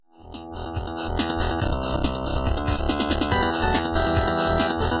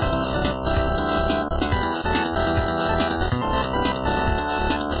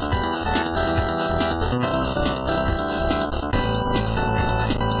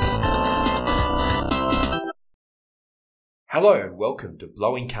Hello and welcome to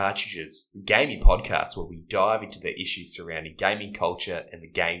Blowing Cartridges, the gaming podcast where we dive into the issues surrounding gaming culture and the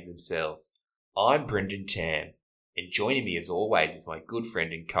games themselves. I'm Brendan Tam, and joining me as always is my good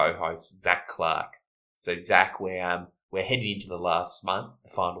friend and co-host Zach Clark. So Zach, we're heading into the last month, the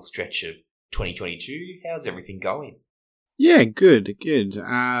final stretch of 2022. How's everything going? Yeah, good.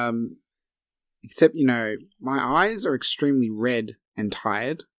 Except, my eyes are extremely red and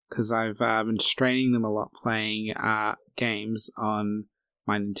tired because I've been straining them a lot playing games on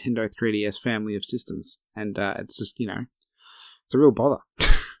my Nintendo 3DS family of systems. And it's just, it's a real bother.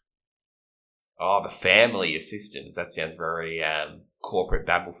 Oh, the family of systems. That sounds very corporate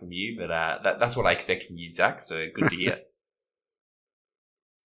babble from you, but that's what I expect from you, Zach, so good to hear.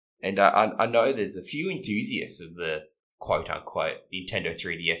 And I know there's a few enthusiasts of the quote-unquote Nintendo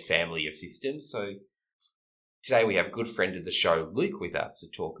 3DS family of systems, so today we have a good friend of the show, Luke, with us to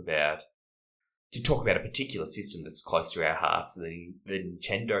talk about a particular system that's close to our hearts, the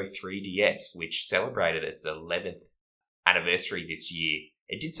Nintendo 3DS, which celebrated its 11th anniversary this year.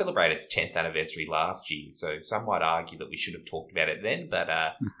 It did celebrate its 10th anniversary last year, so some might argue that we should have talked about it then, but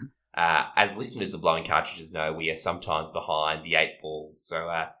as listeners of Blowing Cartridges know, we are sometimes behind the 8 ball. So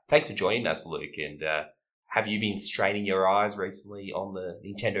thanks for joining us, Luke, and have you been straining your eyes recently on the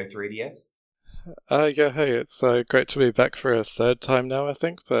Nintendo 3DS? Yeah, hey, it's great to be back for a third time now, I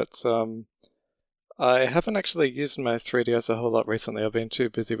think, but I haven't actually used my 3DS a whole lot recently. I've been too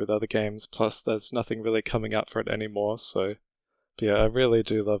busy with other games, plus there's nothing really coming out for it anymore, so but yeah, I really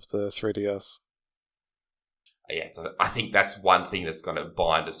do love the 3DS. Yeah, so I think that's one thing that's going to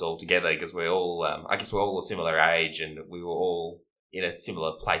bind us all together, because we're all, I guess we're all a similar age, and we were all in a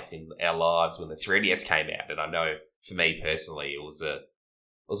similar place in our lives when the 3DS came out, and I know for me personally, it was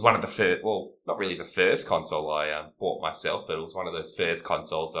one of the first, well, not really the first console I bought myself, but it was one of those first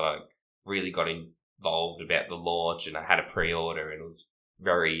consoles that I really got involved about the launch, and I had a pre-order and was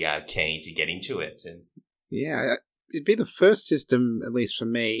very keen to get into it. And yeah, it'd be the first system, at least for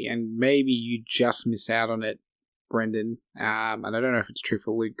me, and maybe you just miss out on it, Brendan. And I don't know if it's true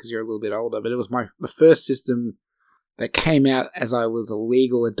for Luke because you're a little bit older, but it was the first system that came out as I was a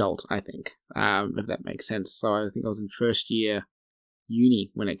legal adult, I think, if that makes sense. So I think I was in first year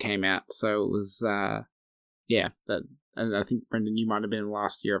uni when it came out, so it was and I think, Brendan, you might have been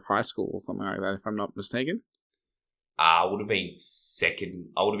last year of high school or something like that, if I'm not mistaken. I would have been second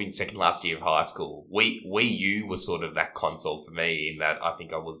last year of high school. Wii U was sort of that console for me, in that I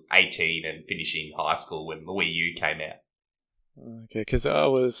think I was 18 and finishing high school when the Wii U came out. Okay, because I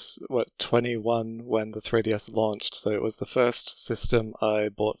was 21 when the 3DS launched, so it was the first system I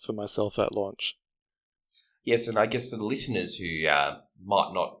bought for myself at launch. Yes, and I guess for the listeners who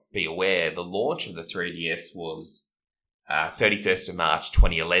might not be aware, the launch of the 3DS was 31st of March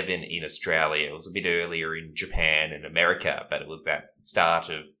 2011 in Australia. It was a bit earlier in Japan and America, but it was at the start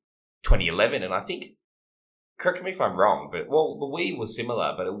of 2011. And I think, correct me if I'm wrong, but, well, the Wii was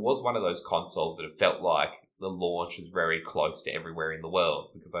similar, but it was one of those consoles that it felt like the launch was very close to everywhere in the world.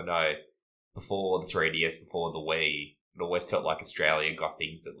 Because I know before the 3DS, before the Wii, it always felt like Australia got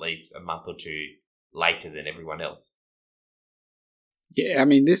things at least a month or two later than everyone else. Yeah, I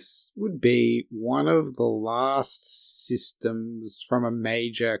mean, this would be one of the last systems from a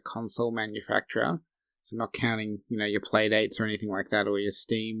major console manufacturer. So not counting, your Playdates or anything like that, or your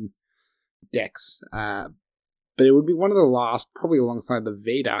Steam decks. But it would be one of the last, probably alongside the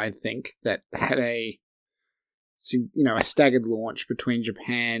Vita, I think, that had a staggered launch between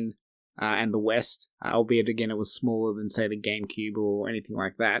Japan and the West. Albeit, again, it was smaller than, say, the GameCube or anything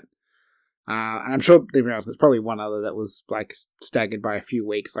like that. And I'm sure there's probably one other that was staggered by a few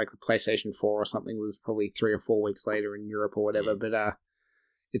weeks, like the PlayStation 4 or something was probably 3 or 4 weeks later in Europe or whatever. But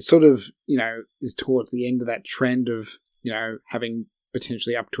it sort of, is towards the end of that trend of, having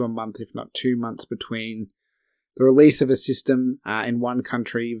potentially up to a month, if not 2 months, between the release of a system in one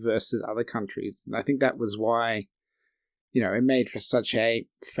country versus other countries. And I think that was why, it made for such a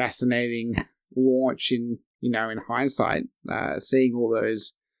fascinating launch in hindsight, seeing all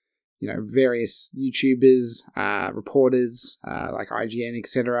those various YouTubers, reporters, like IGN,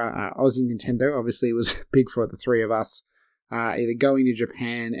 etc. Aussie Nintendo obviously was big for the three of us, either going to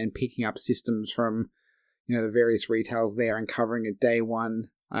Japan and picking up systems from, the various retails there and covering it day one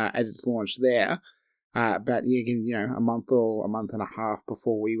as it's launched there. But again, a month or a month and a half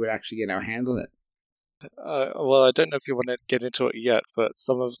before we would actually get our hands on it. Well, I don't know if you want to get into it yet, but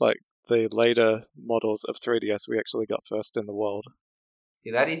some of the later models of 3DS we actually got first in the world.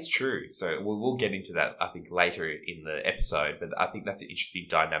 Yeah, that is true. So we will get into that, I think, later in the episode. But I think that's an interesting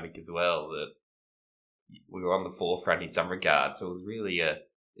dynamic as well, that we were on the forefront in some regards. So it was really a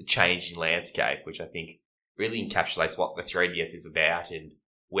changing landscape, which I think really encapsulates what the 3DS is about and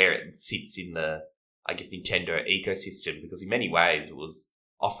where it sits in the, I guess, Nintendo ecosystem, because in many ways it was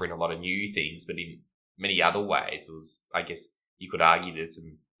offering a lot of new things, but in many other ways it was, I guess, you could argue there's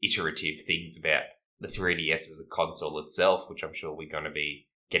some iterative things about the 3DS as a console itself, which I'm sure we're going to be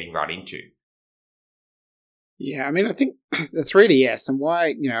getting right into. Yeah, I mean, I think the 3DS and why,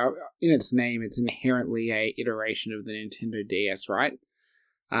 in its name, it's inherently a iteration of the Nintendo DS, right?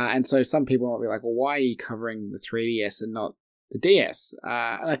 And so some people might be like, well, why are you covering the 3DS and not the DS?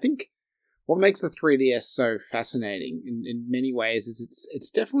 And I think what makes the 3DS so fascinating in many ways is it's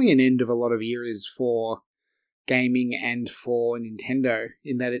definitely an end of a lot of eras for gaming and for Nintendo,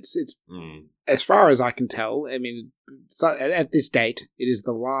 in that it's as far as I can tell, I mean, so at this date, it is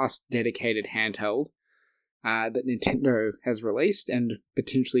the last dedicated handheld that Nintendo has released and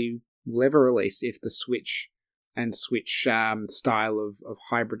potentially will ever release if the Switch and Switch style of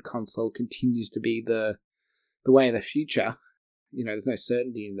hybrid console continues to be the way of the future. There's no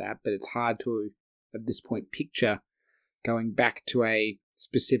certainty in that, but it's hard to, at this point, picture going back to a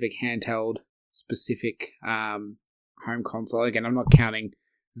specific handheld, specific home console. Again, I'm not counting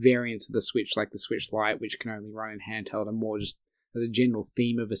variants of the Switch like the Switch Lite, which can only run in handheld, and more just as a general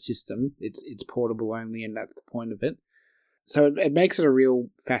theme of a system. It's portable only, and that's the point of it. So it makes it a real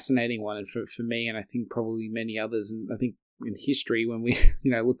fascinating one, and for me, and I think probably many others, and I think in history, when we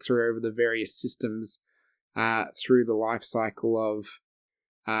look through over the various systems through the life cycle of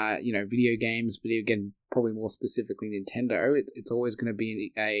video games, but again, probably more specifically Nintendo, it's always going to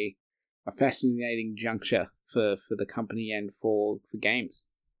be a fascinating juncture for the company and for games.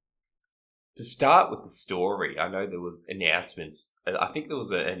 To start with the story, I know there was announcements. I think there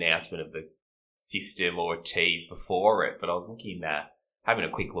was an announcement of the system or a tease before it, but I was looking at having a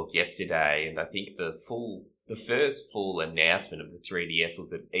quick look yesterday, and I think the first full announcement of the 3DS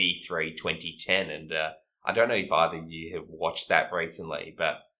was at E3 2010, and I don't know if either of you have watched that recently,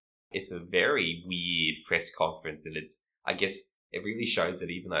 but it's a very weird press conference, and I guess it really shows that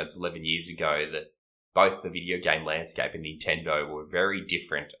even though it's 11 years ago, that both the video game landscape and Nintendo were very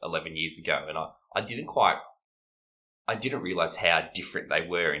different 11 years ago, and I didn't realize how different they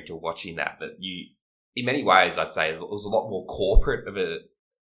were until watching that. But in many ways, I'd say it was a lot more corporate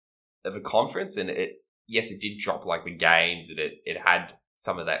of a conference, and it did drop like the games, and it had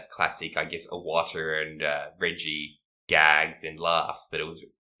some of that classic, I guess, Iwata and Reggie gags and laughs, but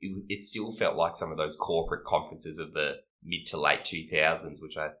it still felt like some of those corporate conferences of the mid to late 2000s,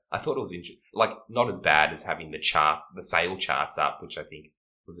 which I thought it was interesting. Like, not as bad as having the sale charts up, which I think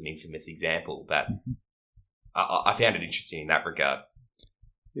was an infamous example, but I found it interesting in that regard.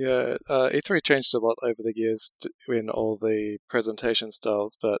 Yeah, E3 changed a lot over the years in all the presentation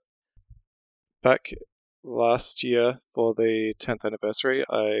styles, but back last year for the 10th anniversary,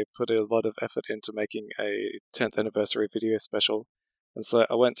 I put a lot of effort into making a 10th anniversary video special. And so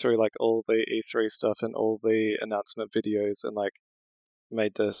I went through like all the E3 stuff and all the announcement videos and like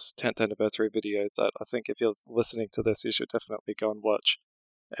made this 10th anniversary video that I think if you're listening to this, you should definitely go and watch.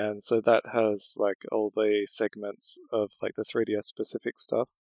 And so that has like all the segments of like the 3DS specific stuff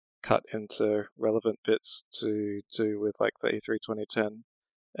cut into relevant bits to do with like the E3 2010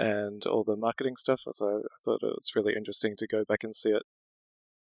 and all the marketing stuff. So I thought it was really interesting to go back and see it.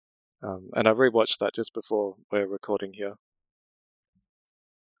 And I rewatched that just before we're recording here.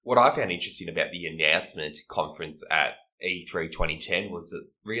 What I found interesting about the announcement conference at E3 2010 was that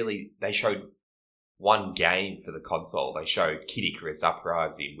really they showed one game for the console. They showed Kid Icarus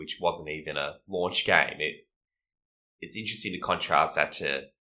Uprising, which wasn't even a launch game. It's interesting to contrast that to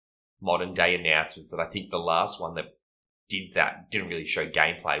modern day announcements. That I think the last one that didn't really show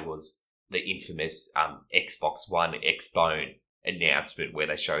gameplay was the infamous Xbox One X-Bone announcement, where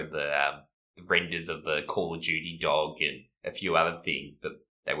they showed the renders of the Call of Duty dog and a few other things, but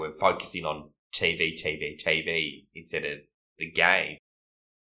they were focusing on TV instead of the game.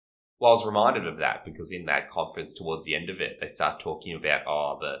 Well, I was reminded of that because in that conference towards the end of it, they start talking about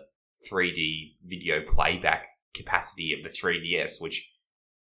the 3D video playback capacity of the 3DS, which,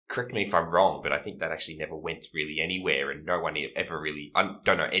 correct me if I'm wrong, but I think that actually never went really anywhere, and no one ever really, I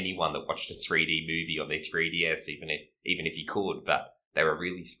don't know anyone that watched a 3D movie on their 3DS, even if you could, but they were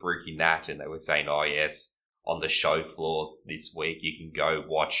really spruiking that, and they were saying, oh yes, on the show floor this week, you can go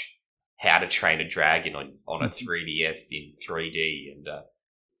watch How to Train a Dragon on a 3DS in 3D, and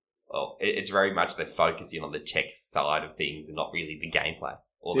it's very much they're focusing on the tech side of things and not really the gameplay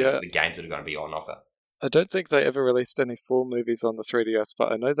or the games that are going to be on offer. I don't think they ever released any full movies on the 3DS,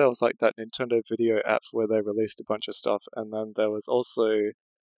 but I know there was like that Nintendo Video app where they released a bunch of stuff, and then there was also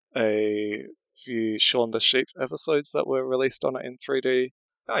a few Shaun the Sheep episodes that were released on it in 3D.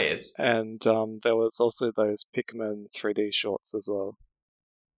 Oh, yes. And there was also those Pikmin 3D shorts as well.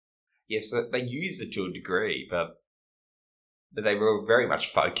 Yes, they used it to a degree, but they were very much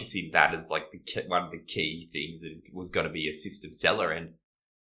focusing that as like one of the key things that was going to be a system seller. And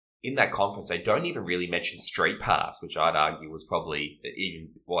in that conference, they don't even really mention Street Pass, which I'd argue was probably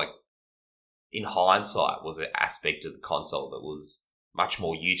even like in hindsight was an aspect of the console that was much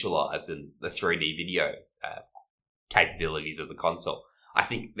more utilized than the 3D video capabilities of the console. I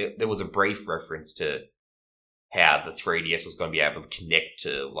think there was a brief reference to how the 3DS was going to be able to connect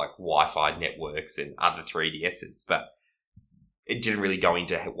to like Wi-Fi networks and other 3DSs, but it didn't really go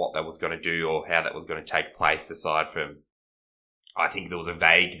into what that was going to do or how that was going to take place, aside from, I think there was a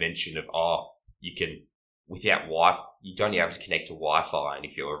vague mention of, you can, without Wi-Fi, you're only able to connect to Wi-Fi, and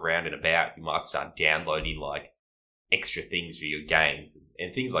if you're around and about, you might start downloading like extra things for your games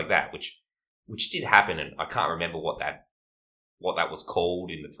and things like that, which did happen, and I can't remember what that was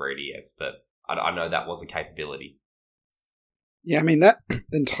called in the 3DS, but I know that was a capability. Yeah, I mean, that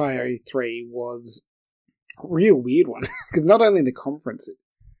entire E3 was a real weird one, because not only the conference,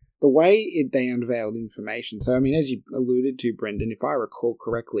 the way they unveiled information. So, I mean, as you alluded to, Brendan, if I recall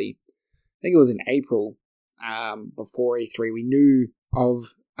correctly, I think it was in April, before E3, we knew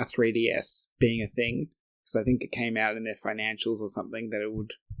of a 3DS being a thing, because I think it came out in their financials or something that it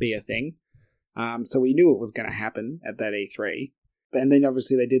would be a thing. So we knew it was going to happen at that E3. And then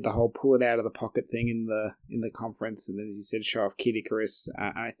obviously they did the whole pull it out of the pocket thing in the conference, and then, as you said, show off Kid Icarus.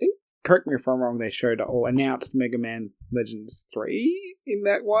 And I think, correct me if I'm wrong, they showed or announced Mega Man Legends 3 in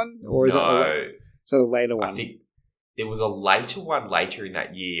that one? Or is it the later one? I think there was a later one later in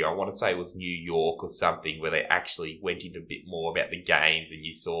that year. I want to say it was New York or something, where they actually went into a bit more about the games, and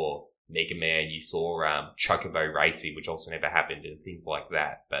you saw Mega Man, you saw Chocobo Racing, which also never happened, and things like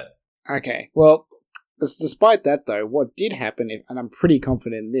that. But okay, well, despite that, though, what did happen, and I'm pretty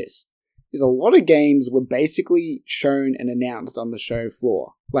confident in this, is a lot of games were basically shown and announced on the show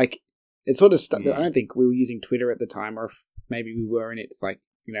floor. Like, it sort of I don't think we were using Twitter at the time, or if maybe we were in its, like,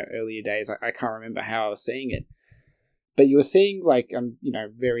 earlier days. I can't remember how I was seeing it. But you were seeing, like,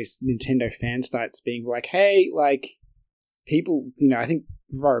 various Nintendo fan sites being like, hey, like, people, I think,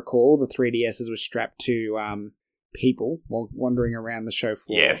 if I recall, the 3DSs were strapped to people while wandering around the show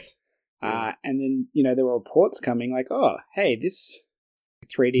floor. Yes. And then, there were reports coming like, oh, hey, this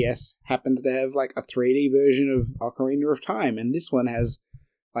 3DS happens to have like a 3D version of Ocarina of Time, and this one has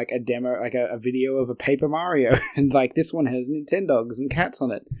like a demo, like a video of a Paper Mario, and like this one has Nintendogs and cats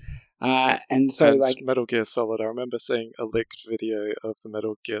on it. And like Metal Gear Solid, I remember seeing a leaked video of the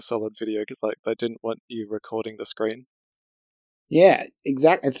Metal Gear Solid video because like they didn't want you recording the screen. Yeah,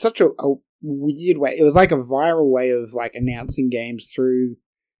 exactly. It's such a weird way. It was like a viral way of like announcing games through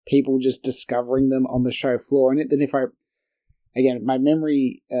people just discovering them on the show floor. And then again, my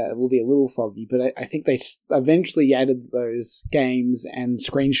memory will be a little foggy, but I think they eventually added those games and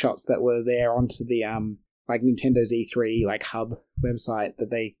screenshots that were there onto the like Nintendo's E3 like hub website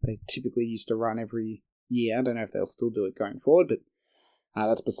that they typically used to run every year. I don't know if they'll still do it going forward, but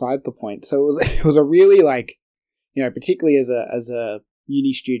that's beside the point. So it was a really like, particularly as a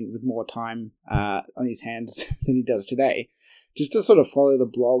uni student with more time on his hands than he does today, just to sort of follow the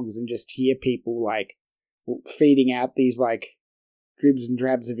blogs and just hear people like feeding out these like dribs and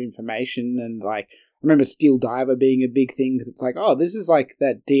drabs of information. And like, I remember Steel Diver being a big thing because it's like, oh, this is like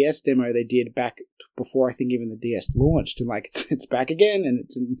that DS demo they did back before I think even the DS launched, and like it's back again and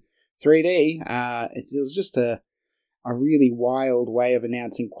it's in 3D. It was just a really wild way of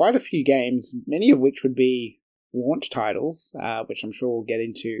announcing quite a few games, many of which would be launch titles, which I'm sure we'll get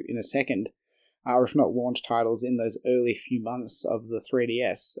into in a second. Or if not launch titles in those early few months of the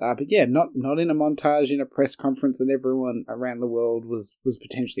 3DS. But yeah, not in a montage in a press conference that everyone around the world was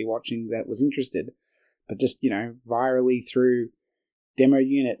potentially watching that was interested, but just, virally through demo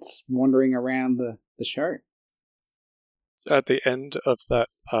units wandering around the show. At the end of that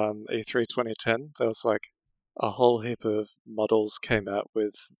E3 2010, there was like a whole heap of models came out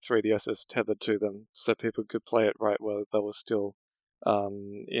with 3DSs tethered to them so people could play it right while they were still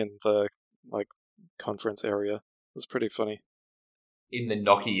in the like conference area. It was pretty funny. In the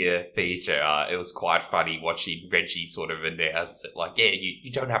Nokia feature, it was quite funny watching Reggie sort of announce it, like, yeah,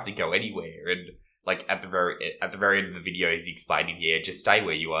 you don't have to go anywhere, and like at the very end of the video, he's explaining, yeah, just stay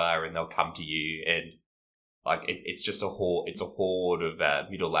where you are, and they'll come to you, and like it's just a horde of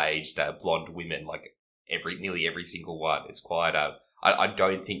middle-aged blonde women, like nearly every single one. It's quite I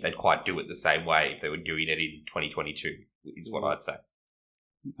don't think they'd quite do it the same way if they were doing it in 2022. Is what I'd say.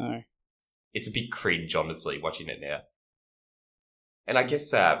 No. It's a bit cringe, honestly, watching it now. And I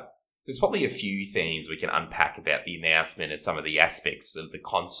guess There's probably a few themes we can unpack about the announcement and some of the aspects of the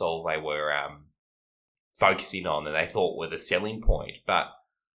console they were focusing on and they thought were the selling point. But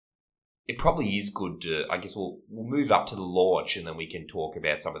it probably is good to, I guess we'll move up to the launch and then we can talk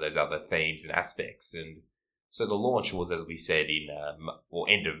about some of those other themes and aspects. And so the launch was, as we said, in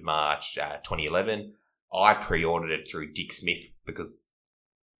end of March 2011. I pre-ordered it through Dick Smith because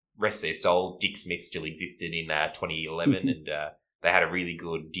rest their soul, Dick Smith still existed in 2011 and they had a really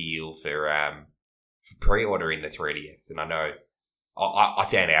good deal for pre-ordering the 3DS. And I know I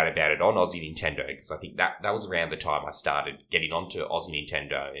found out about it on Aussie Nintendo because I think that was around the time I started getting onto Aussie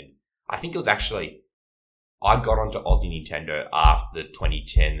Nintendo. And I think it was actually, I got onto Aussie Nintendo after the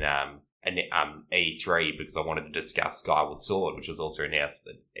 2010 E3 because I wanted to discuss Skyward Sword, which was also announced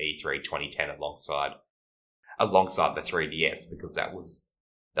at E3 2010 alongside the 3DS, because that was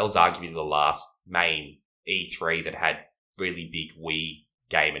arguably the last main E3 that had really big Wii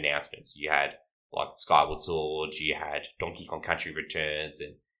game announcements. You had like Skyward Sword, you had Donkey Kong Country Returns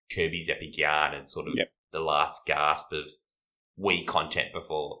and Kirby's Epic Yarn, and sort of the last gasp of Wii content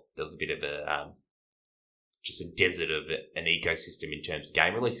before there was a bit of a just a desert of an ecosystem in terms of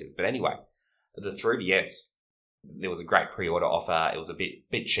game releases. But anyway, the 3DS, there was a great pre-order offer. It was a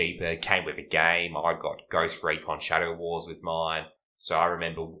bit cheaper, came with a game. I got Ghost Recon Shadow Wars with mine. So I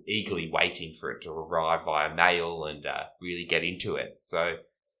remember eagerly waiting for it to arrive via mail and really get into it. So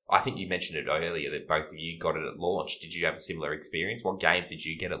I think you mentioned it earlier that both of you got it at launch. Did you have a similar experience? What games did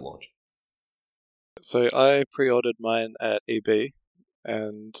you get at launch? So I pre-ordered mine at EB,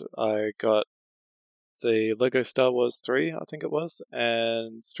 and I got the Lego Star Wars 3, I think it was,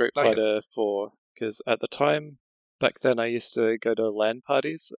 and Street Fighter 4, because at the time, back then I used to go to LAN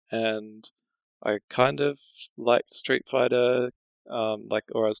parties, and I kind of liked Street Fighter,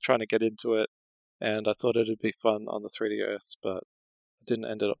 or I was trying to get into it, and I thought it'd be fun on the 3DS, but I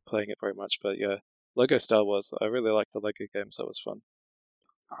didn't end up playing it very much. But yeah, Lego Star Wars, I really liked the Lego games, so it was fun.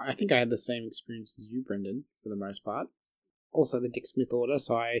 I think I had the same experience as you, Brendan, for the most part. Also the Dick Smith order,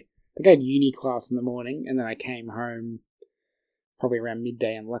 so I think I had uni class in the morning, and then I came home probably around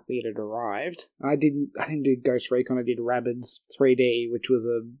midday, and luckily it had arrived. I didn't do Ghost Recon, I did Rabbids 3D, which was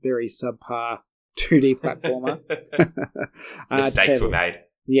a very subpar 2D platformer. Mistakes were made.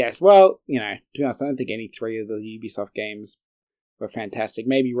 Yes, well, to be honest, I don't think any three of the Ubisoft games were fantastic.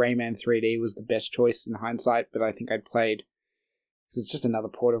 Maybe Rayman 3D was the best choice in hindsight, but I think I'd played, because it's just another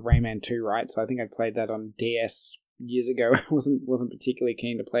port of Rayman 2, right? So I think I played that on DS years ago. I wasn't particularly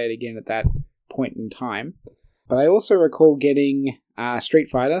keen to play it again at that point in time. But I also recall getting Street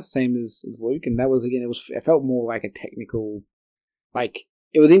Fighter, same as Luke, and that was, again, it felt more like a technical,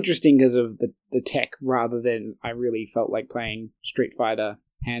 it was interesting because of the tech rather than I really felt like playing Street Fighter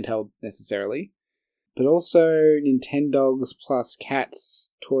handheld necessarily. But also Nintendogs plus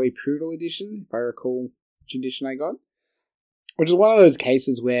Cats Toy Poodle Edition, if I recall which edition I got. Which is one of those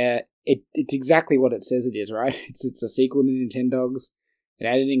cases where it's exactly what it says it is, right? It's a sequel to Nintendogs. It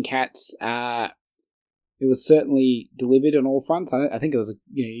added in Cats. It was certainly delivered on all fronts. I think it was,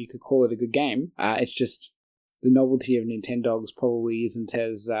 you could call it a good game. It's just the novelty of Nintendogs probably isn't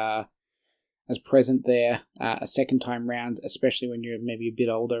as present there a second time round, especially when you're maybe a bit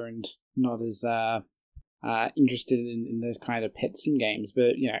older and not as interested in those kind of pet sim games.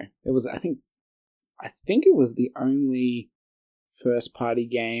 But it was, I think it was the only first party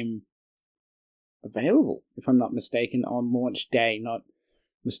game available, if I'm not mistaken, on launch day,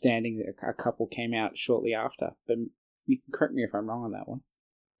 notwithstanding a couple came out shortly after. But you can correct me if I'm wrong on that one.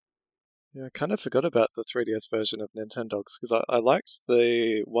 Yeah, I kind of forgot about the 3DS version of Nintendogs, because I liked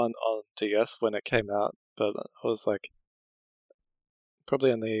the one on DS when it came out, but I was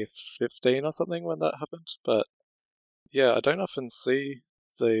probably only 15 or something when that happened. But yeah, I don't often see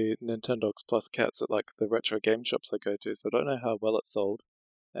the Nintendogs plus Cats at the retro game shops I go to, so I don't know how well it sold.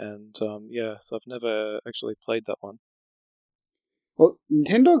 And so I've never actually played that one. Well,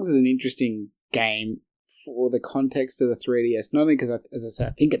 Nintendogs is an interesting game for the context of the 3DS, not only because, as I said,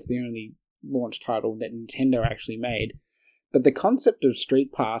 I think it's the only launch title that Nintendo actually made, but the concept of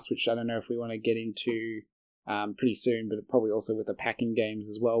Street Pass, which I don't know if we want to get into pretty soon, but probably also with the packing games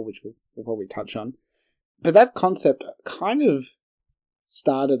as well, which we'll probably touch on. But that concept kind of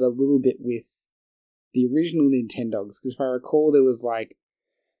started a little bit with the original Nintendogs, because if I recall, there was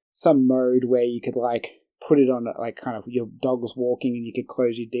some mode where you could put it on kind of your dog was walking and you could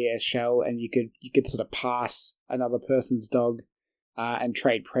close your DS shell and you could sort of pass another person's dog and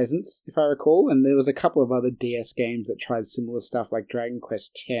trade presents, if I recall. And there was a couple of other DS games that tried similar stuff, like Dragon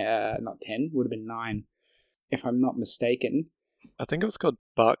Quest 10, not 10, would have been 9, if I'm not mistaken. I think it was called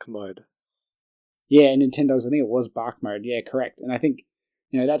Bark Mode. Yeah, Nintendogs, I think it was Bark Mode. Yeah, correct. And I think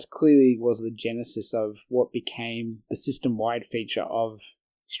that's clearly was the genesis of what became the system-wide feature of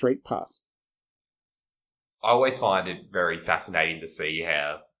Street Pass. I always find it very fascinating to see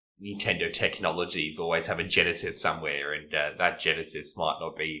how Nintendo technologies always have a genesis somewhere, and that genesis might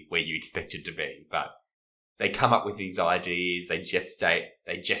not be where you expect it to be, but they come up with these ideas, they gestate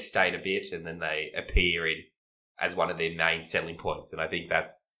a bit, and then they appear as one of their main selling points, and I think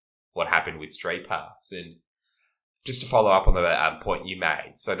that's what happened with Street Pass. And just to follow up on the point you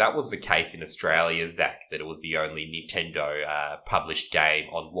made, so that was the case in Australia, Zach, that it was the only Nintendo published game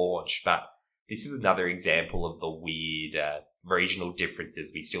on launch, but this is another example of the weird regional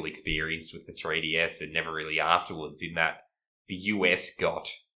differences we still experienced with the 3DS and never really afterwards, in that the US got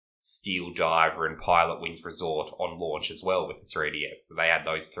Steel Diver and Pilot Wings Resort on launch as well with the 3DS. So they had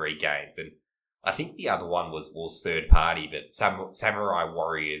those 3 games. And I think the other one was third party, but Samurai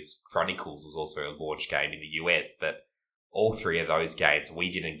Warriors Chronicles was also a launch game in the US. But all 3 of those games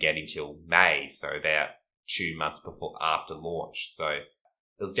we didn't get until May, so about 2 months after launch. So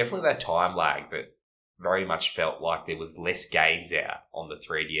there was definitely that time lag that very much felt like there was less games out on the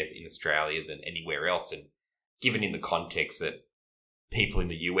 3DS in Australia than anywhere else. And given in the context that people in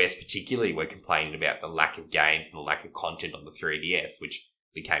the US particularly were complaining about the lack of games and the lack of content on the 3DS, which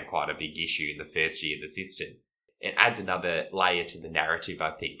became quite a big issue in the first year of the system, it adds another layer to the narrative,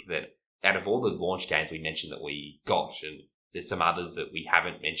 I think, that out of all those launch games we mentioned that we got, and there's some others that we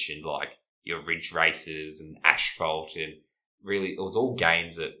haven't mentioned, like your Ridge Races and Asphalt, and really it was all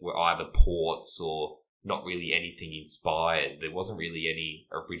games that were either ports or not really anything inspired. There wasn't really any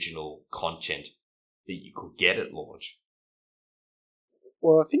original content that you could get at launch.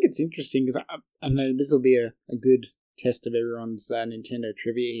 Well, I think it's interesting because I know this will be a good test of everyone's Nintendo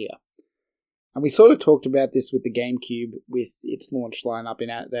trivia here. And we sort of talked about this with the GameCube with its launch lineup in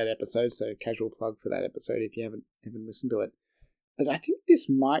that episode, so casual plug for that episode if you haven't listened to it. But I think this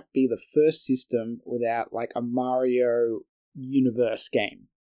might be the first system without like a Mario universe game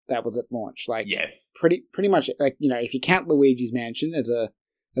that was at launch. Like, yes, pretty much, like, if you count Luigi's Mansion as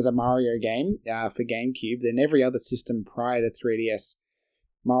a Mario game for GameCube, then every other system prior to 3DS,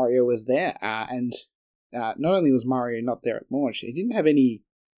 Mario was there. And not only was Mario not there at launch, it didn't have any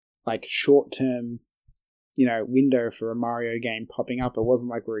like short-term, window for a Mario game popping up. It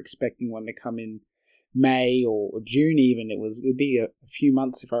wasn't like we're expecting one to come in May or June even. It'd be a few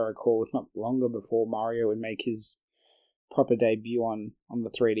months, if I recall, if not longer, before Mario would make his proper debut on the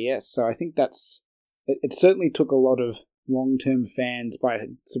 3DS. So I think it certainly took a lot of long-term fans by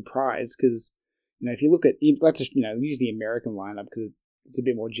surprise, because if you look at, let's just use the American lineup because it's a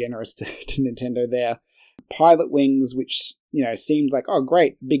bit more generous to Nintendo there. Pilot Wings, which seems like, oh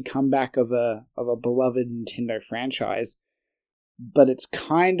great, big comeback of a beloved Nintendo franchise, but it's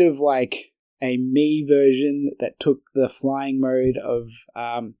kind of like a Mii version that took the flying mode of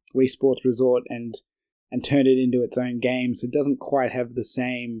Wii Sports Resort and turned it into its own game, so it doesn't quite have the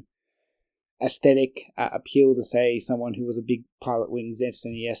same aesthetic appeal to, say, someone who was a big Pilot Wings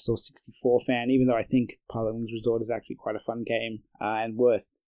SNES or 64 fan, even though I think Pilot Wings Resort is actually quite a fun game and worth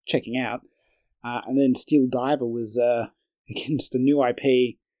checking out. And then Steel Diver was, again, just a new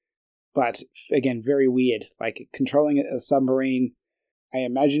IP, but again, very weird. Like, controlling a submarine, I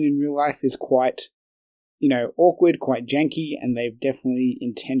imagine in real life, is quite, awkward, quite janky, and they've definitely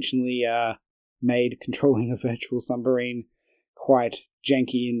intentionally made controlling a virtual submarine quite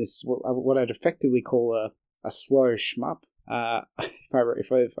janky in this, what I'd effectively call a slow shmup,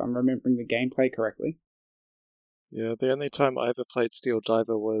 if I'm remembering the gameplay correctly. Yeah, the only time I ever played Steel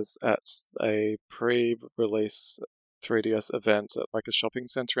Diver was at a pre-release 3DS event at like a shopping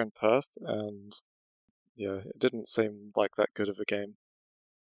centre in Perth, and yeah, it didn't seem like that good of a game.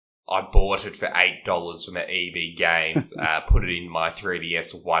 I bought it for $8 from the EB Games, put it in my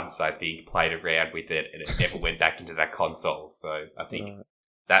 3DS once, I think, played around with it, and it never went back into that console. So I think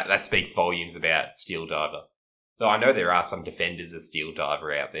that speaks volumes about Steel Diver. Though I know there are some defenders of Steel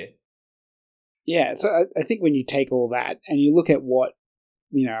Diver out there. Yeah, so I think when you take all that and you look at what,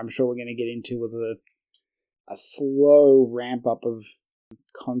 I'm sure we're going to get into, was a slow ramp up of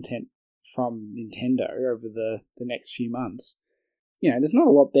content from Nintendo over the next few months. There's not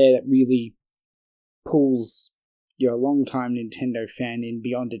a lot there that really pulls your long-time Nintendo fan in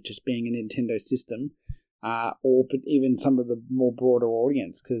beyond it just being a Nintendo system, or even some of the more broader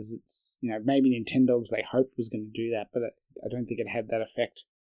audience, because it's, maybe Nintendogs they hoped was going to do that, but I don't think it had that effect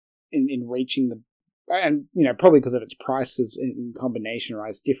in reaching and probably because of its prices in combination, right?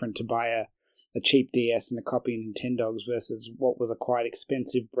 It's different to buy a cheap DS and a copy of Nintendogs versus what was a quite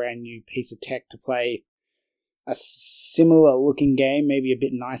expensive brand new piece of tech to play a similar looking game, maybe a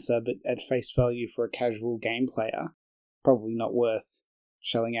bit nicer, but at face value for a casual game player, probably not worth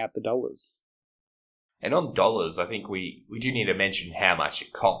shelling out the dollars. And on dollars, I think we do need to mention how much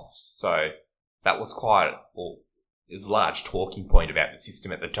it costs. So that was quite, well, it was a large talking point about the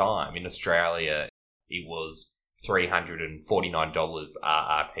system at the time. In Australia, it was $349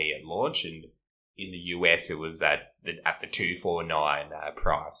 RRP at launch, and in the US, it was at the $249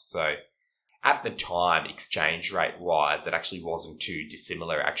 price. So at the time, exchange rate wise, it actually wasn't too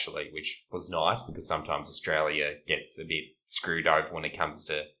dissimilar, actually, which was nice because sometimes Australia gets a bit screwed over when it comes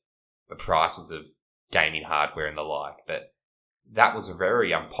to the prices of gaming hardware and the like. But that was a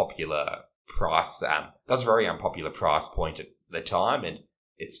very unpopular price. That was a very unpopular price point at the time, and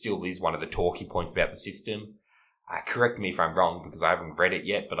it still is one of the talking points about the system. Correct me if I'm wrong because I haven't read it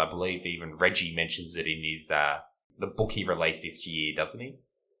yet, but I believe even Reggie mentions it in his the book he released this year, doesn't he?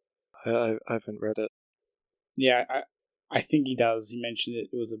 I haven't read it. Yeah, I think he does. He mentioned it.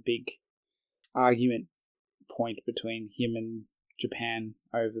 It was a big argument point between him and Japan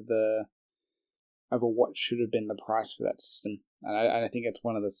over what should have been the price for that system. And I think it's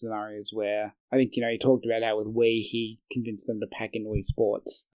one of the scenarios where I think, he talked about how with Wii he convinced them to pack in Wii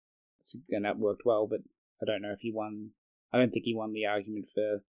Sports, and that worked well. But I don't know if he won. I don't think he won the argument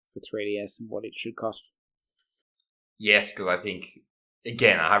for 3DS and what it should cost. Yes, because I think,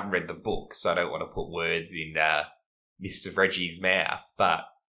 again, I haven't read the book, so I don't want to put words in Mr. Reggie's mouth, but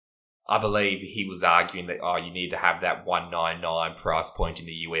I believe he was arguing that, you need to have that $199 price point in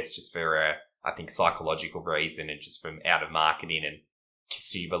the US just for I think psychological reason and just from out of marketing and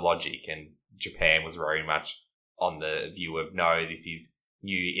consumer logic, and Japan was very much on the view of, no, this is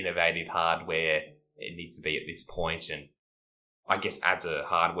new innovative hardware, it needs to be at this point. And I guess as a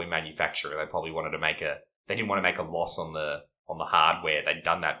hardware manufacturer, they probably wanted to they didn't want to make a loss on the hardware. They'd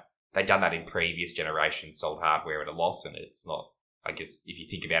done that in previous generations, sold hardware at a loss, and it's not, I guess if you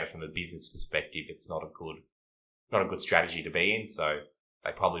think about it from a business perspective, it's not a good strategy to be in. So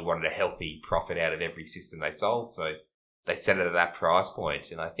they probably wanted a healthy profit out of every system they sold, so they set it at that price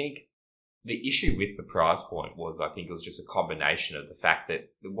point. And I think the issue with the price point was, I think it was just a combination of the fact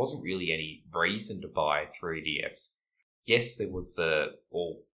that there wasn't really any reason to buy a 3DS. Yes, there was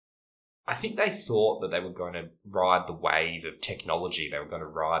I think they thought that they were going to ride the wave of technology. They were going to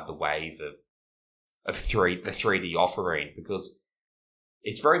ride the wave of the 3D offering, because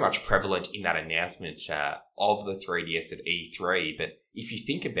it's very much prevalent in that announcement of the 3DS at E3. But if you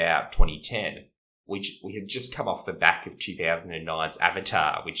think about 2010, which we had just come off the back of 2009's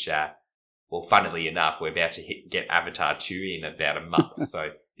Avatar, which, funnily enough, we're about to get Avatar 2 in about a month. So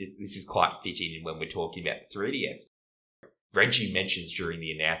this is quite fitting when we're talking about the 3DS. Reggie mentions during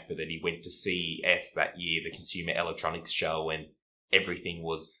the announcement that he went to CES that year, the Consumer Electronics Show, and everything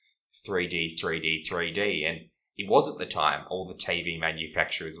was 3D, 3D, 3D. And it was at the time. All the TV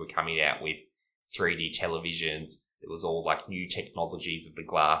manufacturers were coming out with 3D televisions. It was all like new technologies of the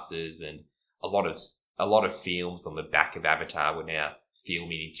glasses, and a lot of films on the back of Avatar were now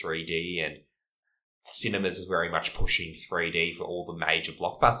filming in 3D, and cinemas was very much pushing 3D for all the major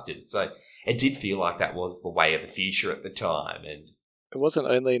blockbusters. So it did feel like that was the way of the future at the time. And it wasn't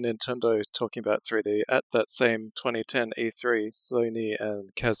only Nintendo talking about 3D. At that same 2010 E3, Sony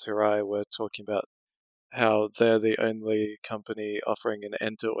and Kaz Hirai were talking about how they're the only company offering an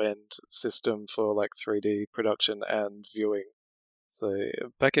end-to-end system for like 3D production and viewing. So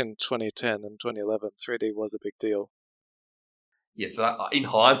back in 2010 and 2011, 3D was a big deal. Yes, in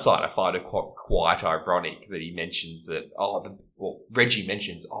hindsight, I find it quite ironic that he mentions that, Reggie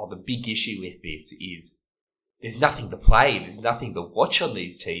mentions, the big issue with this is there's nothing to play, there's nothing to watch on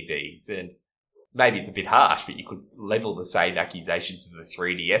these TVs. And maybe it's a bit harsh, but you could level the same accusations of the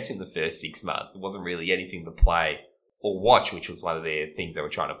 3DS in the first 6 months. There wasn't really anything to play or watch, which was one of the things they were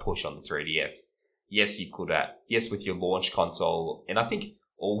trying to push on the 3DS. Yes, you could, with your launch console, and I think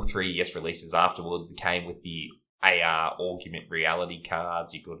all 3DS releases afterwards came with the AR augmented reality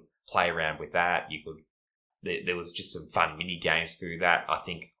cards. You could play around with that. There was just some fun mini games through that. I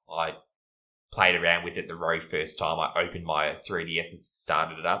think I played around with it the very first time I opened my 3DS and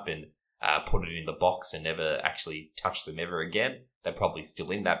started it up and put it in the box and never actually touched them ever again. They're probably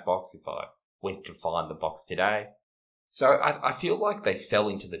still in that box if I went to find the box today. So I feel like they fell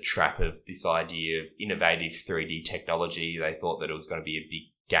into the trap of this idea of innovative 3D technology. They thought that it was going to be a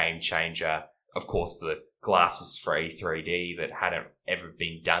big game changer. Of course, the glasses-free 3D that hadn't ever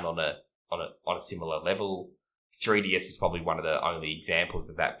been done on a similar level. 3DS is probably one of the only examples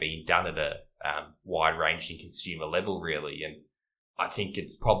of that being done at a wide-ranging consumer level, really. And I think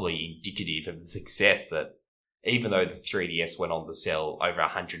it's probably indicative of the success that even though the 3DS went on to sell over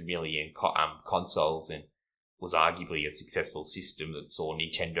 100 million consoles and was arguably a successful system that saw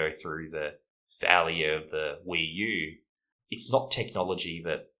Nintendo through the failure of the Wii U, it's not technology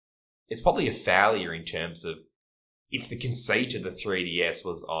that... It's probably a failure in terms of if the conceit of the 3DS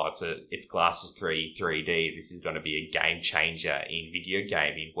was, it's glasses 3D, this is going to be a game changer in video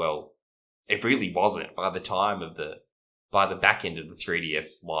gaming. Well, it really wasn't. By the back end of the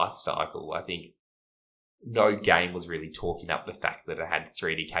 3DS life cycle, I think no game was really talking up the fact that it had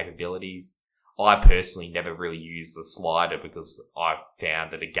 3D capabilities. I personally never really used the slider because I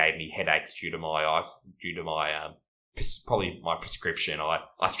found that it gave me headaches due to my eyes, probably my prescription.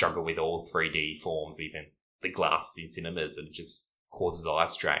 I struggle with all 3D forms, even the glasses in cinemas, and it just causes eye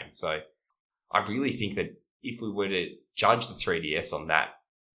strain. So I really think that if we were to judge the 3DS on that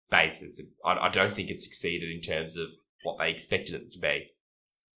basis, I don't think it succeeded in terms of what they expected it to be.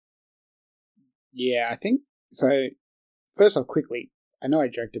 Yeah, I think so. First off, quickly, I know I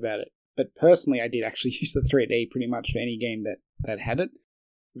joked about it, but personally, I did actually use the 3D pretty much for any game that had it.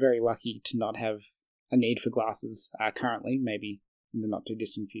 Very lucky to not have a need for glasses currently. Maybe in the not too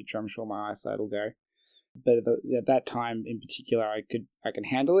distant future, I'm sure my eyesight will go. But at that time in particular, I can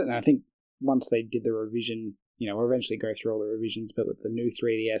handle it, and I think once they did the revision, we'll eventually go through all the revisions, but with the new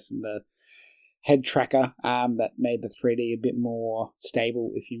 3DS and the head tracker that made the 3D a bit more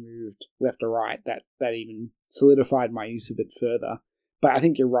stable if you moved left or right, that even solidified my use of it further. But I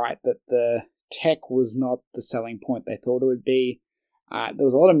think you're right that the tech was not the selling point they thought it would be. There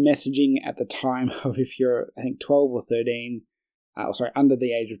was a lot of messaging at the time of if you're, I think, 12 or 13, under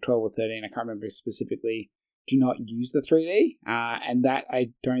the age of 12 or 13, I can't remember specifically, do not use the 3D. And that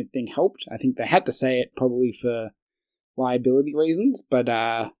I don't think helped. I think they had to say it probably for liability reasons. But,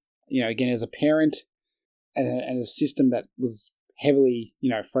 again, as a parent and a system that was heavily,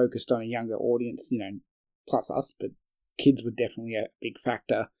 focused on a younger audience, plus us, but kids were definitely a big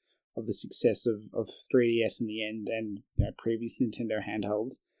factor of the success of 3DS in the end and previous Nintendo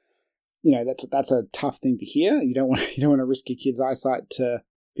handhelds. That's a tough thing to hear. You don't want to risk your kid's eyesight to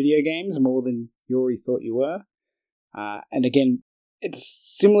video games more than you already thought you were. And again, it's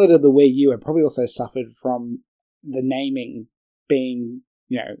similar to the Wii U. It probably also suffered from the naming being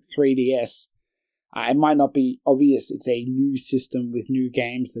 3DS. It might not be obvious it's a new system with new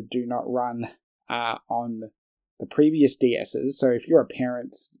games that do not run on the previous DSs. So if you're a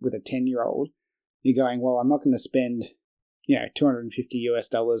parent with a 10-year-old, you're going, well, I'm not going to spend $250 US,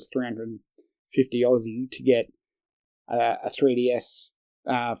 350 Aussie to get a 3DS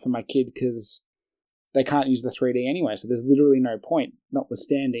for my kid because they can't use the 3D anyway. So there's literally no point.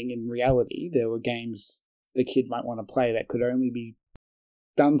 Notwithstanding, in reality, there were games the kid might want to play that could only be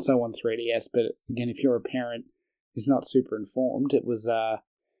done so on 3DS. But again, if you're a parent who's not super informed, it was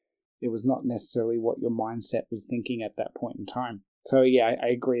not necessarily what your mindset was thinking at that point in time. So yeah, I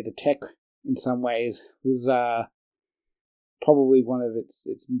agree. The tech, in some ways, was probably one of its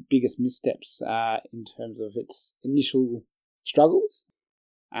biggest missteps in terms of its initial struggles.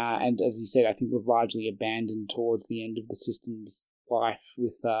 And as you said, I think was largely abandoned towards the end of the system's life,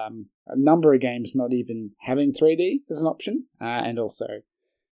 with a number of games not even having 3D as an option, and also,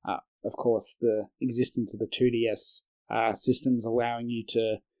 of course, the existence of the 2DS systems allowing you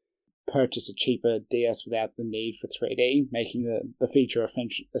to purchase a cheaper DS without the need for 3D, making the feature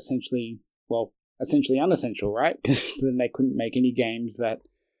essentially unessential, right? Because then they couldn't make any games that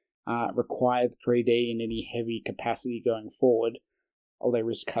required 3D in any heavy capacity going forward, or they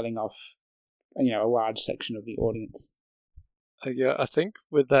risk cutting off a large section of the audience. Yeah, I think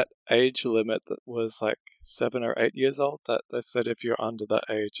with that age limit that was like 7 or 8 years old, that they said if you're under that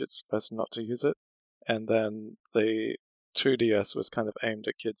age, it's best not to use it. And then the 2DS was kind of aimed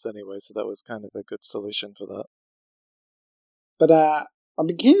at kids anyway, so that was kind of a good solution for that. But I'm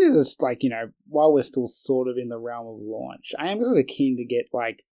beginning to just, while we're still sort of in the realm of launch, I am sort of keen to get,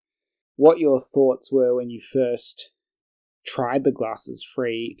 what your thoughts were when you first tried the glasses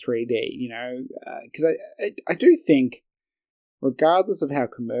free 3D, because I do think, regardless of how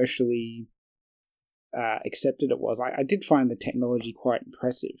commercially accepted it was, I did find the technology quite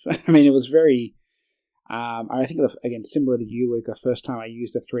impressive. I mean, it was very... I think, again, similar to you, Luke, the first time I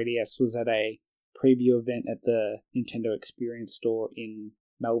used a 3DS was at a preview event at the Nintendo Experience store in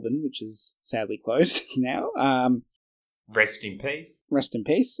Melbourne, which is sadly closed now. Rest in peace. Rest in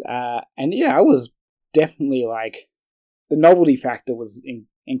peace. And yeah, I was definitely the novelty factor was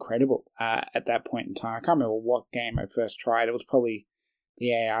incredible at that point in time. I can't remember what game I first tried. It was probably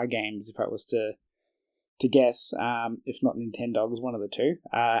the AR games, if I was to guess. If not Nintendo, it was one of the two.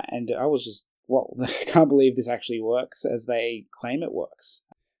 And I was just, I can't believe this actually works as they claim it works.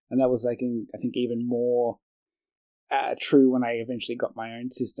 And that was, I think, even more true when I eventually got my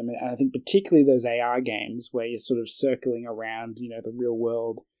own system. And I think particularly those AR games where you're sort of circling around, the real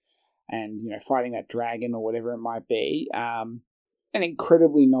world and fighting that dragon or whatever it might be. An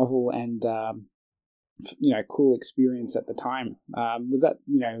incredibly novel and cool experience at the time. Was that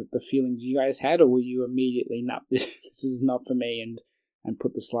the feeling you guys had, or were you immediately this is not for me and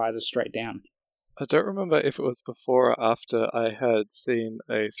put the slider straight down? I don't remember if it was before or after I had seen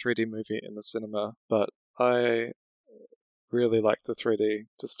a 3D movie in the cinema, but I really liked the 3D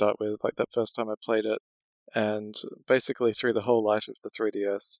to start with, like that first time I played it, and basically through the whole life of the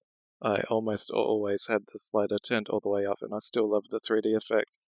 3DS, I almost always had the slider turned all the way up, and I still love the 3D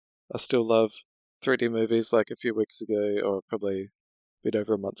effect. I still love 3D movies. Like a few weeks ago, or probably a bit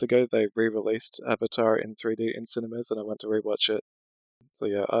over a month ago, they re-released Avatar in 3D in cinemas, and I went to rewatch it. So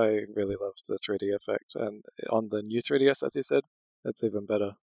yeah, I really loved the 3D effect, and on the new 3DS, as you said, it's even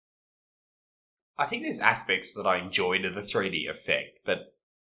better. I think there's aspects that I enjoyed of the 3D effect, but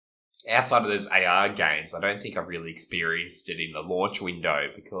outside of those AR games, I don't think I've really experienced it in the launch window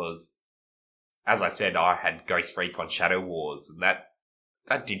because, as I said, I had Ghost Recon Shadow Wars, and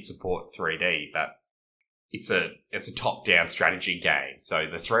that did support 3D, but it's a top-down strategy game, so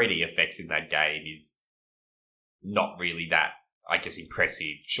the 3D effects in that game is not really that, I guess,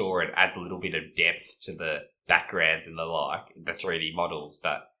 impressive. Sure, it adds a little bit of depth to the backgrounds and the 3D models,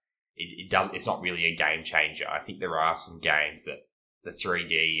 but it's not really a game changer. I think there are some games that the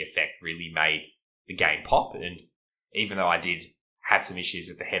 3D effect really made the game pop, and even though I did have some issues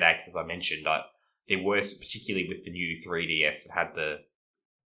with the headaches, as I mentioned, there were, particularly with the new 3DS, that had the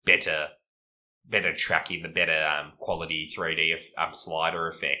better tracking, the better quality 3D slider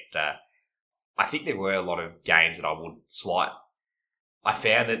effect. I think there were a lot of games that I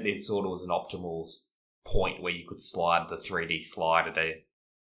found that there sort of was an optimal point where you could slide the 3D slider to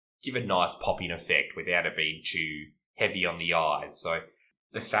give a nice popping effect without it being too heavy on the eyes. So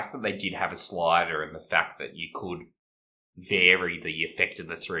the fact that they did have a slider and the fact that you could vary the effect of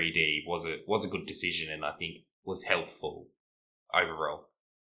the 3D was a good decision, and I think was helpful overall.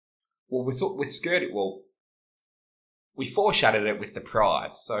 Well, we foreshadowed it with the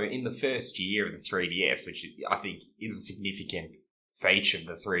price. So in the first year of the 3DS, which I think is a significant feature of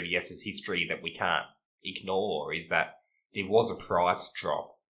the 3DS's history that we can't ignore, is that there was a price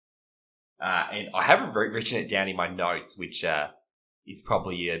drop. And I haven't written it down in my notes, which is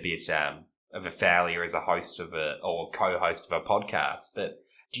probably a bit of a failure as a host or co-host of a podcast. But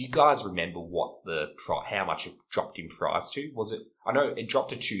do you guys remember how much it dropped in price to? I know it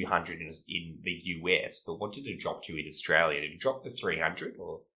dropped to $200 in the US, but what did it drop to in Australia? Did it drop to $300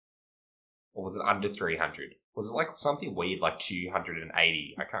 or was it under $300? Was it like something weird like $280?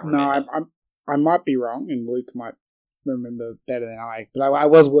 I can't remember. No, I might be wrong, and Luke might remember better than I. But I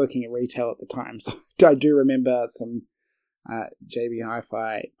was working at retail at the time, so I do remember some JB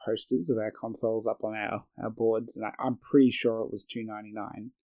Hi-Fi posters of our consoles up on our boards, and I'm pretty sure it was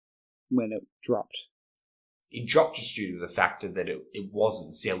 $299 when it dropped. It dropped just due to the fact that it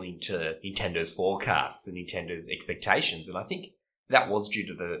wasn't selling to Nintendo's forecasts and Nintendo's expectations, and I think that was due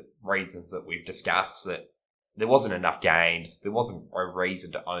to the reasons that we've discussed, that there wasn't enough games, there wasn't a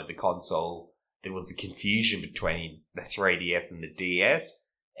reason to own the console, there was a confusion between the 3DS and the DS,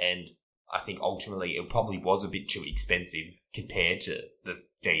 and I think ultimately it probably was a bit too expensive compared to the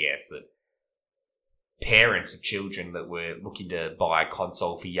DS, that parents of children that were looking to buy a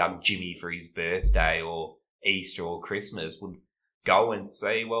console for young Jimmy for his birthday or Easter or Christmas would go and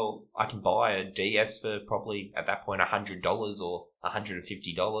say, well, I can buy a DS for probably at that point $100 or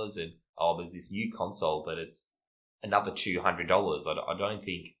 $150, and there's this new console, but it's another $200.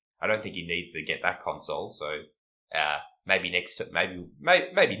 I don't think he needs to get that console. So maybe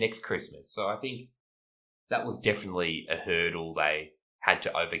next Christmas. So I think that was definitely a hurdle they had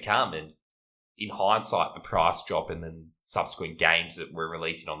to overcome. And in hindsight, the price drop and then subsequent games that were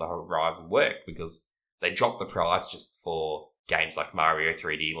releasing on the horizon worked, because they dropped the price just before games like Mario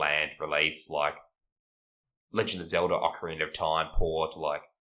 3D Land released, like Legend of Zelda Ocarina of Time port, like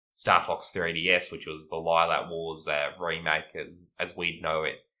Star Fox 3DS, which was the Lilac Wars remake as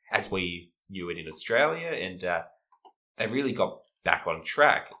we knew it in Australia, and they really got back on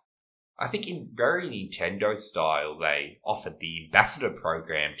track. I think in very Nintendo style, they offered the Ambassador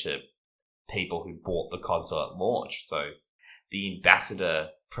program to people who bought the console at launch. So the Ambassador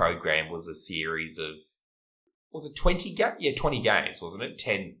program was a series of, was it 20 games? Yeah, 20 games, wasn't it?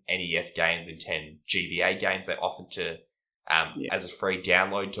 10 NES games and 10 GBA games they offered to as a free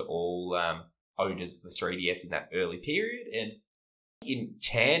download to all owners of the 3DS in that early period. And in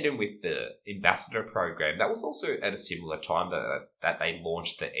tandem with the Ambassador program, that was also at a similar time that they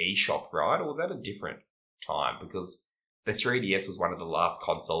launched the eShop, right? Or was that a different time? Because the 3DS was one of the last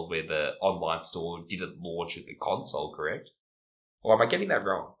consoles where the online store didn't launch with the console, correct? Or am I getting that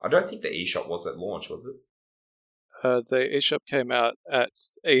wrong? I don't think the eShop was at launch, was it? The eShop came out at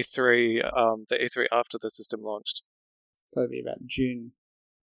E3, the E3 after the system launched. So that'd be about June.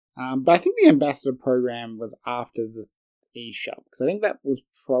 But I think the ambassador program was after the eShop, because I think that was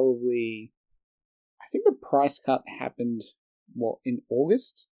probably... I think the price cut happened, in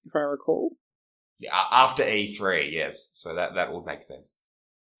August, if I recall? Yeah, after E3, yes. So that would make sense.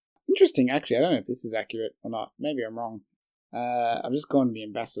 Interesting, actually. I don't know if this is accurate or not. Maybe I'm wrong. I've just gone to the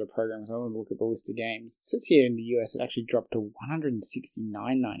ambassador program, so I want to look at the list of games. It says here in the US it actually dropped to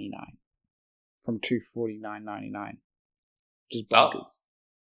 $169.99 from $249.99, which is bonkers.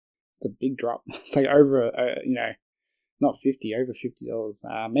 It's a big drop. It's like over, not 50, over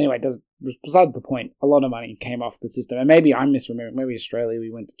 $50. Anyway, beside the point, a lot of money came off the system, and maybe I'm misremembering. Maybe Australia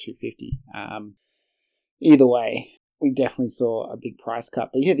we went to $250. Either way, we definitely saw a big price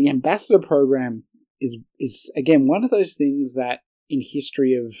cut. But yeah, the ambassador program is again one of those things that in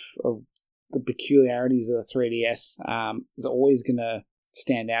history of the peculiarities of the 3DS is always going to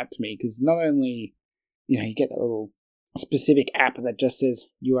stand out to me, because not only you get that little specific app that just says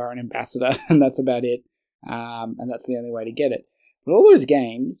you are an ambassador and that's about it, and that's the only way to get it, but all those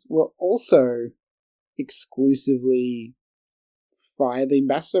games were also exclusively via the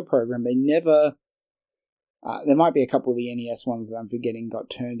ambassador program. They never there might be a couple of the NES ones that I'm forgetting got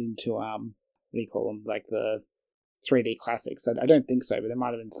turned into what do you call them, like the 3D classics. I don't think so, but there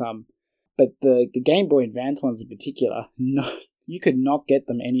might have been some. But the Game Boy Advance ones in particular, no, you could not get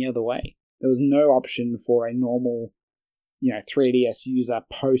them any other way. There was no option for a normal 3DS user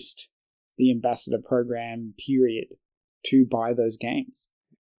post the ambassador program period to buy those games.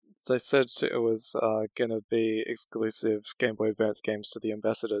 They said it was going to be exclusive Game Boy Advance games to the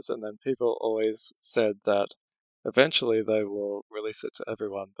ambassadors, and then people always said that eventually they will release it to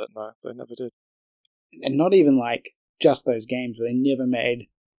everyone, but no, they never did. And not even like just those games, but they never made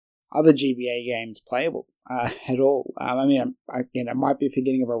other GBA games playable at all. I mean, I might be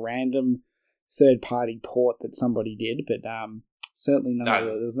forgetting of a random third-party port that somebody did, but certainly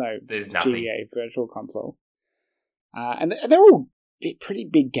there's no GBA Virtual Console. And they're all pretty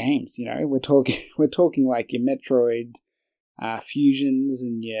big games. We're talking like your Metroid Fusions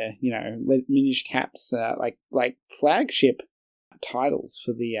and your Minish Caps, like flagship titles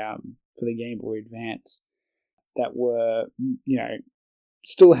for the Game Boy Advance that were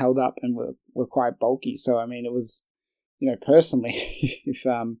still held up and were quite bulky. So I mean, it was personally,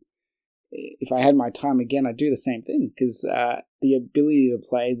 if I had my time again, I'd do the same thing, because the ability to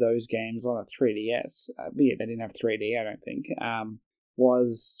play those games on a 3DS, be it they didn't have 3D, I don't think,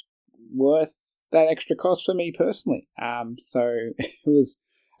 was worth that extra cost for me personally. So it was,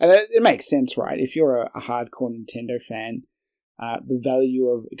 and it makes sense, right? If you're a hardcore Nintendo fan, the value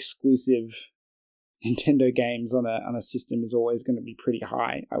of exclusive Nintendo games on a system is always going to be pretty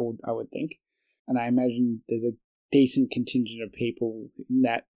high, I would think. And I imagine there's a decent contingent of people in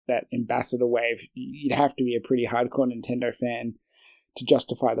that ambassador wave. You'd have to be a pretty hardcore Nintendo fan to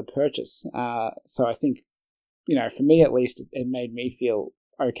justify the purchase. So I think, for me at least, it made me feel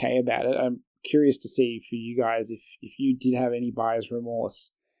okay about it. I'm curious to see for you guys if you did have any buyer's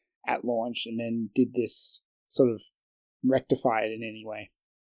remorse at launch, and then did this sort of rectify it in any way.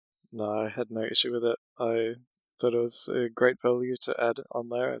 No, I had no issue with it. I thought it was a great value to add on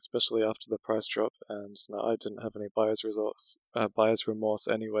there, especially after the price drop, and no, I didn't have any buyer's remorse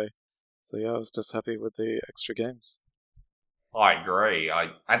anyway. So yeah, I was just happy with the extra games. I agree.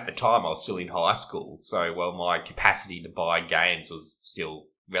 At the time I was still in high school, so my capacity to buy games was still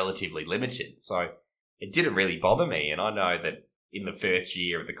relatively limited, so it didn't really bother me. And I know that in the first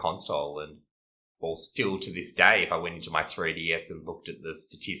year of the console, and still to this day, if I went into my 3DS and looked at the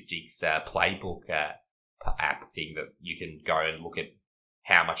statistics playbook app thing, that you can go and look at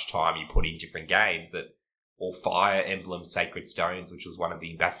how much time you put in different games, that Fire Emblem Sacred Stones, which was one of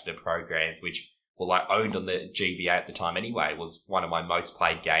the ambassador programs, which owned on the GBA at the time anyway, was one of my most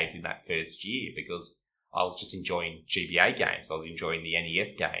played games in that first year, because I was just enjoying GBA games. I was enjoying the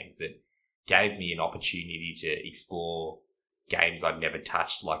NES games. That gave me an opportunity to explore games I'd never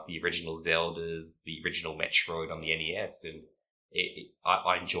touched, like the original Zeldas, the original Metroid on the NES, and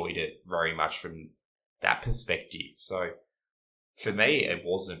I enjoyed it very much from that perspective. So for me, it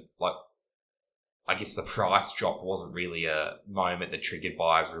wasn't I guess the price drop wasn't really a moment that triggered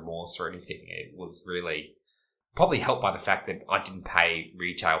buyer's remorse or anything. It was really probably helped by the fact that I didn't pay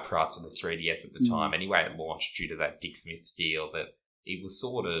retail price for the 3DS at the time anyway at launch, due to that Dick Smith deal. That it was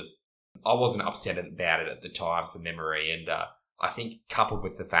sort of, I wasn't upset about it at the time from memory, and I think coupled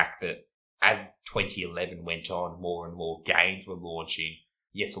with the fact that as 2011 went on, more and more games were launching.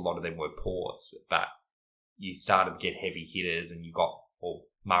 Yes, a lot of them were ports, but you started to get heavy hitters, and you got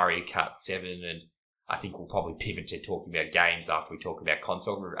Mario Kart 7, and I think we'll probably pivot to talking about games after we talk about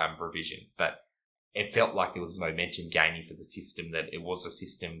console revisions, but it felt like there was momentum gaining for the system, that it was a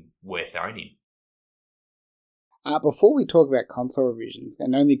system worth owning. Before we talk about console revisions,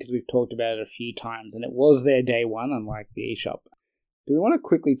 and only because we've talked about it a few times, and it was their day one, unlike the eShop, do we want to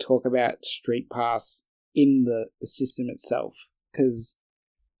quickly talk about Street Pass in the system itself? Because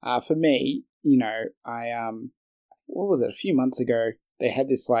for me, I what was it? A few months ago, they had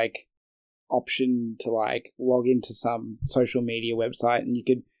this option to log into some social media website, and you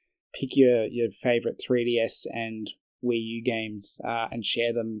could pick your favorite 3DS and Wii U games and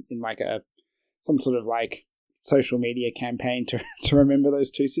share them in some sort of social media campaign to remember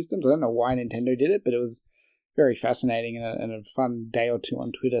those two systems. I don't know why Nintendo did it, but it was very fascinating and a fun day or two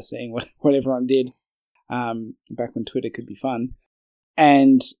on Twitter seeing what everyone did back when Twitter could be fun.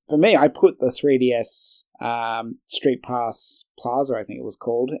 And for me, I put the 3DS Street Pass Plaza, I think it was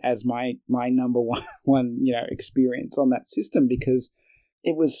called, as my number one experience on that system, because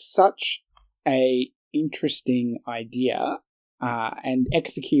it was such a interesting idea and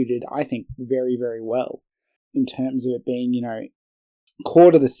executed, I think, very, very well in terms of it being,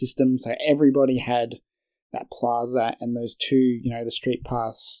 core to the system. So everybody had that plaza and those two, the Street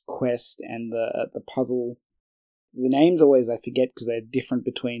Pass Quest and the puzzle. The names always I forget because they're different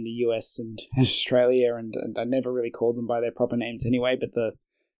between the US and Australia, and I never really called them by their proper names anyway, but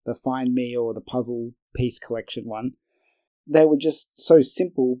the Find Me or the Puzzle Piece Collection one, they were just so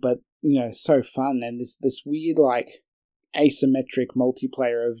simple but, so fun, and this weird asymmetric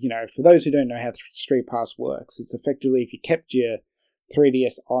multiplayer of, for those who don't know how Street Pass works, it's effectively if you kept your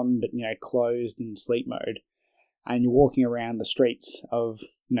 3DS on but, closed in sleep mode, and you're walking around the streets of,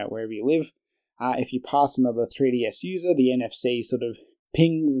 wherever you live, if you pass another 3DS user, the NFC sort of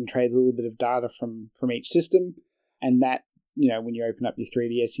pings and trades a little bit of data from each system, and that, when you open up your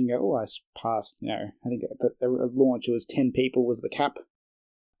 3DS, you can go, I passed, I think at the launch it was 10 people was the cap,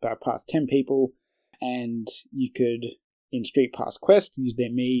 but I passed 10 people, and you could, in Street Pass Quest, use their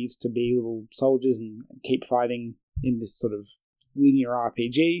Miis to be little soldiers and keep fighting in this sort of linear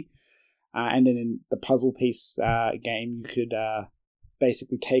RPG, and then in the puzzle piece game, you could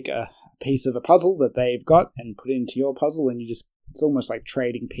basically take a piece of a puzzle that they've got and put it into your puzzle, and it's almost like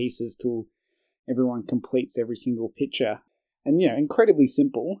trading pieces till everyone completes every single picture. And, incredibly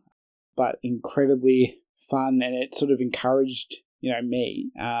simple, but incredibly fun, and it sort of encouraged, me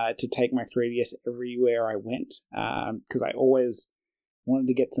to take my 3DS everywhere I went, because I always wanted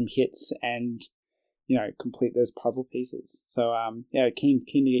to get some hits and, complete those puzzle pieces. So, keen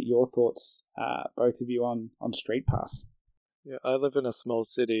to get your thoughts, both of you, on Street Pass. Yeah, I live in a small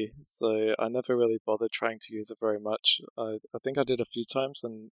city, so I never really bothered trying to use it very much. I think I did a few times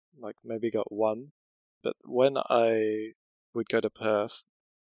and maybe got one, but when I would go to Perth,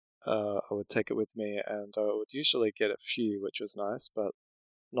 I would take it with me, and I would usually get a few, which was nice, but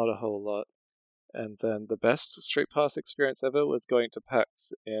not a whole lot. And then the best Street Pass experience ever was going to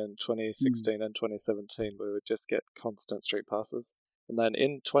PAX in 2016 and 2017, where we would just get constant Street Passes. And then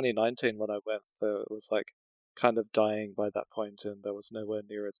in 2019, when I went, it was kind of dying by that point, and there was nowhere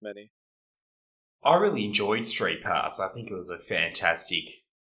near as many. I really enjoyed Street Pass. I think it was a fantastic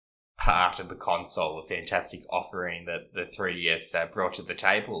part of the console, a fantastic offering that the 3DS brought to the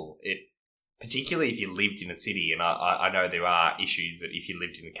table. It, particularly if you lived in a city, and I know there are issues that if you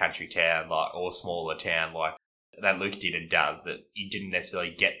lived in a country town or a smaller town like that Luke did and does, that you didn't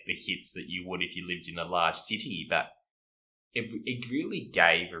necessarily get the hits that you would if you lived in a large city, but it really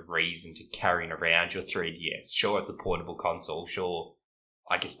gave a reason to carrying around your 3DS. Sure, it's a portable console. Sure,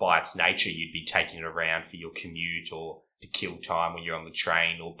 I guess by its nature, you'd be taking it around for your commute or to kill time when you're on the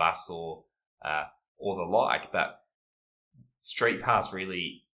train or bus or the like. But Street Pass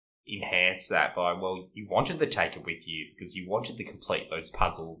really enhanced that by, you wanted to take it with you because you wanted to complete those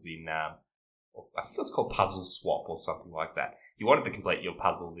puzzles in, I think it's called Puzzle Swap or something like that. You wanted to complete your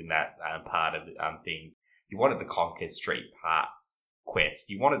puzzles in that part of things. You wanted to conquer Street Pass Quest.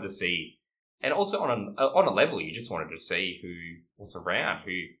 You wanted to see, and also on a level, you just wanted to see who was around,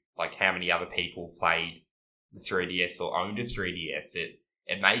 how many other people played the 3DS or owned a 3DS.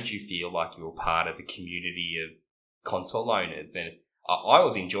 It made you feel like you were part of a community of console owners, and I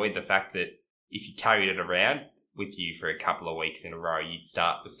always enjoyed the fact that if you carried it around with you for a couple of weeks in a row, you'd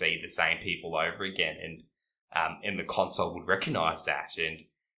start to see the same people over again, and the console would recognise that. And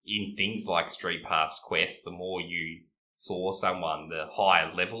in things like Street Pass Quest, the more you saw someone, the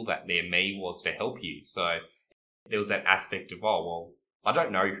higher level that their Mii was to help you. So there was that aspect of, I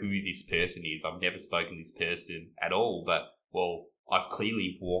don't know who this person is. I've never spoken to this person at all, but, I've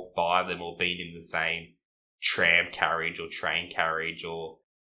clearly walked by them or been in the same tram carriage or train carriage or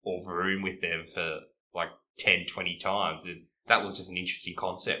room with them for like 10, 20 times. And that was just an interesting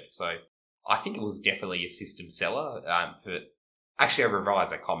concept. So I think it was definitely a system seller. Actually, I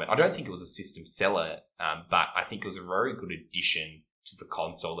revised that comment. I don't think it was a system seller, but I think it was a very good addition to the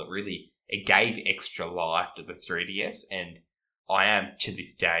console. It gave extra life to the 3DS, and I am to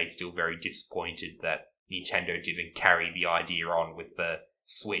this day still very disappointed that Nintendo didn't carry the idea on with the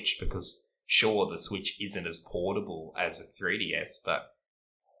Switch, because sure, the Switch isn't as portable as a 3DS, but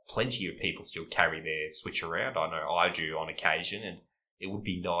plenty of people still carry their Switch around. I know I do on occasion, and it would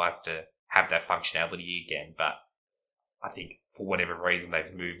be nice to have that functionality again, but I think for whatever reason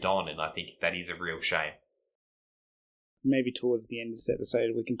they've moved on, and I think that is a real shame. Maybe towards the end of this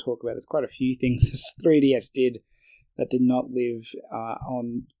episode we can talk about, there's quite a few things this 3DS did that did not live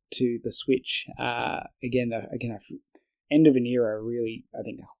on to the Switch. Again, end of an era really, I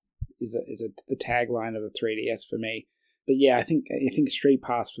think, is the tagline of a 3DS for me. But yeah, I think Street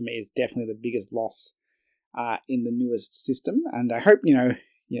Pass for me is definitely the biggest loss in the newest system, and I hope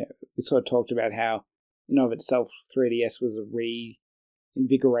we sort of talked about how of itself 3DS was a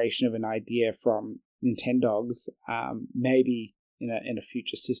reinvigoration of an idea from Nintendogs. Maybe in a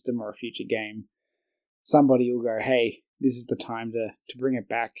future system or a future game, somebody will go, hey, this is the time to bring it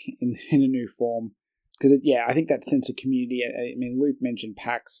back in a new form. Because I think that sense of community. I mean, Luke mentioned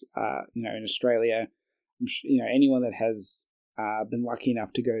PAX. In Australia, anyone that has been lucky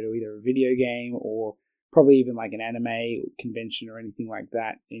enough to go to either a video game or probably even like an anime convention or anything like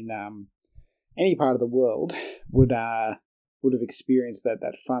that in any part of the world would have experienced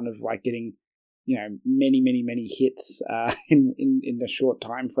that fun of like getting many hits in a short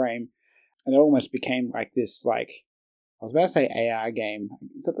time frame, and it almost became like this, like, I was about to say AR game.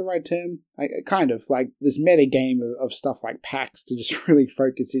 Is that the right term? Kind of like this meta game of stuff like PAX to just really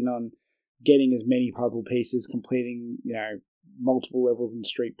focus in on getting as many puzzle pieces, completing multiple levels in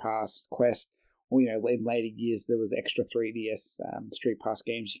Street Pass Quest, or in later years there was extra 3DS Street Pass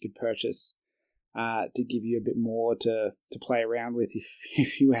games you could purchase to give you a bit more to play around with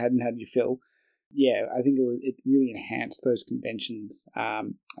if you hadn't had your fill. Yeah, I think it really enhanced those conventions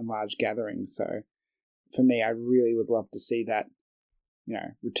and large gatherings. So for me, I really would love to see that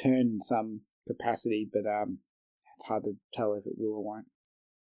return in some capacity, but it's hard to tell if it will or won't.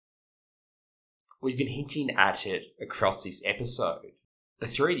 We've been hinting at it across this episode. The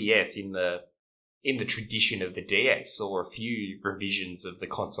 3DS in the tradition of the DS saw a few revisions of the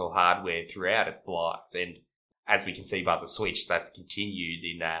console hardware throughout its life, and as we can see by the Switch, that's continued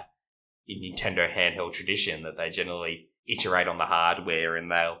in Nintendo handheld tradition, that they generally iterate on the hardware,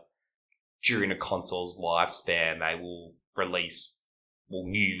 and during a console's lifespan, they will release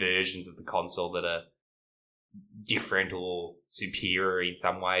new versions of the console that are different or superior in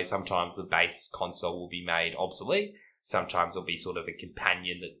some way. Sometimes the base console will be made obsolete. Sometimes it'll be sort of a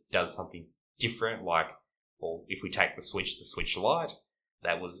companion that does something different, or if we take the Switch Lite,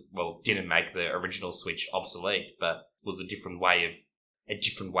 that didn't make the original Switch obsolete, but was a different way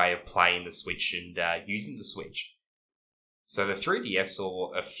of playing the Switch and using the Switch. So the 3DS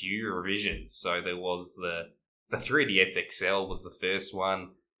saw a few revisions. So there was the 3DS XL was the first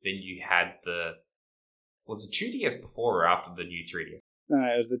one. Then you had was the 2DS before or after the new 3DS? No,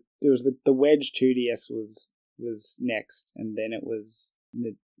 it was the Wedge 2DS was next, and then it was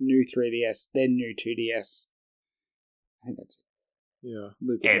the new 3DS, then new 2DS. I think that's it. Yeah.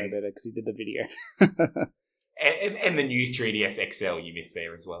 Luke would know better because he did the video. and the new 3DS XL you missed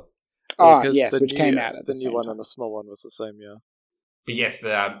there as well. Oh, yes, which came out at the the new same one time. and the small one was the same, yeah. But yes,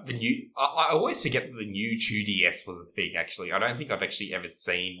 the new... I always forget that the new 2DS was a thing, actually. I don't think I've actually ever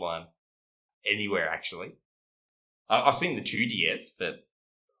seen one anywhere, actually. I've seen the 2DS, but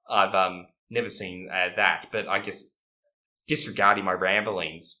I've never seen that. But I guess, disregarding my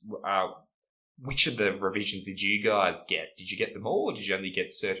ramblings, which of the revisions did you guys get? Did you get them all, or did you only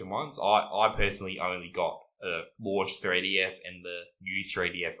get certain ones? I personally only got launch 3DS and the new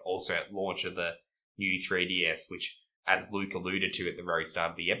 3DS also at launch of the new 3DS, which, as Luke alluded to at the very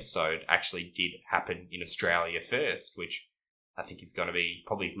start of the episode, actually did happen in Australia first, which I think is going to be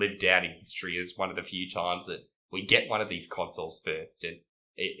probably lived down in history as one of the few times that we get one of these consoles first. And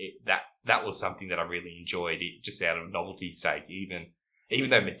that was something that I really enjoyed, just out of novelty sake. Even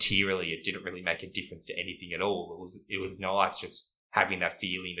though materially it didn't really make a difference to anything at all, it was nice just having that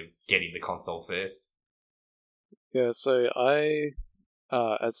feeling of getting the console first. Yeah, so I,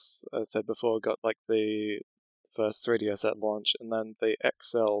 as I said before, got like the first 3DS at launch, and then the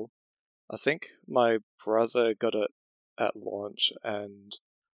XL. I think my brother got it at launch, and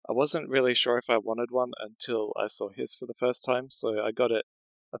I wasn't really sure if I wanted one until I saw his for the first time, so I got it,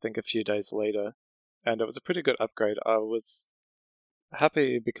 I think, a few days later. and it was a pretty good upgrade. I was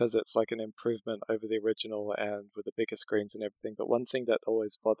happy because it's like an improvement over the original and with the bigger screens and everything. But one thing that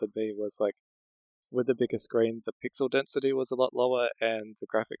always bothered me was like with the bigger screen, the pixel density was a lot lower and the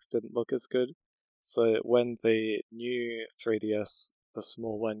graphics didn't look as good. So when the new 3DS, the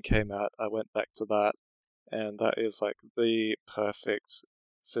small one, came out, I went back to that, and that is like the perfect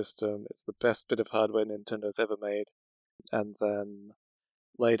system. It's the best bit of hardware Nintendo's ever made. And then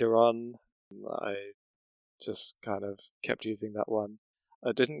later on, I just kind of kept using that one.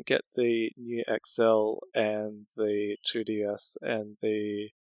 I didn't get the new XL and the 2DS and the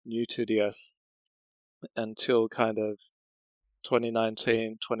new 2DS until kind of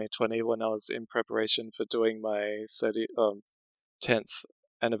 2019, 2020, when I was in preparation for doing my 10th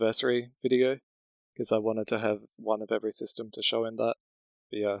anniversary video, because I wanted to have one of every system to show in that.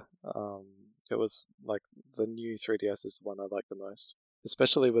 But yeah, it was like the new 3DS is the one I like the most,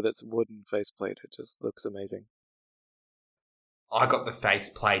 especially with its wooden faceplate. It just looks amazing. I got the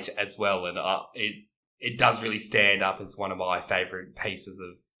faceplate as well, and it does really stand up as one of my favourite pieces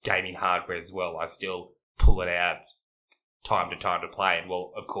of gaming hardware as well. I still pull it out time to time to play, and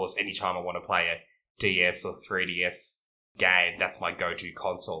well, of course, anytime I want to play a DS or 3DS game, that's my go-to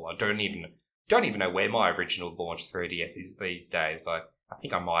console. I don't even know where my original launch 3DS is these days. I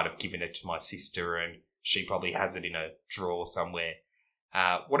think I might have given it to my sister, and she probably has it in a drawer somewhere.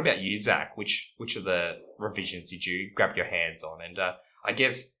 What about you, Zach? Which of the revisions did you grab your hands on? And I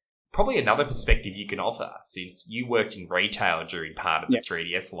guess probably another perspective you can offer, since you worked in retail during part of the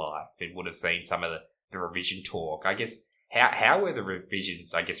 3DS life and would have seen some of the revision talk. I guess, how were the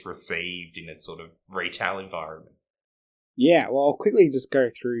revisions, I guess, received in a sort of retail environment? Yeah, well, I'll quickly just go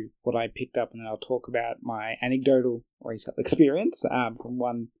through what I picked up, and then I'll talk about my anecdotal retail experience from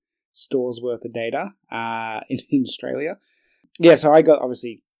one store's worth of data in Australia. Yeah, so I got,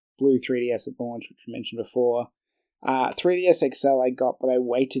 obviously, blue 3DS at launch, which we mentioned before. 3DS XL I got, but I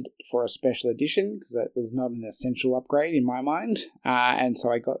waited for a special edition because that was not an essential upgrade in my mind. And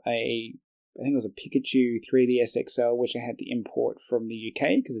so I got I think it was a Pikachu 3DS XL, which I had to import from the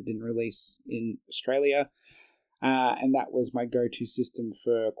UK because it didn't release in Australia. And that was my go-to system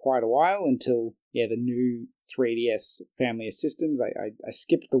for quite a while until, the new 3DS family of systems. I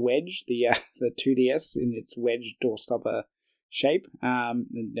skipped the wedge, the 2DS in its wedge doorstopper shape, and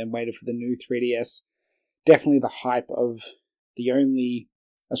waited for the new 3DS. Definitely the hype of the only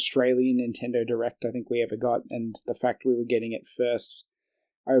Australian Nintendo Direct I think we ever got, and the fact we were getting it first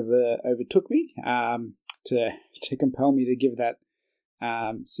overtook me to compel me to give that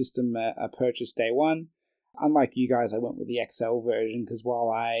system a purchase day one. Unlike you guys, I went with the XL version because while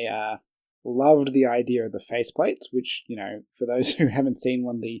I loved the idea of the faceplates, which, for those who haven't seen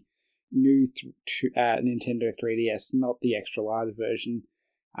one, the new Nintendo 3DS, not the extra large version,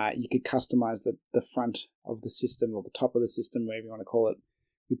 you could customize the front of the system or the top of the system, whatever you want to call it,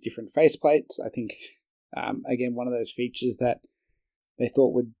 with different faceplates. I think, again, one of those features that they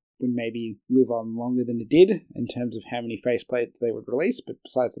thought would maybe live on longer than it did in terms of how many faceplates they would release, but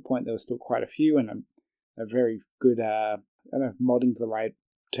besides the point, there were still quite a few, and a very good, I don't know if modding's the right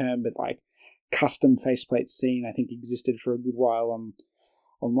term, but like custom faceplate scene, I think existed for a good while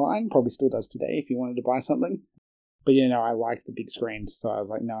online, probably still does today if you wanted to buy something. But I like the big screens, so I was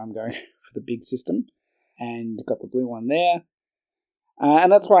like, no, I'm going for the big system, and got the blue one there.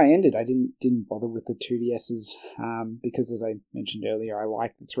 And that's why I ended. I didn't bother with the 2DSs because, as I mentioned earlier, I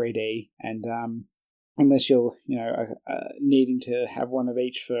like the 3D, and unless you're needing to have one of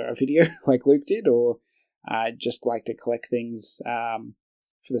each for a video like Luke did, or just like to collect things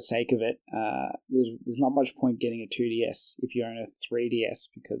for the sake of it, there's not much point getting a 2DS if you own a 3DS,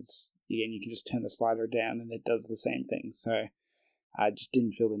 because again, you can just turn the slider down and it does the same thing. So I just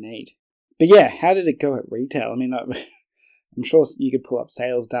didn't feel the need. But yeah, how did it go at retail? I mean, I'm sure you could pull up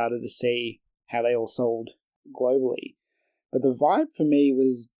sales data to see how they all sold globally, but the vibe for me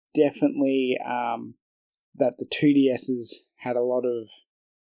was definitely that the 2DSs had a lot of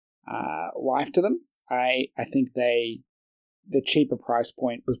life to them. I think the cheaper price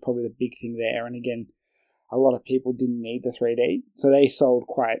point was probably the big thing there, and again, a lot of people didn't need the 3D, so they sold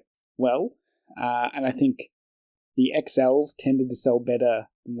quite well, and I think the XLs tended to sell better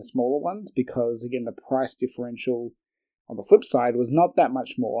than the smaller ones because, again, the price differential on the flip side was not that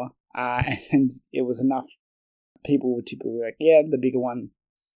much more, and it was enough. People would typically be like, yeah, the bigger one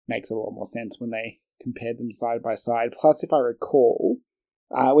makes a lot more sense when they compared them side by side. Plus, if I recall,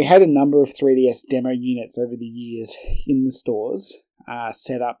 we had a number of 3DS demo units over the years in the stores,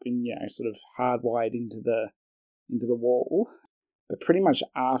 set up and sort of hardwired into the wall. But pretty much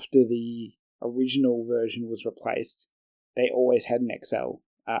after the original version was replaced, they always had an XL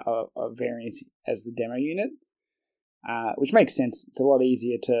a variant as the demo unit, which makes sense. It's a lot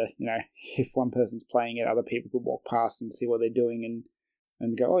easier to, if one person's playing it, other people could walk past and see what they're doing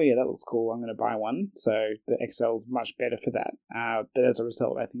and go, oh yeah, that looks cool, I'm going to buy one. So the XL is much better for that. But as a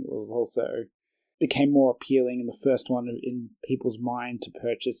result, I think it was also became more appealing in the first one in people's mind to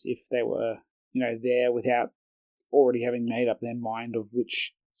purchase if they were, there without already having made up their mind of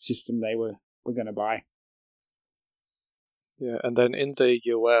which system they were going to buy. Yeah, and then in the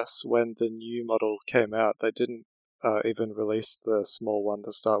US, when the new model came out, they didn't even release the small one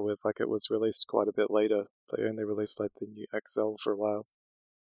to start with. Like, it was released quite a bit later. They only released like the new XL for a while.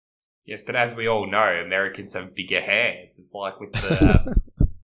 Yes, but as we all know, Americans have bigger hands. It's like with the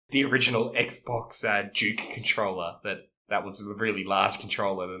the original Xbox Duke controller, that was a really large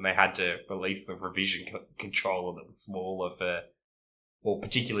controller, then they had to release the revision controller that was smaller for, well,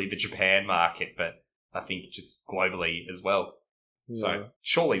 particularly the Japan market, but I think just globally as well. Yeah. So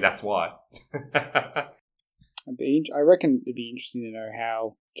surely that's why. I reckon it'd be interesting to know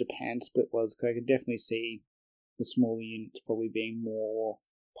how Japan's split was, because I could definitely see the smaller units probably being more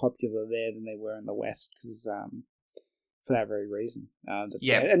popular there than they were in the West, because for that very reason.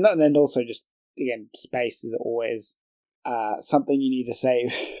 And also just, again, space is always something you need to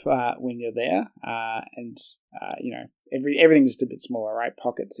save when you're there, everything's just a bit smaller, right?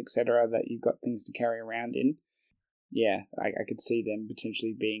 Pockets, etc., that you've got things to carry around in. Yeah, I could see them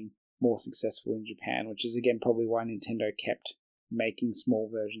potentially being more successful in Japan, which is again probably why Nintendo kept making small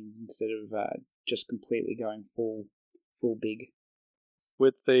versions instead of just completely going full big.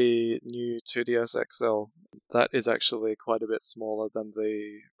 With the new 2DS XL, that is actually quite a bit smaller than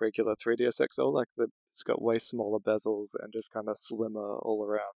the regular 3DS XL. Like, it's got way smaller bezels and just kind of slimmer all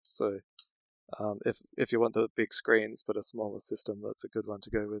around. So if you want the big screens but a smaller system, that's a good one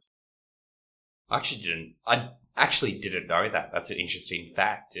to go with. I actually didn't know that. That's an interesting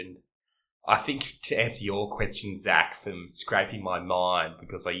fact. And I think to answer your question, Zach, from scraping my mind,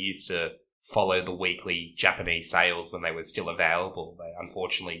 because I used to follow the weekly Japanese sales when they were still available.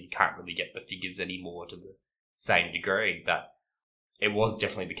 Unfortunately, you can't really get the figures anymore to the same degree, but it was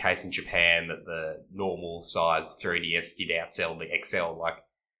definitely the case in Japan that the normal size 3DS did outsell the XL. Like,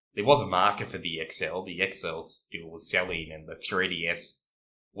 there was a market for the XL. The XL still was selling, and the 3DS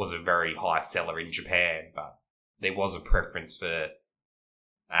was a very high seller in Japan, but there was a preference for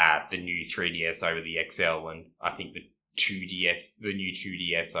the new 3DS over the XL, and I think the new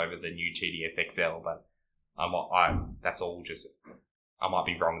 2DS over the new 2DS XL, but that's all just, I might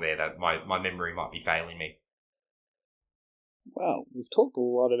be wrong there. That my memory might be failing me. Well, we've talked a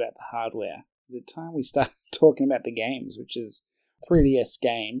lot about the hardware. Is it time we start talking about the games, which is 3DS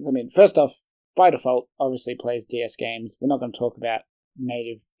games? I mean, first off, by default, obviously plays DS games. We're not going to talk about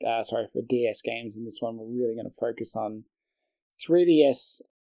for DS games in this one. We're really going to focus on 3DS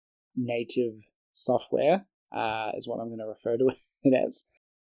native software, is what I'm going to refer to it as.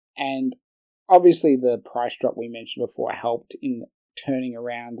 And obviously the price drop we mentioned before helped in turning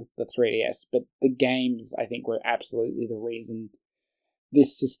around the 3DS, but the games, I think, were absolutely the reason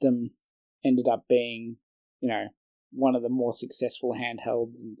this system ended up being, one of the more successful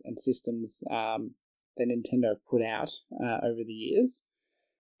handhelds and systems that Nintendo have put out over the years.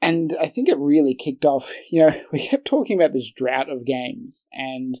 And I think it really kicked off, we kept talking about this drought of games,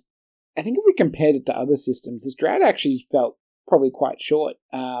 and I think if we compared it to other systems, this drought actually felt probably quite short,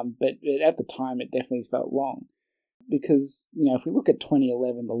 but at the time it definitely felt long. Because, if we look at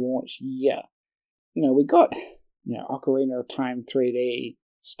 2011, the launch year, we got, Ocarina of Time 3D,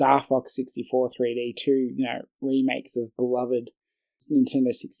 Star Fox 64 3D, two, remakes of beloved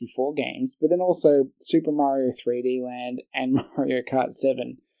Nintendo 64 games, but then also Super Mario 3D Land and Mario Kart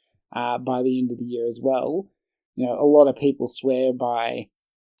 7 by the end of the year as well. A lot of people swear by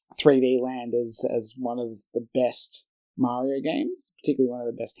 3D Land as one of the best Mario games, particularly one of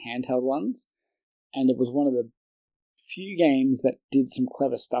the best handheld ones, and it was one of the few games that did some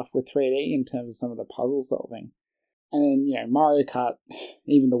clever stuff with 3D in terms of some of the puzzle solving. And then, Mario Kart,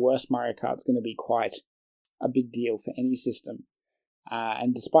 even the worst Mario Kart, is going to be quite a big deal for any system.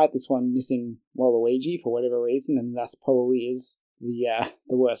 And despite this one missing Waluigi for whatever reason, and thus probably is the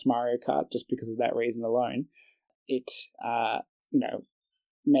worst Mario Kart just because of that reason alone, it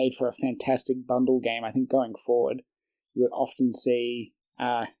made for a fantastic bundle game. I think going forward, you would often see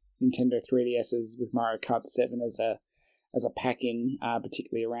Nintendo 3DSs with Mario Kart 7 as a pack-in,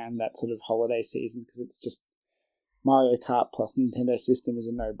 particularly around that sort of holiday season, because it's just Mario Kart plus Nintendo system is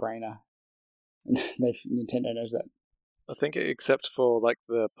a no-brainer. And Nintendo knows that. I think except for like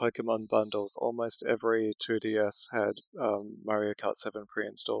the Pokemon bundles, almost every 2DS had Mario Kart 7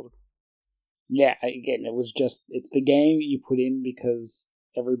 pre-installed. Yeah, again, it's the game you put in because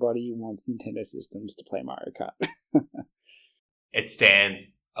everybody wants Nintendo systems to play Mario Kart. It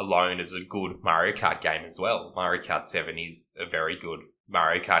stands alone as a good Mario Kart game as well. Mario Kart 7 is a very good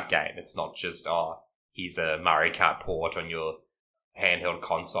Mario Kart game. It's not just, here's a Mario Kart port on your handheld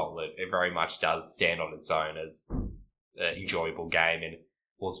console. It very much does stand on its own as an enjoyable game, and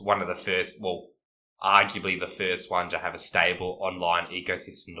was one of the first, well, arguably the first one to have a stable online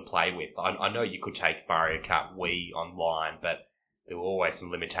ecosystem to play with. I know you could take Mario Kart Wii online, but there were always some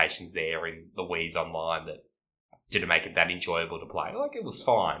limitations there in the Wii's online that didn't make it that enjoyable to play. Like, it was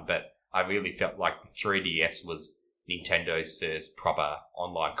fine, but I really felt like the 3DS was Nintendo's first proper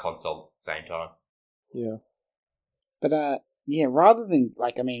online console at the same time. Yeah. But, yeah, rather than,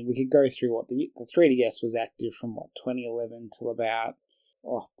 we could go through what the 3DS was active from, 2011 till about,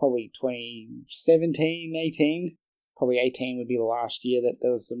 probably 2017, 18. Probably 18 would be the last year that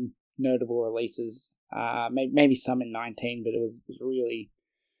there was some notable releases. Maybe some in 19, but it was really,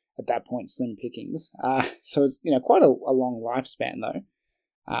 at that point, slim pickings. So it's, quite a long lifespan, though,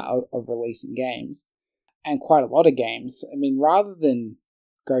 of releasing games. And quite a lot of games. I mean, rather than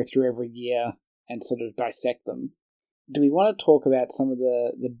go through every year and sort of dissect them, do we want to talk about some of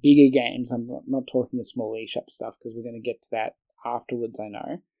the bigger games? I'm not talking the small eShop stuff, because we're going to get to that afterwards, I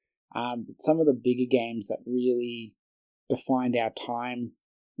know. But some of the bigger games that really defined our time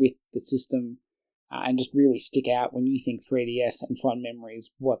with the system and just really stick out when you think 3DS and fond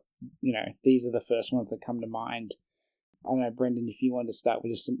memories, these are the first ones that come to mind. I don't know, Brendan, if you wanted to start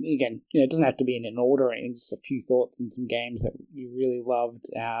with just some, again, it doesn't have to be in an order or anything, just a few thoughts and some games that you really loved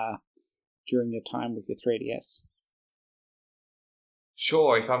during your time with your 3DS.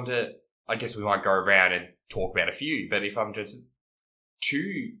 Sure, if I'm to, I guess we might go around and talk about a few, but if I'm to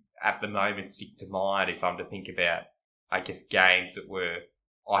two at the moment stick to mind, if I'm to think about, I guess, games that were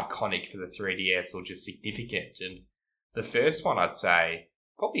iconic for the 3DS or just significant. And the first one I'd say,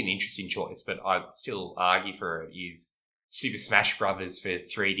 probably an interesting choice, but I'd still argue for it, is Super Smash Bros. For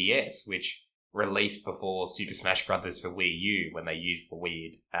 3DS, which released before Super Smash Bros. For Wii U, when they used the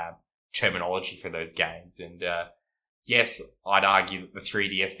weird terminology for those games. And yes, I'd argue that the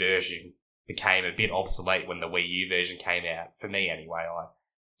 3DS version became a bit obsolete when the Wii U version came out. For me, anyway, I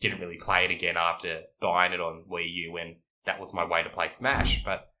didn't really play it again after buying it on Wii U, and that was my way to play Smash.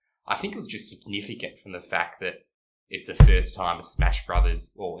 But I think it was just significant from the fact that it's the first time a Smash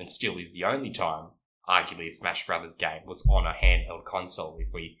Brothers, and still is the only time, arguably, a Smash Brothers game was on a handheld console,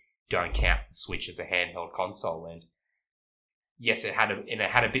 if we don't count the Switch as a handheld console. And yes, it had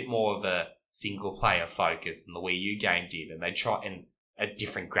a bit more of a single player focus than the Wii U game did, and they tried in a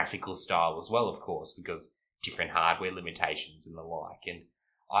different graphical style as well, of course, because different hardware limitations and the like. And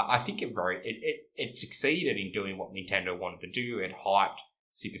I think it succeeded in doing what Nintendo wanted to do. It hyped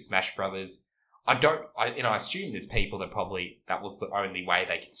Super Smash Brothers. I assume there's people that probably that was the only way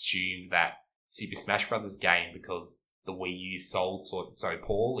they consumed that Super Smash Brothers game, because the Wii U sold so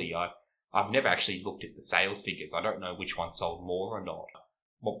poorly. I've never actually looked at the sales figures. I don't know which one sold more or not.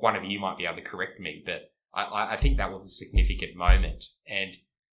 One of you might be able to correct me, but I think that was a significant moment. And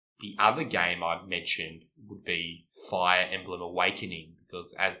the other game I'd mention would be Fire Emblem Awakening,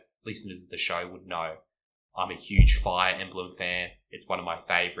 because as listeners of the show would know, I'm a huge Fire Emblem fan. It's one of my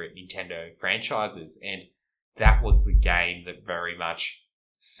favourite Nintendo franchises, and that was the game that very much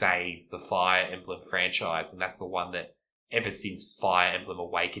saved the Fire Emblem franchise, and that's the one that, ever since Fire Emblem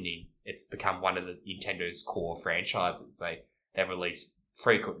Awakening, it's become one of the Nintendo's core franchises. They've released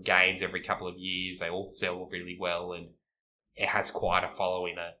frequent games every couple of years. They all sell really well, and it has quite a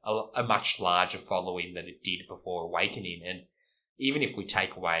following, a much larger following than it did before Awakening. And even if we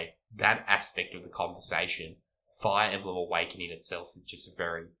take away that aspect of the conversation, Fire Emblem Awakening itself is just a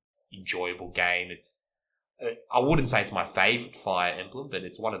very enjoyable game. I wouldn't say it's my favourite Fire Emblem, but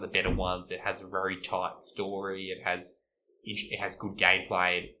it's one of the better ones. It has a very tight story. It has good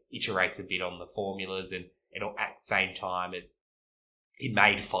gameplay. It iterates a bit on the formulas, and at the same time, it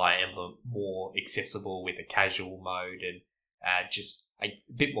made Fire Emblem more accessible with a casual mode, and just a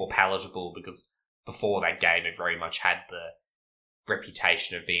bit more palatable, because before that game, it very much had the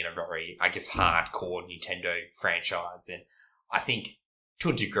reputation of being a very, I guess, hardcore Nintendo franchise. And I think, to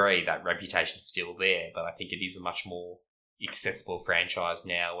a degree, that reputation's still there, but I think it is a much more accessible franchise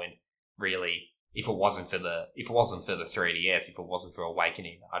now. And really, if it wasn't for the 3DS, if it wasn't for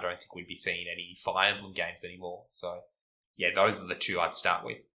Awakening, I don't think we'd be seeing any Fire Emblem games anymore. So, yeah, those are the two I'd start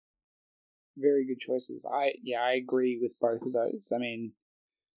with. Very good choices. I agree with both of those. I mean,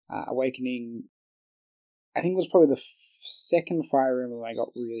 Awakening, I think, was probably the second Fire Emblem I got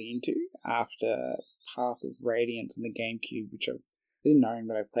really into after Path of Radiance and the GameCube, which I didn't own,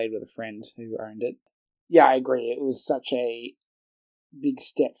 but I played with a friend who owned it. Yeah, I agree. It was such a big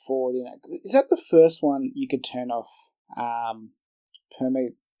step forward in it. Is that the first one you could turn off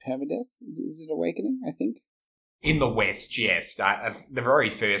permadeath? Is it Awakening, I think? In the West, yes. The very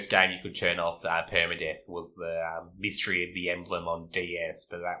first game you could turn off permadeath was the Mystery of the Emblem on DS,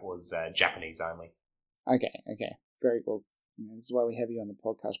 but that was Japanese only. Okay. Very cool. This is why we have you on the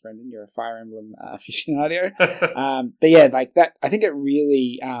podcast, Brendan. You're a Fire Emblem aficionado. But yeah, like that, I think it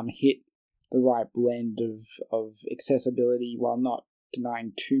really hit the right blend of accessibility while not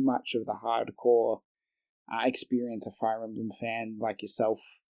denying too much of the hardcore experience a Fire Emblem fan like yourself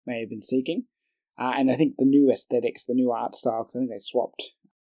may have been seeking. And I think the new aesthetics, the new art style, because I think they swapped.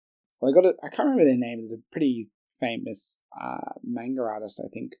 Well, I can't remember their name. There's a pretty famous manga artist, I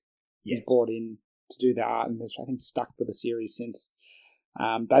think, who's brought in to do the art, and has, I think, stuck with the series since.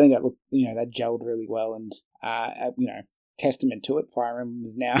 But I think that that gelled really well, and testament to it. Fire Emblem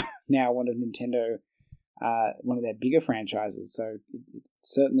is now one of Nintendo, one of their bigger franchises. So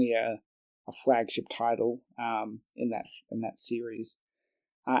it's certainly a flagship title in that series.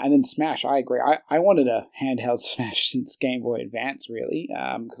 And then Smash, I agree. I wanted a handheld Smash since Game Boy Advance, really,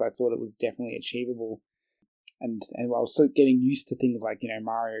 because I thought it was definitely achievable. And I was so getting used to things like,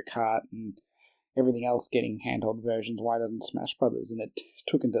 Mario Kart and everything else getting handheld versions. Why doesn't Smash Brothers? And it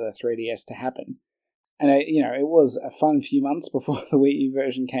took into the 3DS to happen. And, it was a fun few months before the Wii U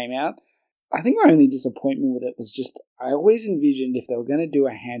version came out. I think my only disappointment with it was just, I always envisioned if they were going to do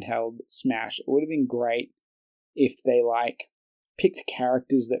a handheld Smash, it would have been great if they, picked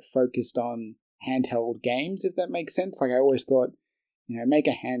characters that focused on handheld games, if that makes sense. I always thought, make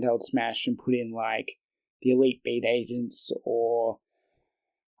a handheld Smash and put in, the Elite Beat Agents, or,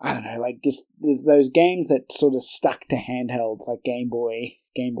 I don't know, just there's those games that sort of stuck to handhelds, like Game Boy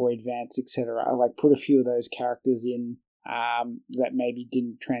Advance, etc. I put a few of those characters in that maybe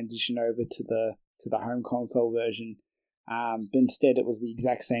didn't transition over to the home console version. But instead it was the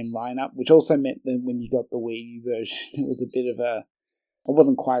exact same lineup, which also meant that when you got the Wii U version, it was a bit of it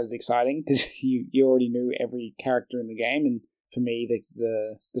wasn't quite as exciting, because you already knew every character in the game, and for me,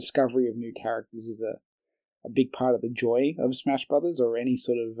 the discovery of new characters is a big part of the joy of Smash Brothers or any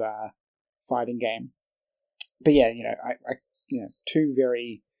sort of fighting game. But yeah, I two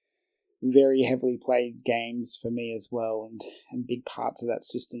very, very heavily played games for me as well, and big parts of that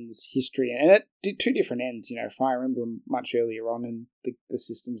system's history. And it did two different ends, Fire Emblem much earlier on in the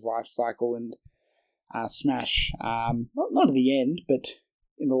system's life cycle, and Smash, not at the end, but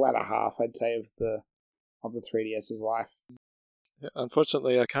in the latter half, I'd say, of the 3DS's life. Yeah,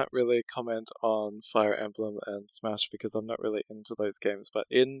 unfortunately, I can't really comment on Fire Emblem and Smash because I'm not really into those games, but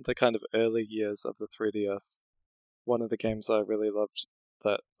in the kind of early years of the 3DS, one of the games I really loved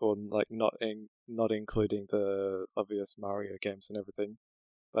that, or not including the obvious Mario games and everything,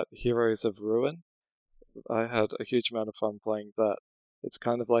 but Heroes of Ruin, I had a huge amount of fun playing that. It's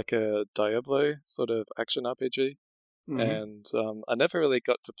kind of like a Diablo sort of action RPG, and I never really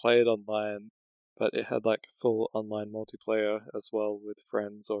got to play it online, but it had full online multiplayer as well with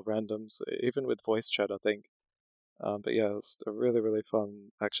friends or randoms, even with voice chat, I think. But yeah, it was a really, really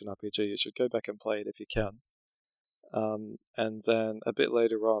fun action RPG. You should go back and play it if you can. And then a bit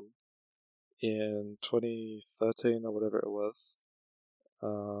later on, in 2013 or whatever it was,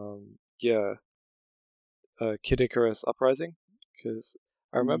 Kid Icarus Uprising, because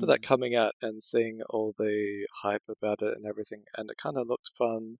I remember that coming out and seeing all the hype about it and everything, and it kind of looked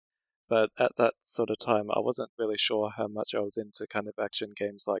fun, but at that sort of time I wasn't really sure how much I was into kind of action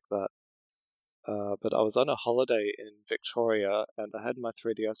games like that. But I was on a holiday in Victoria, and I had my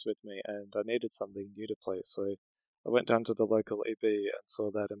 3DS with me, and I needed something new to play, so I went down to the local EB and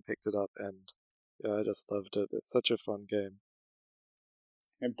saw that and picked it up, and yeah, I just loved it. It's such a fun game.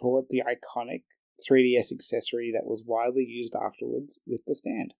 And brought the iconic 3DS accessory that was widely used afterwards with the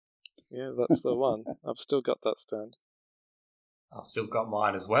stand. Yeah, that's the one. I've still got that stand. I've still got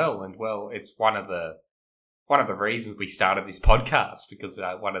mine as well, and it's one of the reasons we started this podcast, because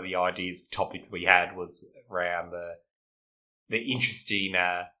one of the ideas, topics we had was around the interesting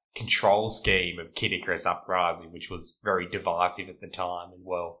control scheme of Kid Icarus Uprising, which was very divisive at the time, and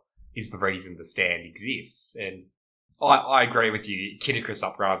is the reason the stand exists. And I agree with you. Kid Icarus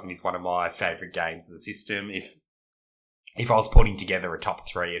Uprising is one of my favourite games of the system. If I was putting together a top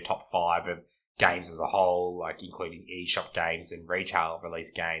 3, a top 5 of games as a whole, including eShop games and retail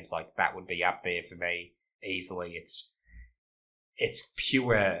release games, that would be up there for me easily. It's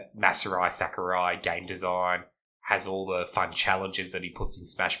pure Masarai Sakurai game design, has all the fun challenges that he puts in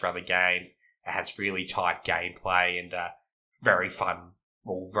Smash Brother games. It has really tight gameplay and very fun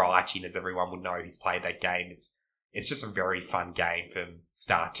writing, as everyone would know who's played that game. It's just a very fun game from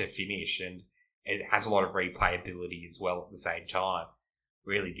start to finish, and it has a lot of replayability as well at the same time.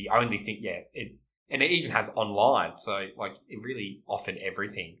 really the only thing. Yeah, and it even has online, so like it really offered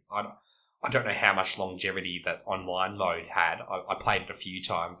everything. I don't know how much longevity that online mode had. I played it a few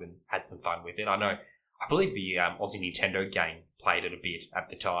times and had some fun with it. I believe the Aussie Nintendo game played it a bit at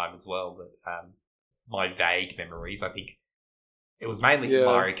the time as well, but my vague memories, I think it was mainly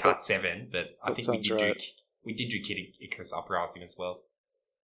Mario Kart 7, but I think we did do Kid Icarus Uprising as well.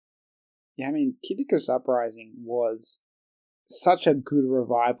 Yeah, I mean, Kid Icarus Uprising was such a good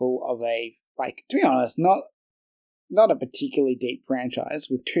revival of a, like, to be honest, not a particularly deep franchise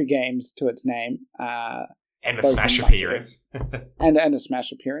with 2 games to its name. And a Smash appearance. and a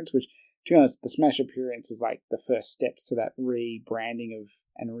Smash appearance, which, to be honest, the Smash appearance was like the first steps to that rebranding of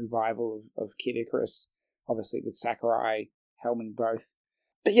and revival of Kid Icarus, obviously with Sakurai helming both.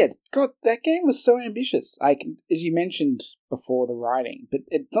 But yeah, God, that game was so ambitious. Like, as you mentioned before, the writing, but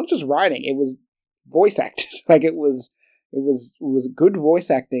it's not just writing; it was voice acted. Like, it was good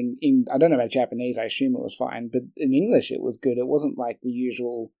voice acting in. I don't know about Japanese. I assume it was fine, but in English, it was good. It wasn't like the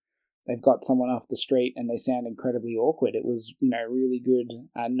usual. They've got someone off the street and they sound incredibly awkward. It was, really good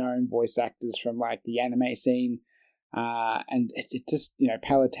known voice actors from like the anime scene, and it just,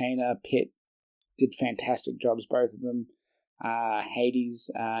 Palutena, Pitt did fantastic jobs, both of them.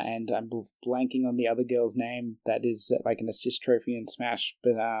 Hades, and I'm blanking on the other girl's name that is like an assist trophy in Smash,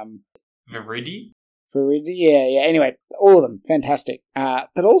 but Viridi, yeah. Anyway, all of them fantastic.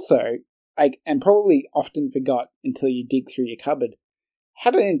 But also, like, and probably often forgot until you dig through your cupboard,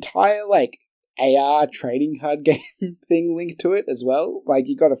 had an entire like AR trading card game thing linked to it as well. Like,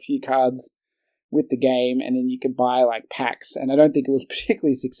 you got a few cards with the game, and then you could buy like packs. And I don't think it was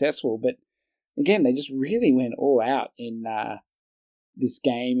particularly successful, but again, they just really went all out in this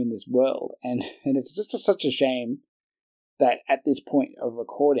game, in this world. And it's just such a shame that at this point of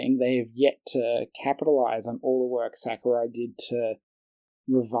recording, they have yet to capitalize on all the work Sakurai did to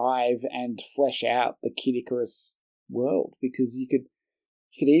revive and flesh out the Kid Icarus world. Because you could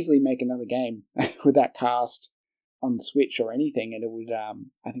easily make another game with that cast on Switch or anything, and it would,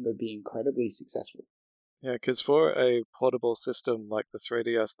 I think it would be incredibly successful. Yeah, because for a portable system like the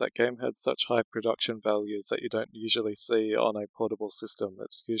 3DS, that game had such high production values that you don't usually see on a portable system.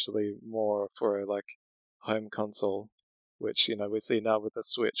 It's usually more for a home console, which we see now with the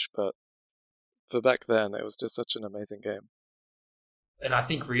Switch. But for back then, it was just such an amazing game. And I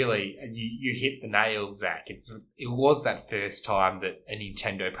think really you hit the nail, Zach. It was that first time that a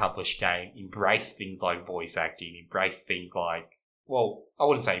Nintendo published game embraced things like voice acting, embraced things like, well, I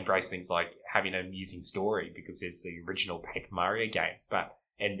wouldn't say embrace things like having an amusing story, because there's the original Paper Mario games,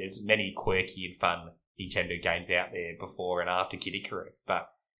 and there's many quirky and fun Nintendo games out there before and after Kid Icarus. But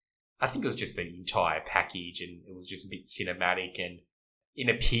I think it was just the entire package, and it was just a bit cinematic. And in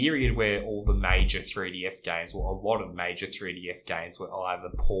a period where all the major 3DS games, or a lot of major 3DS games, were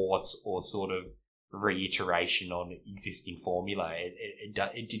either ports or sort of reiteration on existing formula,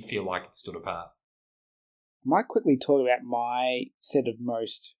 it did feel like it stood apart. I might quickly talk about my set of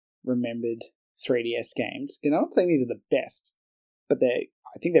most remembered 3DS games. I'm not saying these are the best, but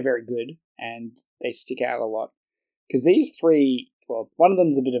I think they're very good, and they stick out a lot. Because these 3, well, one of them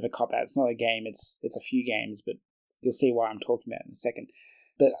is a bit of a cop-out. It's not a game, it's a few games, but you'll see why I'm talking about in a second.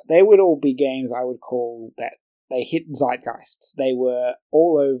 But they would all be games I would call that they hit zeitgeists. They were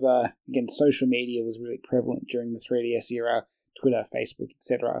all over. Again, social media was really prevalent during the 3DS era, Twitter, Facebook,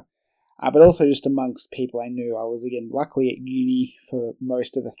 etc. But also just amongst people I knew. I was, again, luckily at uni for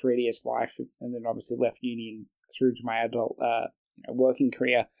most of the 3DS life, and then obviously left uni and through to my adult working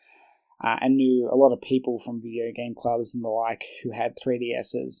career, and knew a lot of people from video game clubs and the like who had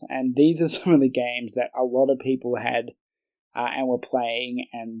 3DSs. And these are some of the games that a lot of people had and were playing,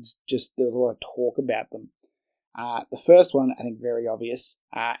 and just there was a lot of talk about them. The first one, I think, very obvious,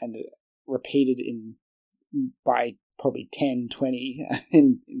 and repeated by probably 10, 20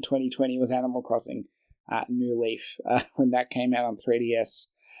 in 2020 was Animal Crossing New Leaf when that came out on 3DS.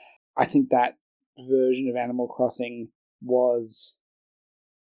 I think that version of Animal Crossing was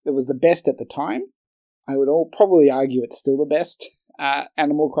the best at the time. I would probably argue it's still the best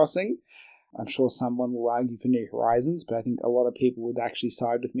Animal Crossing. I'm sure someone will argue for New Horizons, but I think a lot of people would actually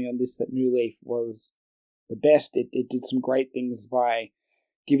side with me on this, that New Leaf was the best. It did some great things by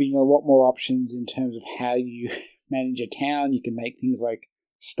giving you a lot more options in terms of how you manage a town. You can make things like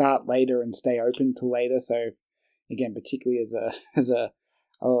start later and stay open till later. So again, particularly as a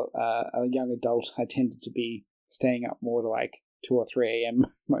young adult, I tended to be staying up more to like 2 or 3 a.m.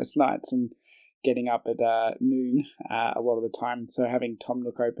 most nights and getting up at noon a lot of the time. So having Tom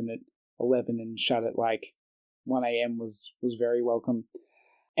Nook open at 11 and shut at like 1 a.m. was very welcome.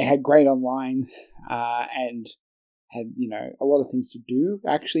 It had great online and had, a lot of things to do,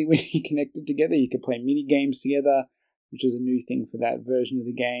 actually, when you connected together. You could play mini games together, which was a new thing for that version of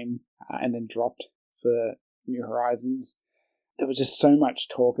the game, and then dropped for New Horizons. There was just so much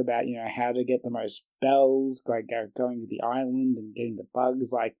talk about, how to get the most bells, going to the island and getting the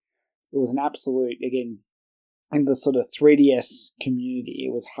bugs. Like, it was an absolute, again, in the sort of 3DS community,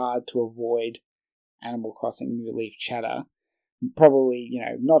 it was hard to avoid Animal Crossing New Leaf chatter. Probably,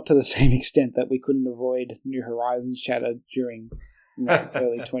 not to the same extent that we couldn't avoid New Horizons chatter during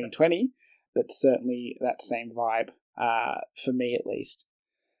early 2020, but certainly that same vibe, for me at least.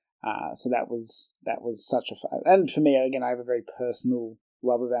 So that was such a fun. And for me, again, I have a very personal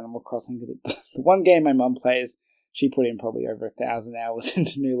love of Animal Crossing because it's the one game my mum plays. She put in probably over 1,000 hours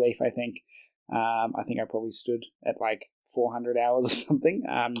into New Leaf, I think. I think I probably stood at like 400 hours or something.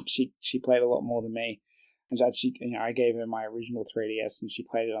 She played a lot more than me. And I gave her my original 3DS and she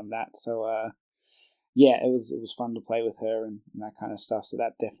played it on that. So, it was fun to play with her and that kind of stuff. So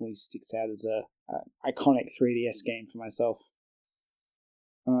that definitely sticks out as a iconic 3DS game for myself.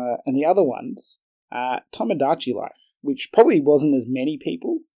 And the other ones, Tomodachi Life, which probably wasn't as many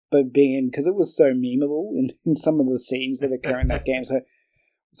people, but because it was so memeable in some of the scenes that occur in that game.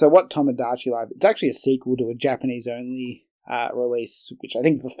 So what Tomodachi Life? It's actually a sequel to a Japanese-only release, which I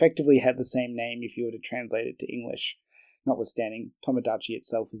think effectively had the same name if you were to translate it to English. Notwithstanding, Tomodachi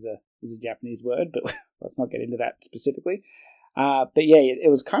itself is a Japanese word, but let's not get into that specifically. But yeah, it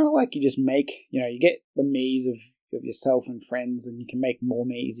was kind of like you just make, you get the Miis of yourself and friends, and you can make more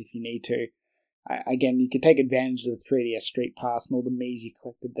Miis if you need to. Again, you could take advantage of the 3DS Street Pass and all the Miis you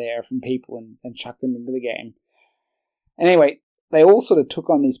collected there from people and chuck them into the game. Anyway, they all sort of took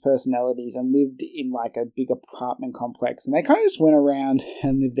on these personalities and lived in like a big apartment complex, and they kind of just went around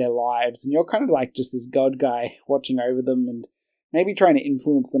and lived their lives, and you're kind of like just this god guy watching over them and maybe trying to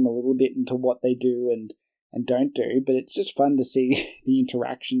influence them a little bit into what they do and don't do, but it's just fun to see the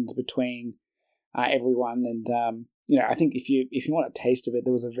interactions between everyone. And I think if you want a taste of it,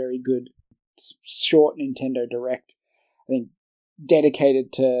 there was a very good short Nintendo Direct, I think,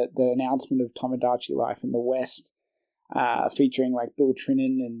 dedicated to the announcement of Tomodachi Life in the West, featuring like Bill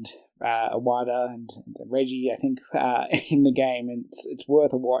Trinan and Iwata and Reggie, I think, in the game, and it's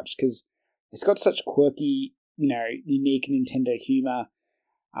worth a watch because it's got such quirky, unique Nintendo humor.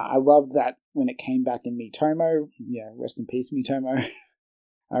 I loved that when it came back in Miitomo. Rest in peace, Miitomo.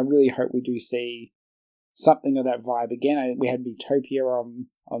 I really hope we do see something of that vibe again. We had Miitopia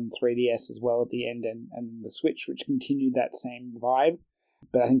on 3DS as well at the end, and the Switch, which continued that same vibe.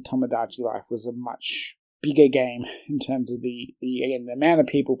 But I think Tomodachi Life was a much bigger game in terms of the amount of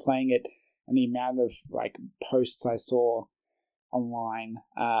people playing it and the amount of like posts I saw online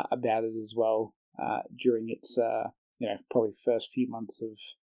about it as well during its probably first few months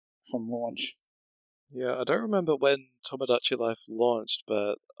from launch. Yeah, I don't remember when Tomodachi Life launched,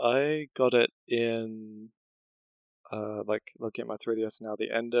 but I got it in, looking at my 3DS now,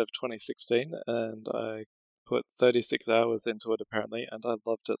 the end of 2016, and I put 36 hours into it apparently, and I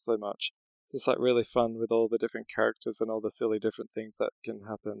loved it so much. It's just like really fun with all the different characters and all the silly different things that can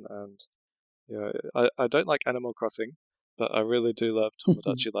happen, and I don't like Animal Crossing, but I really do love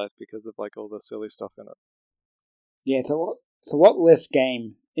Tomodachi Life because of like all the silly stuff in it. Yeah, it's a lot less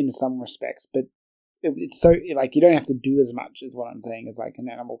game in some respects, but it's so like you don't have to do as much is what I'm saying as like an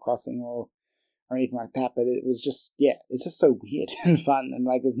Animal Crossing or anything like that. But it was just it's just so weird and fun, and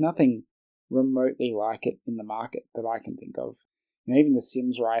like there's nothing remotely like it in the market that I can think of. Even The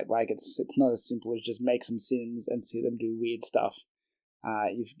Sims, right? Like it's not as simple as just make some Sims and see them do weird stuff.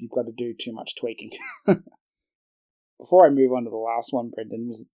 You've got to do too much tweaking. Before I move on to the last one,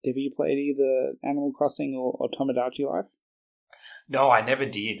 Brendan, have you played either Animal Crossing or Tomodachi Life? No, I never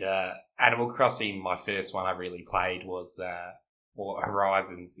did. Animal Crossing, my first one I really played was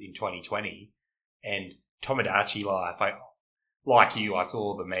Horizons in 2020. And Tomodachi Life, like you, I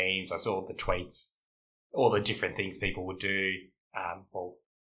saw the memes, I saw the tweets, all the different things people would do.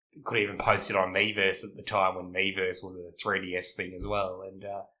 Could even post it on Miiverse at the time when Miiverse was a 3DS thing as well.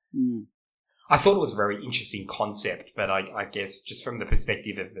 And I thought it was a very interesting concept, but I guess just from the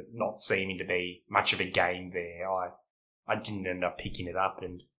perspective of it not seeming to be much of a game there, I didn't end up picking it up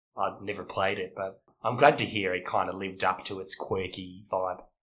and I'd never played it, but I'm glad to hear it kind of lived up to its quirky vibe.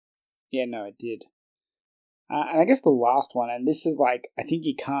 Yeah, no, it did. And I guess the last one, and this is like, I think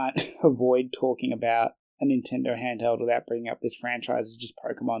you can't avoid talking about a Nintendo handheld without bringing up this franchise, is just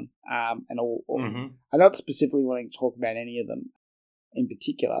Pokemon. And all. I'm not specifically wanting to talk about any of them in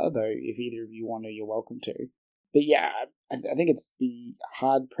particular, though if either of you want to, you're welcome to. But yeah, I think it's be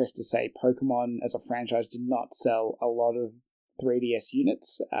hard-pressed to say Pokemon as a franchise did not sell a lot of 3DS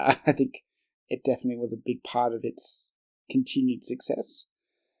units. I think it definitely was a big part of its continued success.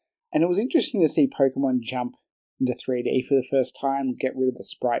 And it was interesting to see Pokemon jump into 3D for the first time, get rid of the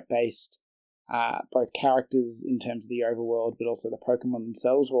sprite-based, both characters in terms of the overworld, but also the Pokemon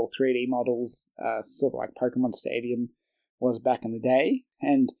themselves were all 3D models, sort of like Pokemon Stadium was back in the day.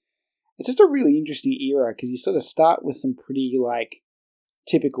 And it's just a really interesting era, because you sort of start with some pretty,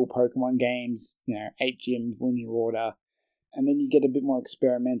 typical Pokemon games, 8 gyms, linear order, and then you get a bit more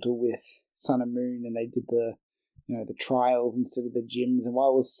experimental with Sun and Moon, and they did the trials instead of the gyms. And while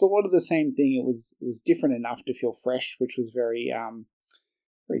it was sort of the same thing, it was different enough to feel fresh, which was very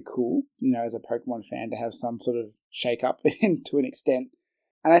very cool, as a Pokemon fan, to have some sort of shake-up to an extent.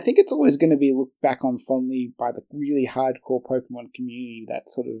 And I think it's always going to be looked back on fondly by the really hardcore Pokemon community,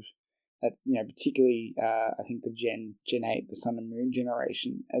 particularly, I think the Gen 8, the Sun and Moon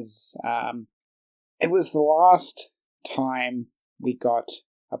generation, as it was the last time we got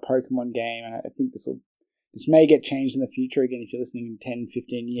a Pokemon game, and I think this may get changed in the future again if you're listening in 10,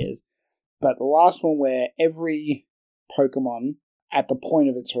 15 years, but the last one where every Pokemon at the point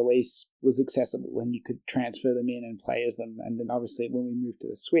of its release was accessible and you could transfer them in and play as them. And then obviously when we moved to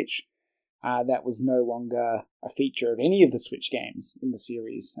the Switch, that was no longer a feature of any of the Switch games in the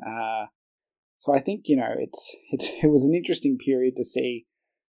series. So I think, it was an interesting period to see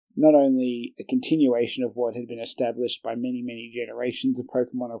not only a continuation of what had been established by many, many generations of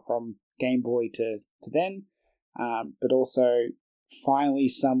Pokemon from Game Boy to then, but also finally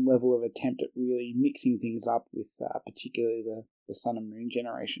some level of attempt at really mixing things up with particularly the Sun and Moon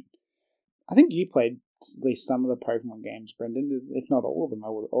generation. I think you played at least some of the Pokemon games, Brendan, if not all of them.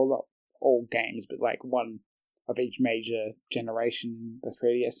 All games, but one of each major generation, the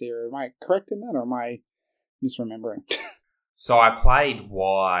 3DS era. Am I correct in that, or am I misremembering? So I played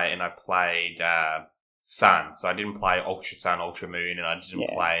Y and I played Sun. So I didn't play Ultra Sun, Ultra Moon, and I didn't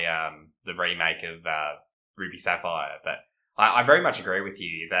play the remake of Ruby Sapphire. But I very much agree with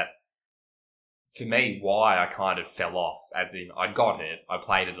you that for me, Y I kind of fell off. As in, I got it, I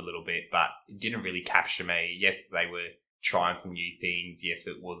played it a little bit, but it didn't really capture me. Yes, they were trying some new things. Yes,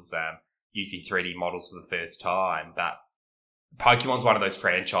 it was using 3D models for the first time, but Pokemon's one of those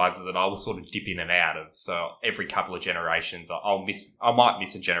franchises that I will sort of dip in and out of. So every couple of generations, I might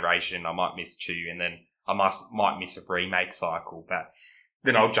miss a generation, I might miss 2, and then I might miss a remake cycle, but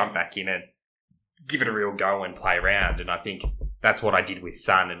then I'll jump back in and give it a real go and play around. And I think that's what I did with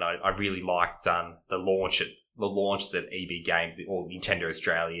Sun, and I really liked Sun. The launch that EB Games or Nintendo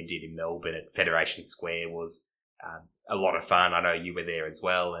Australia did in Melbourne at Federation Square was a lot of fun. I know you were there as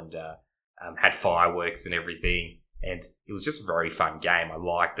well, and had fireworks and everything, and it was just a very fun game. I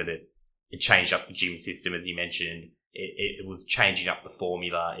liked that it changed up the gym system, as you mentioned. It was changing up the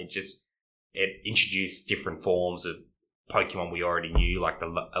formula. It introduced different forms of Pokemon we already knew, like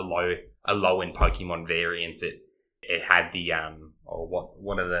a low end Pokemon variants. It had the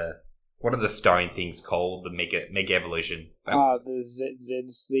what are the stone things called? The Mega Evolution. The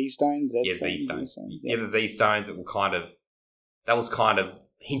Z stones. Z stones. Yeah, the Z stones. That was kind of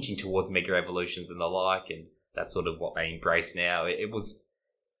hinting towards Mega Evolutions and the like, and that's sort of what they embrace now. It was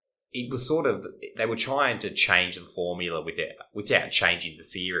sort of, they were trying to change the formula without changing the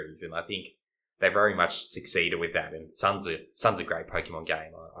series, and I think they very much succeeded with that. And Sun's a great Pokemon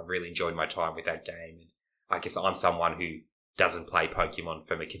game. I really enjoyed my time with that game. And I guess I'm someone who doesn't play Pokemon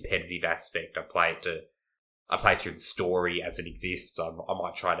from a competitive aspect. I play through the story as it exists. I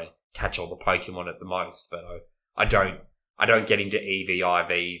might try to catch all the Pokemon at the most, but I don't get into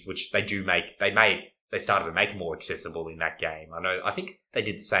EVIVs, which they started to make more accessible in that game. I think they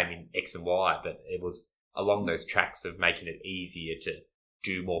did the same in X and Y, but it was along those tracks of making it easier to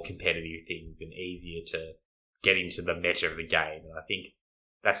do more competitive things and easier to get into the meta of the game. And I think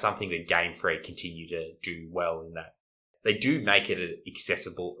that's something that Game Freak continue to do well, in that they do make it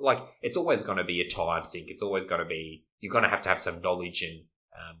accessible. Like, it's always going to be a time sink. It's always going to be, you're going to have some knowledge and,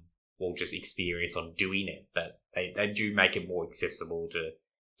 just experience on doing it. But they do make it more accessible to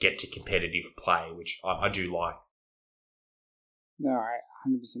get to competitive play, which I do like. No, I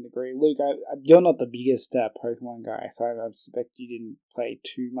 100% agree. Luke, you're not the biggest Pokemon guy, so I suspect you didn't play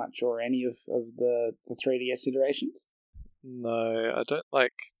too much or any of the 3DS iterations? No, I don't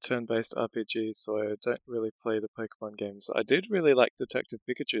like turn-based RPGs, so I don't really play the Pokemon games. I did really like Detective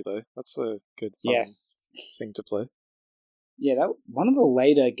Pikachu, though. That's a good fun thing to play. Yeah, that one of the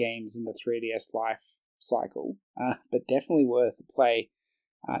later games in the 3DS life cycle, but definitely worth a play.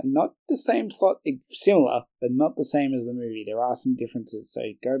 Not the same plot, similar, but not the same as the movie. There are some differences, so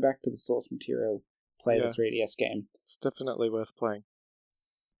go back to the source material, play the 3DS game. It's definitely worth playing.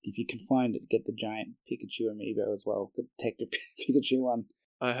 If you can find it, get the giant Pikachu amiibo as well, the Detective Pikachu one.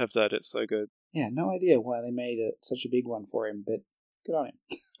 I have that, it's so good. Yeah, no idea why they made it such a big one for him, but good on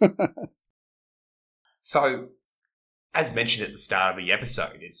him. So, as mentioned at the start of the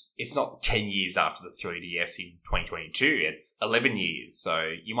episode, it's not 10 years after the 3DS in 2022, it's 11 years.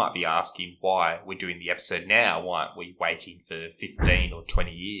 So you might be asking why we're doing the episode now. Why aren't we waiting for 15 or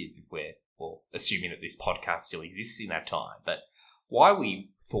 20 years if we're, well, assuming that this podcast still exists in that time. But why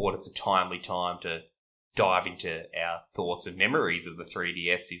we thought it's a timely time to dive into our thoughts and memories of the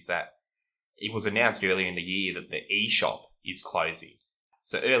 3DS is that it was announced earlier in the year that the eShop is closing.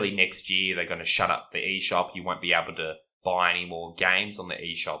 So early next year, they're going to shut up the eShop. You won't be able to buy any more games on the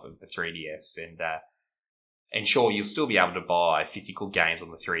eShop of the 3DS. And sure, you'll still be able to buy physical games on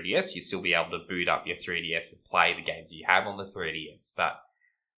the 3DS. You'll still be able to boot up your 3DS and play the games you have on the 3DS. But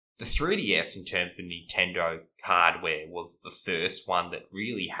the 3DS, in terms of Nintendo hardware, was the first one that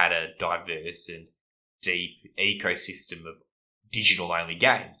really had a diverse and deep ecosystem of digital-only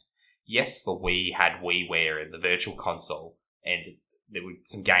games. Yes, the Wii had WiiWare and the Virtual Console, and there were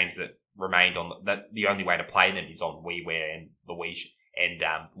some games that remained on that. The only way to play them is on WiiWare and the Wii and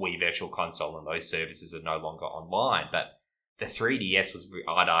Wii Virtual Console, and those services are no longer online. But the 3DS was,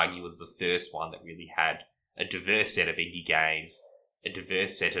 I'd argue, was the first one that really had a diverse set of indie games, a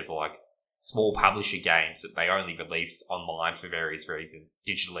diverse set of like small publisher games that they only released online for various reasons.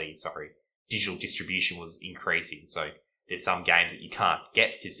 Digital distribution was increasing, so there's some games that you can't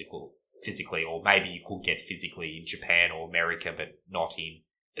get physically, or maybe you could get physically in Japan or America, but not in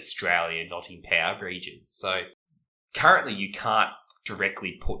Australia, not in power regions. So currently you can't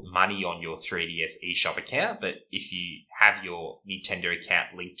directly put money on your 3DS eShop account, but if you have your Nintendo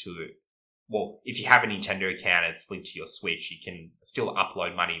account linked to it, well, if you have a Nintendo account and it's linked to your Switch, you can still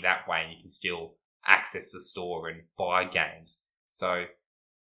upload money that way and you can still access the store and buy games. So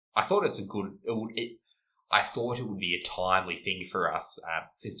I thought I thought it would be a timely thing for us,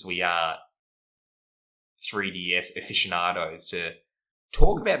 since we are 3DS aficionados, to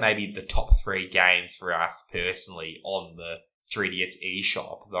talk about maybe the top 3 games for us personally on the 3DS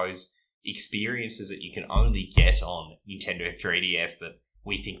eShop, those experiences that you can only get on Nintendo 3DS that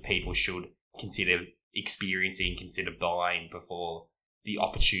we think people should consider experiencing, consider buying before the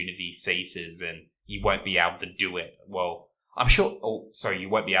opportunity ceases and you won't be able to do it. Well, I'm sure, you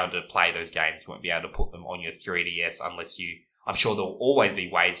won't be able to play those games. You won't be able to put them on your 3DS unless I'm sure there'll always be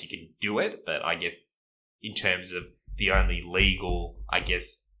ways you can do it, but I guess in terms of the only legal,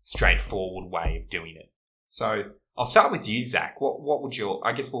 straightforward way of doing it. So I'll start with you, Zach. What would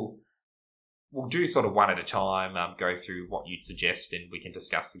I guess we'll do sort of one at a time, go through what you'd suggest, and we can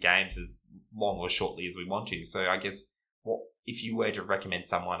discuss the games as long or shortly as we want to. So I guess, if you were to recommend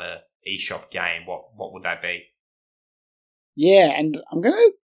someone a eShop game, what would that be? Yeah, and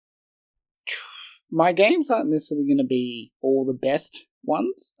my games aren't necessarily going to be all the best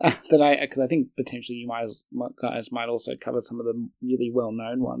ones because I think potentially you guys might also cover some of the really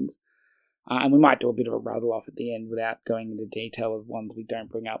well-known ones. And we might do a bit of a rattle off at the end without going into detail of ones we don't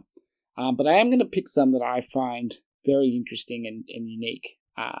bring up. But I am going to pick some that I find very interesting and unique,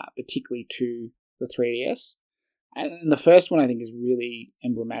 particularly to the 3DS. And the first one I think is really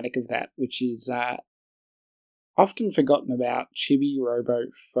emblematic of that, which is often forgotten about Chibi Robo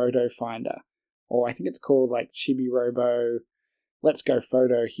Photo Finder, or I think it's called like Chibi Robo Let's Go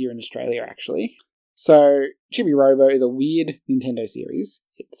Photo here in Australia, actually. So Chibi Robo is a weird Nintendo series.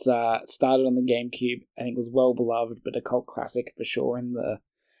 It's started on the GameCube. I think it was well beloved, but a cult classic for sure in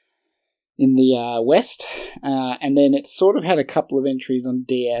the West. And then it sort of had a couple of entries on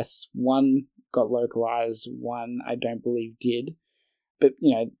DS. One got localized, one I don't believe did. But,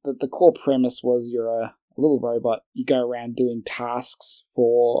 the core premise was you're a little robot. You go around doing tasks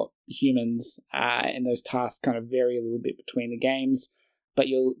for humans, and those tasks kind of vary a little bit between the games. But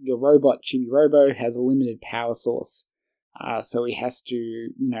your robot, Chibi Robo, has a limited power source. So he has to,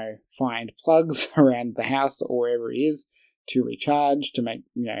 find plugs around the house or wherever he is to recharge, to make,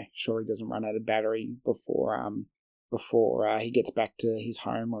 sure he doesn't run out of battery before he gets back to his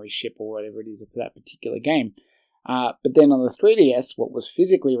home or his ship or whatever it is for that particular game. But then on the 3DS, what was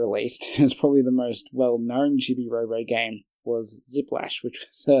physically released, and it's probably the most well-known Chibi Robo game, was Ziplash, which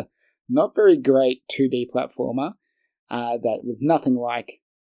was a not very great 2D platformer that was nothing like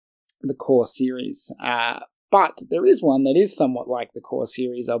the core series. But there is one that is somewhat like the core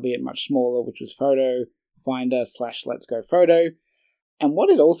series, albeit much smaller, which was Photo Finder / Let's Go Photo. And what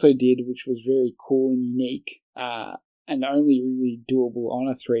it also did, which was very cool and unique, and only really doable on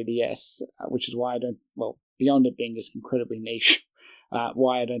a 3DS, which is why beyond it being just incredibly niche,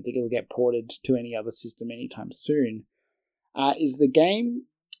 why I don't think it'll get ported to any other system anytime soon, is the game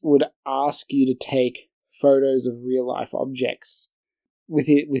would ask you to take photos of real-life objects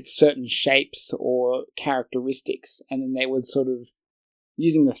with certain shapes or characteristics, and then they would sort of,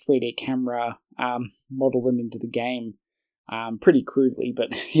 using the 3D camera, model them into the game pretty crudely, but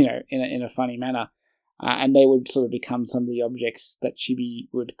in a funny manner. And they would sort of become some of the objects that Chibi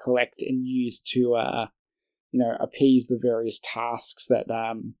would collect and use to, appease the various tasks that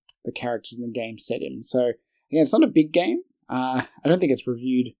the characters in the game set him. So, again, it's not a big game. I don't think it's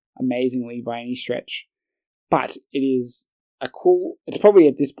reviewed amazingly by any stretch, but it is it's probably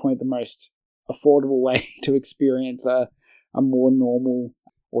at this point the most affordable way to experience a more normal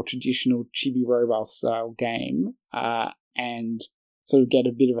or traditional Chibi Robo style game, and sort of get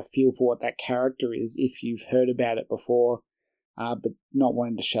a bit of a feel for what that character is if you've heard about it before, but not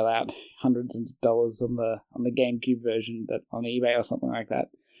wanting to shell out hundreds of dollars on the GameCube version that on eBay or something like that.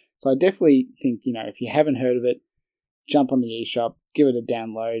 So I definitely think, if you haven't heard of it, jump on the eShop, give it a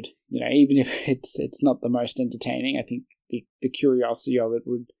download. Even if it's not the most entertaining, I think the curiosity of it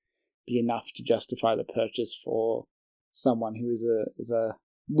would be enough to justify the purchase for someone who is a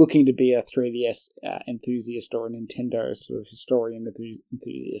looking to be a 3DS enthusiast or a Nintendo sort of historian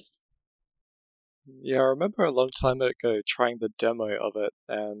enthusiast. Yeah, I remember a long time ago trying the demo of it,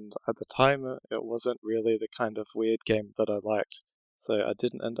 and at the time it wasn't really the kind of weird game that I liked, so I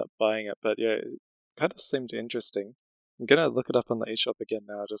didn't end up buying it, but yeah, it kind of seemed interesting. I'm gonna look it up on the eShop again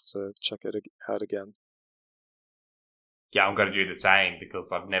now just to check it out again. Yeah, I'm going to do the same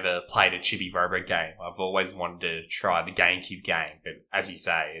because I've never played a Chibi Robo game. I've always wanted to try the GameCube game, but as you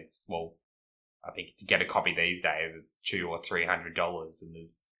say, I think to get a copy these days, it's $200 or $300, and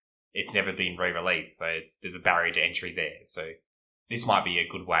it's never been re-released, so there's a barrier to entry there. So this might be a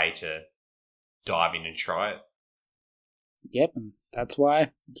good way to dive in and try it. Yep, and that's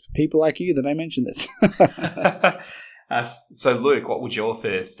why it's for people like you that I mentioned this. So Luke, what would your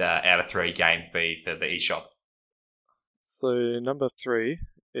first out of 3 games be for the eShop? So number 3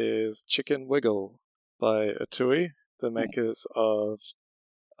 is Chicken Wiggle by Atui, the makers of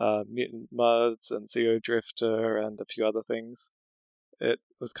Mutant Mudds and Zeo Drifter and a few other things. It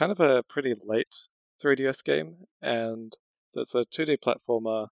was kind of a pretty late 3DS game, and so it's a 2D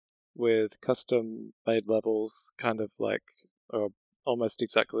platformer with custom-made levels, kind of like, or almost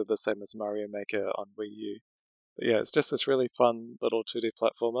exactly the same as Mario Maker on Wii U. But yeah, it's just this really fun little 2D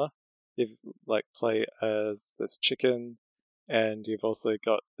platformer. You play as this chicken, and you've also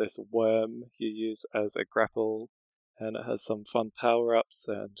got this worm you use as a grapple, and it has some fun power-ups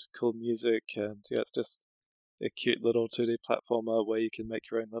and cool music, and yeah, it's just a cute little 2D platformer where you can make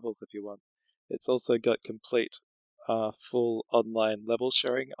your own levels if you want. It's also got complete full online level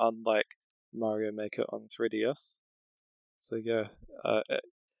sharing, unlike Mario Maker on 3DS. So yeah,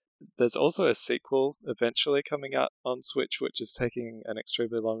 there's also a sequel eventually coming out on Switch, which is taking an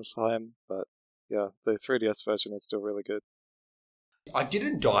extremely long time, but yeah, the 3DS version is still really good. I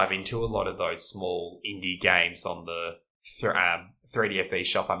didn't dive into a lot of those small indie games on the 3DS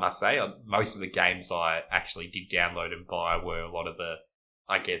eShop, I must say. Most of the games I actually did download and buy were a lot of the,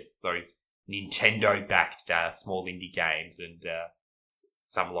 I guess, those Nintendo-backed small indie games, and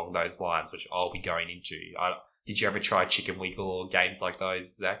some along those lines, which I'll be going into. Did you ever try Chicken Wiggle or games like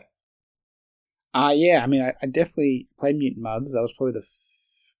those, Zach? Yeah, I mean, I definitely played Mutant Mudds. That was probably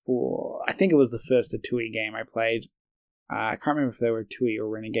I think it was the first Atui game I played. I can't remember if they were Atui or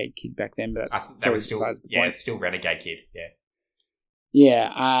Renegade Kid back then, but that's that was still, besides the point. It's still Renegade Kid, yeah.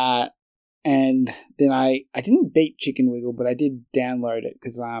 Yeah, and then I didn't beat Chicken Wiggle, but I did download it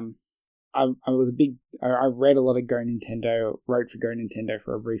because I read a lot of Go Nintendo, wrote for Go Nintendo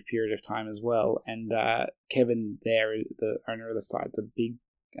for a brief period of time as well, and Kevin there, the owner of the site's a big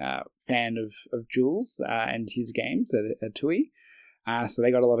fan of Jules and his games at Atui, so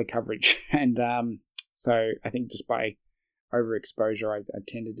they got a lot of coverage, and so I think just by overexposure, I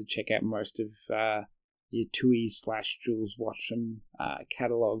tended to check out most of the Atui/Jules Watch'em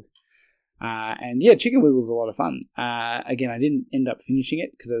catalog. And yeah, Chicken Wiggle's a lot of fun. Again, I didn't end up finishing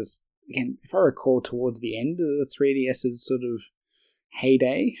it because it was, again, if I recall, towards the end of the 3DS's sort of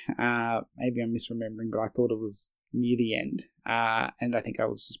heyday. Maybe I'm misremembering, but I thought it was near the end. And I think I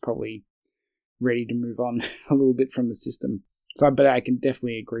was just probably ready to move on a little bit from the system. But I can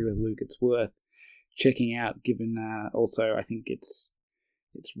definitely agree with Luke. It's worth checking out, given also I think its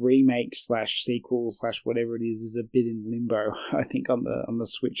remake / sequel / whatever it is a bit in limbo, I think, on the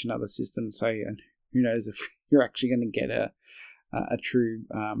Switch and other systems. So who knows if you're actually going to get a true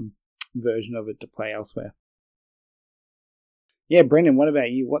version of it to play elsewhere. Yeah, Brendan, what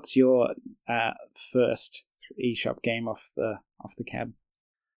about you? What's your first eShop game off the cab?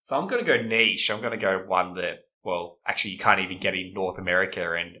 So I'm going to go niche. I'm going to go one that, well, actually you can't even get in North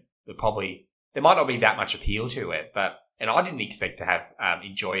America, and there might not be that much appeal to it, but and I didn't expect to have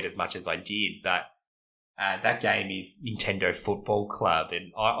enjoy it as much as I did. But that game is Nintendo Football Club,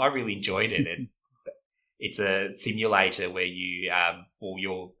 and I really enjoyed it. It's a simulator where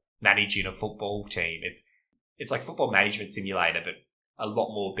you're managing a football team. It's like Football Management Simulator, but a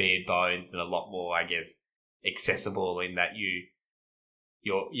lot more bare bones and a lot more, I guess, accessible in that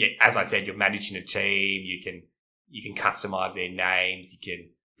as I said, you're managing a team. You can customize their names. You can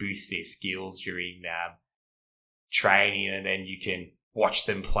boost their skills during training, and then you can watch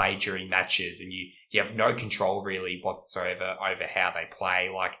them play during matches, and you have no control really whatsoever over how they play.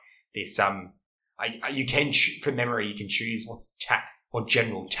 Like there's some, you can from memory you can choose what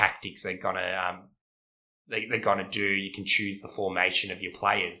general tactics they're gonna do. You can choose the formation of your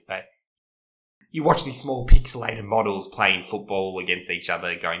players, but you watch these small pixelated models playing football against each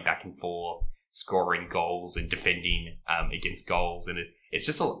other, going back and forth, scoring goals and defending against goals, and it's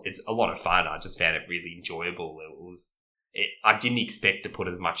a lot of fun. I just found it really enjoyable. I didn't expect to put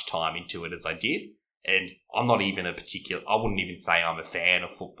as much time into it as I did, and I'm not even I wouldn't even say I'm a fan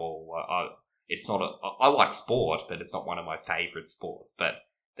of football. I like sport, but it's not one of my favourite sports. But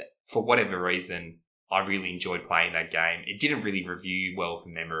for whatever reason, I really enjoyed playing that game. It didn't really review well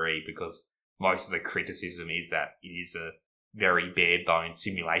from memory because most of the criticism is that it is a very bare bones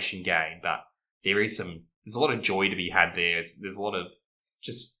simulation game, but there's a lot of joy to be had there. There's a lot of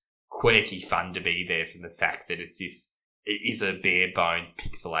just quirky fun to be there from the fact that it is a bare bones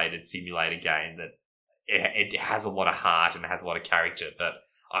pixelated simulator game that it has a lot of heart and it has a lot of character, but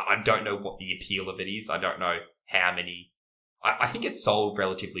I don't know what the appeal of it is. I don't know how many. I think it sold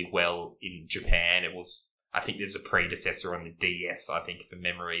relatively well in Japan. I think there's a predecessor on the DS, I think, from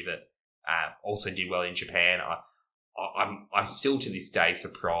memory, that also did well in Japan. I'm still to this day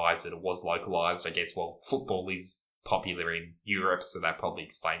surprised that it was localized. I guess, well, football is popular in Europe, so that probably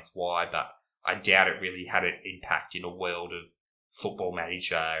explains why, but I doubt it really had an impact in a world of Football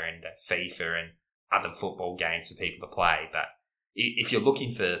Manager and FIFA and other football games for people to play. But if you're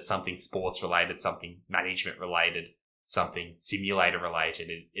looking for something sports related, something management related, something simulator related,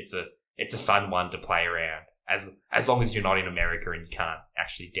 it's a fun one to play around, as long as you're not in America and you can't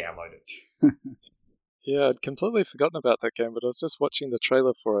actually download it. Yeah, I'd completely forgotten about that game, but I was just watching the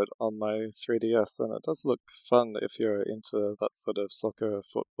trailer for it on my 3DS, and it does look fun if you're into that sort of soccer,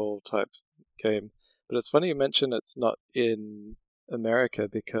 football type game. But it's funny you mention it's not in America,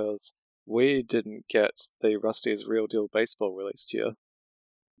 because we didn't get the Rusty's Real Deal Baseball released here.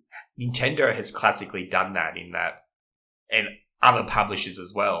 Nintendo has classically done that and other publishers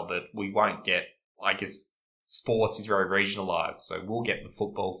as well, that we won't get, I guess, sports is very regionalized, so we'll get the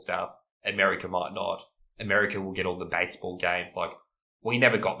football stuff. America might not. America will get all the baseball games. Like, we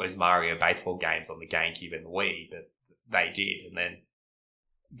never got those Mario baseball games on the GameCube and the Wii, but they did. And then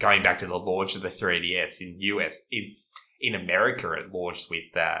going back to the launch of the 3DS in in America, it launched with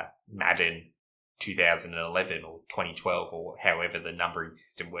Madden 2011 or 2012 or however the numbering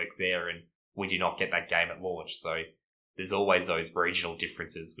system works there, and we did not get that game at launch. So there's always those regional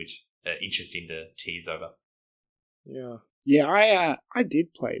differences which are interesting to tease over. Yeah. Yeah, I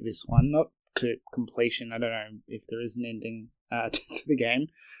did play this one, not to completion. I don't know if there is an ending to the game,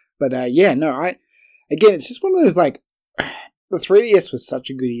 but again, it's just one of those, like, the 3DS was such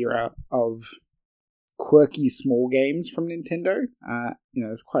a good era of quirky small games from Nintendo.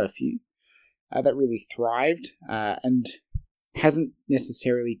 There's quite a few that really thrived and hasn't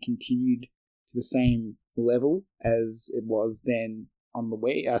necessarily continued to the same level as it was then on the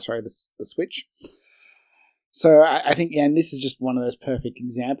Wii. The Switch. So I think, and this is just one of those perfect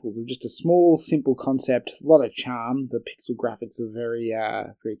examples of just a small, simple concept, a lot of charm. The pixel graphics are very,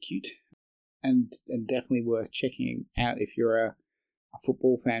 very cute, and definitely worth checking out if you're a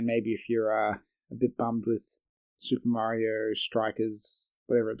football fan. Maybe if you're a bit bummed with Super Mario Strikers,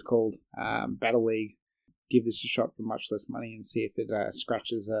 whatever it's called, Battle League, give this a shot for much less money and see if it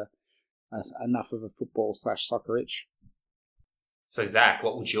scratches enough of a football/soccer itch. So, Zach,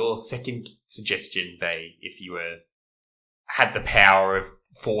 what would your second suggestion be if you had the power of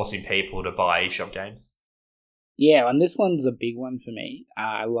forcing people to buy eShop games? Yeah, and this one's a big one for me.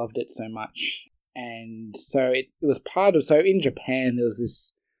 I loved it so much. And so it was part of... So in Japan, there was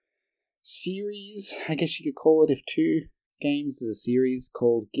this series, I guess you could call it, if two games is a series,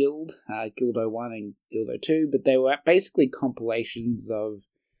 called Guild. Guildo 1 and Guildo 2. But they were basically compilations of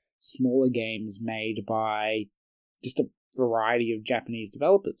smaller games made by just a variety of Japanese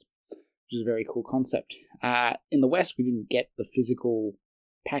developers, which is a very cool concept. In the West, we didn't get the physical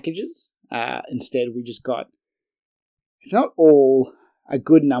packages. Instead, we just got, if not all, a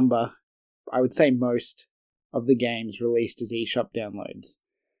good number, I would say most, of the games released as eShop downloads,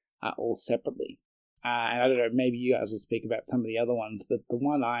 all separately. and I don't know, maybe you guys will speak about some of the other ones, but the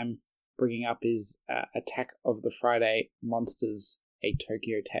one I'm bringing up is Attack of the Friday Monsters, A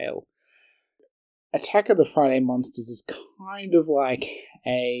Tokyo Tale. Attack of the Friday Monsters is kind of like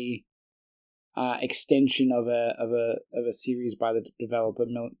a extension of a series by the developer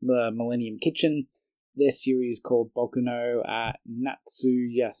the Millennium Kitchen. Their series called Boku no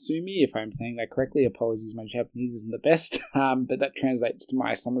Natsuyasumi, if I'm saying that correctly. Apologies, my Japanese isn't the best, but that translates to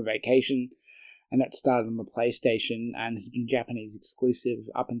My Summer Vacation, and that started on the PlayStation and has been Japanese exclusive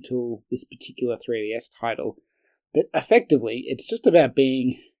up until this particular 3DS title. But effectively, it's just about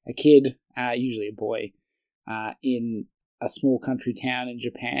being a kid, usually a boy, in a small country town in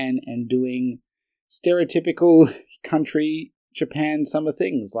Japan and doing stereotypical country Japan summer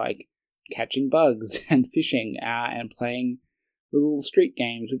things like catching bugs and fishing and playing little street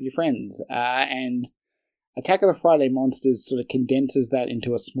games with your friends. And Attack of the Friday Monsters sort of condenses that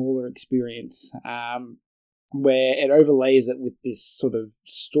into a smaller experience where it overlays it with this sort of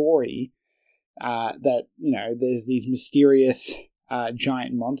story that, there's these mysterious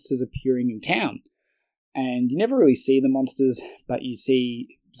giant monsters appearing in town. And you never really see the monsters, but you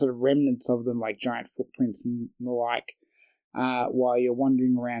see sort of remnants of them, like giant footprints and the like, while you're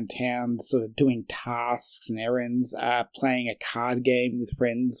wandering around town, sort of doing tasks and errands, playing a card game with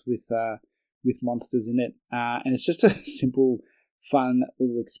friends with monsters in it. And it's just a simple, fun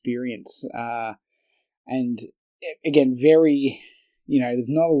little experience. And again, very, there's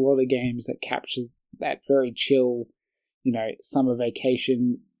not a lot of games that capture that very chill, summer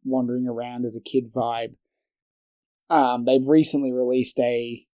vacation, wandering around as a kid vibe. They've recently released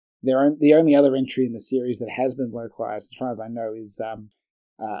the only other entry in the series that has been localized, as far as I know, is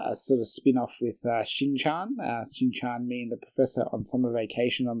a sort of spin-off with Shin-chan. Shin-chan being the professor on summer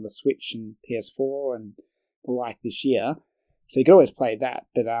vacation on the Switch and PS4 and the like this year. So you could always play that.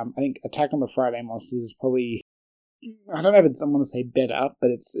 But I think Attack on the Friday Monsters is probably, I don't know if I want to say better, but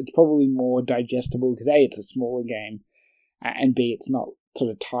it's probably more digestible because A, it's a smaller game, and B, it's not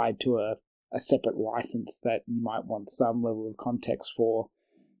sort of tied to a separate license that you might want some level of context for.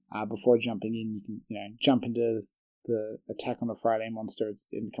 Before jumping in, you can jump into the Attack on the Friday Monster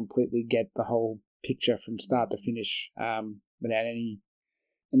and completely get the whole picture from start to finish without any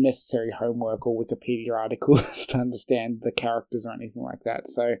unnecessary homework or Wikipedia articles to understand the characters or anything like that.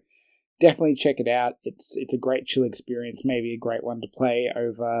 So definitely check it out. It's a great chill experience, maybe a great one to play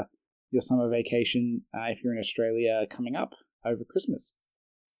over your summer vacation if you're in Australia coming up over Christmas.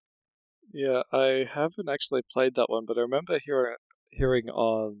 Yeah, I haven't actually played that one, but I remember hearing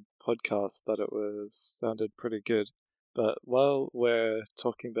on podcasts that it sounded pretty good. But while we're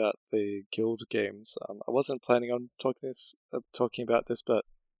talking about the guild games, I wasn't planning on talking about this, but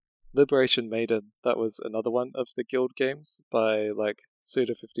Liberation Maiden, that was another one of the guild games by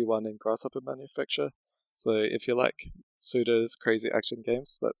Suda51 and Grasshopper Manufacture. So if you like Suda's crazy action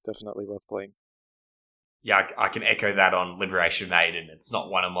games, that's definitely worth playing. Yeah, I can echo that on Liberation Maiden. It's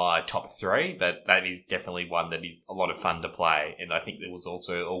not one of my top three, but that is definitely one that is a lot of fun to play. And I think there was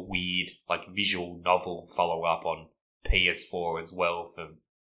also a weird, visual novel follow-up on PS4 as well for,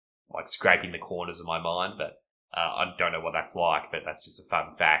 scraping the corners of my mind. But I don't know what that's like, but that's just a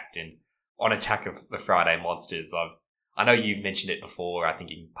fun fact. And on Attack of the Friday Monsters, I know you've mentioned it before, I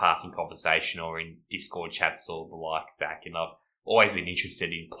think in passing conversation or in Discord chats or the like, Zach, and I've always been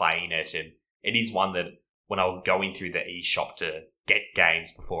interested in playing it. And it is one that, when I was going through the eShop to get games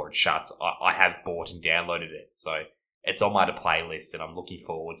before it shuts, I have bought and downloaded it. So it's on my to-play list, and I'm looking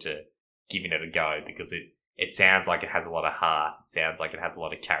forward to giving it a go because it sounds like it has a lot of heart. It sounds like it has a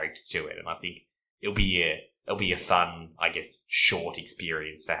lot of character to it, and I think it'll be a fun, short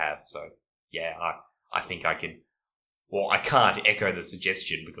experience to have. So yeah, I think I can. Well, I can't echo the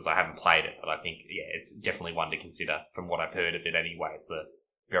suggestion because I haven't played it, but I think it's definitely one to consider from what I've heard of it anyway. It's a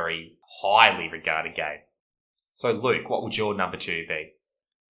very highly regarded game. So, Luke, what would your number 2 be?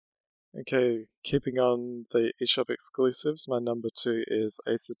 Okay, keeping on the eShop exclusives, my number 2 is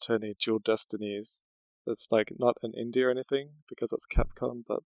Ace Attorney Dual Destinies. It's not an indie or anything because it's Capcom,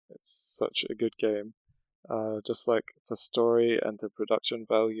 but it's such a good game. Just the story and the production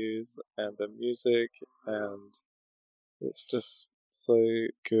values and the music, and it's just so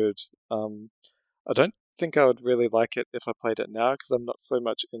good. I don't think I would really like it if I played it now because I'm not so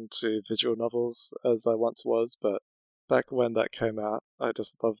much into visual novels as I once was, but back when that came out, I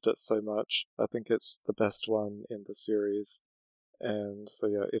just loved it so much. I think it's the best one in the series. And so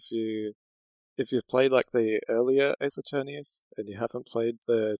yeah, if you've played the earlier Ace Attorneys and you haven't played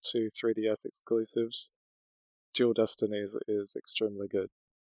the 2 3DS exclusives, Dual Destinies is extremely good.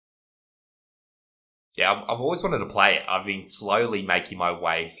 Yeah, I've always wanted to play it. I've been slowly making my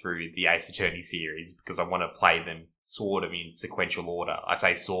way through the Ace Attorney series because I want to play them sort of in sequential order. I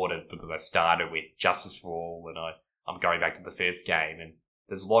say sort of because I started with Justice for All and I'm going back to the first game, and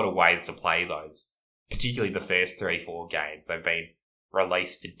there's a lot of ways to play those, particularly the first 3-4 games. They've been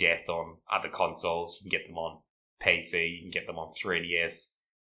released to death on other consoles. You can get them on PC, you can get them on 3DS.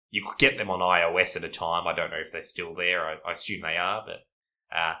 You could get them on iOS at a time. I don't know if they're still there. I assume they are, but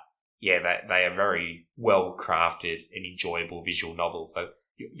yeah, they are very well crafted and enjoyable visual novels. So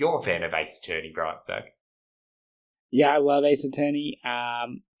you're a fan of Ace Attorney, right, Zach? Yeah, I love Ace Attorney.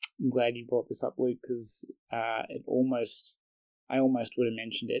 I'm glad you brought this up, Luke, because I almost would have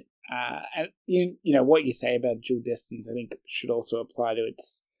mentioned it. And you know what you say about Dual Destinies, I think should also apply to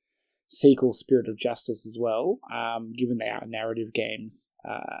its sequel, Spirit of Justice, as well. Given they are narrative games,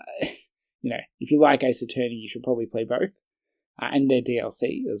 you know, if you like Ace Attorney, you should probably play both. And their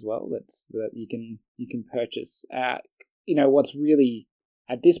DLC as well. That you can purchase. You know what's really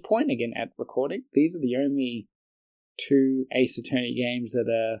at this point, again at recording, these are the only 2 Ace Attorney games that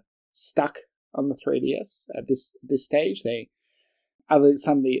are stuck on the 3DS at this stage.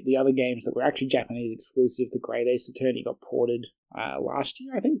 Some of the other games that were actually Japanese exclusive, the Great Ace Attorney got ported last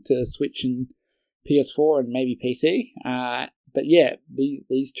year, I think, to Switch and PS4 and maybe PC. But yeah,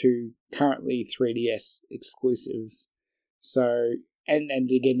 these 2 currently 3DS exclusives. So, and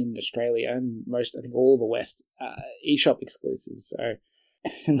again in Australia and most, I think all of the West, eShop exclusives. So,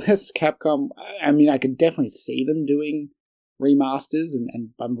 unless Capcom, I mean, I could definitely see them doing remasters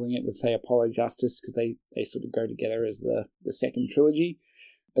and bundling it with, say, Apollo Justice, because they sort of go together as the second trilogy.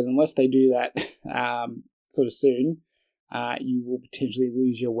 But unless they do that sort of soon, you will potentially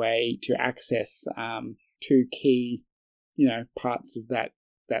lose your way to access 2 key, you know, parts of that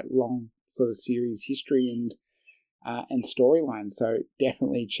long sort of series history and storyline. So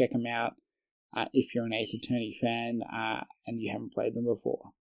definitely check them out if you're an Ace Attorney fan and you haven't played them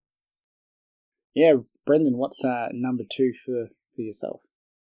before. Yeah, Brendan, what's number 2 for yourself?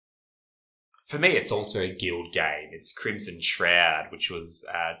 For me, it's also a Guild game. It's Crimson Shroud, which was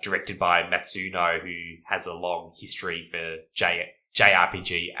directed by Matsuno, who has a long history for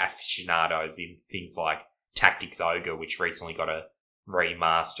JRPG aficionados in things like Tactics Ogre, which recently got a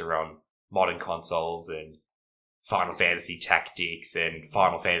remaster on modern consoles, and Final Fantasy Tactics and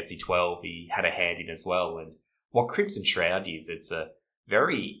Final Fantasy 12 he had a hand in as well. And what Crimson Shroud is, it's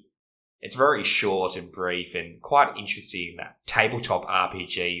very short and brief and quite interesting tabletop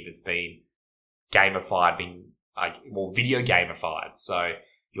RPG that's been gamified, video gamified. So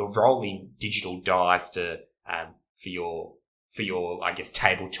you're rolling digital dice to for your I guess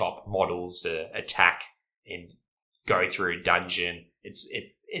tabletop models to attack and go through a dungeon.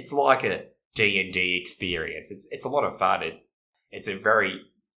 It's like a D&D experience. It's a lot of fun. It's a very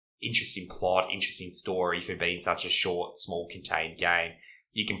interesting plot, interesting story for being such a short, small, contained game.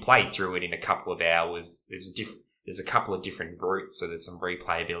 You can play through it in a couple of hours. There's a couple of different routes, so there's some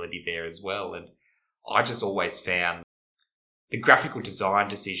replayability there as well. And I just always found the graphical design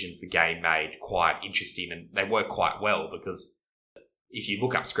decisions the game made quite interesting, and they work quite well because if you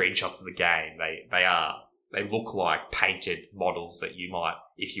look up screenshots of the game, they look like painted models that you might,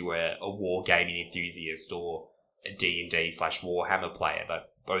 if you were a wargaming enthusiast or a D&D/Warhammer player,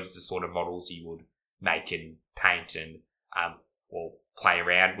 but those are the sort of models you would make and paint and or play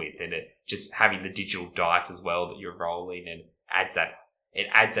around with, and just having the digital dice as well that you're rolling, and adds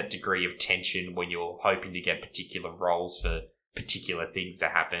that degree of tension when you're hoping to get particular rolls for particular things to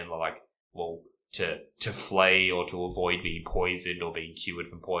happen, like to flee or to avoid being poisoned or being cured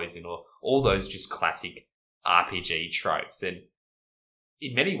from poison, or all those just classic RPG tropes. And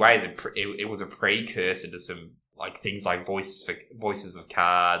in many ways, it was a precursor to some like things like Voices of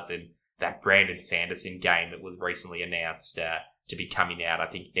Cards and that Brandon Sanderson game that was recently announced to be coming out, I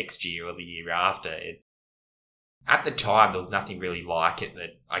think, next year or the year after. At the time, there was nothing really like it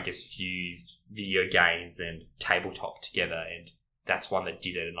that, I guess, fused video games and tabletop together, and that's one that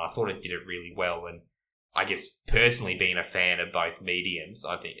did it, and I thought it did it really well. And I guess, personally, being a fan of both mediums,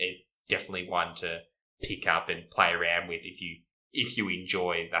 I think it's definitely one to pick up and play around with if you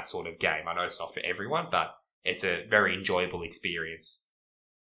enjoy that sort of game. I know it's not for everyone, but it's a very enjoyable experience.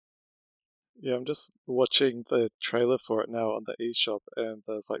 Yeah, I'm just watching the trailer for it now on the eShop, and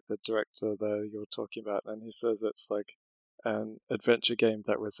there's like the director there you're talking about, and he says it's like an adventure game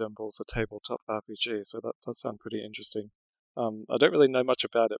that resembles a tabletop RPG, so that does sound pretty interesting. I don't really know much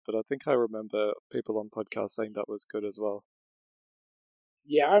about it, but I think I remember people on podcasts saying that was good as well.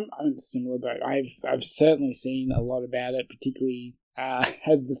 Yeah, I'm in a similar boat. I've certainly seen a lot about it, particularly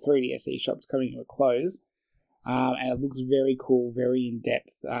as the 3DS eShop's coming to a close. And it looks very cool, very in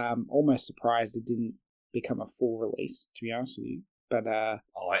depth. Almost surprised it didn't become a full release, to be honest with you. But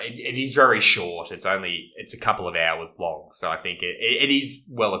it is very short. It's a couple of hours long, so I think it is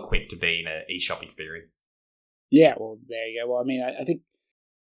well equipped to be an eShop experience. Yeah, well, there you go. Well, I mean, I think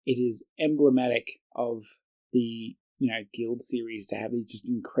it is emblematic of the Guild series to have these just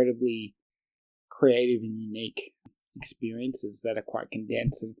incredibly creative and unique experiences that are quite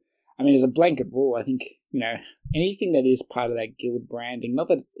condensed. And I mean, as a blanket rule, I think anything that is part of that Guild branding, not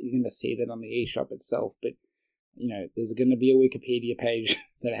that you're going to see that on the eShop itself, but there's going to be a Wikipedia page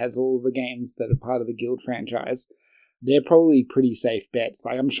that has all of the games that are part of the Guild franchise. They're probably pretty safe bets.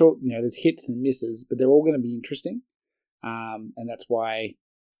 Like, I'm sure, there's hits and misses, but they're all going to be interesting. And that's why,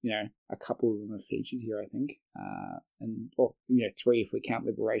 a couple of them are featured here, I think. And 3 if we count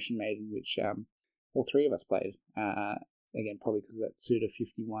Liberation Maiden, which all 3 of us played. Again, probably because of that Suda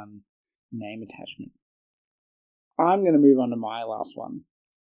 51 name attachment. I'm going to move on to my last one.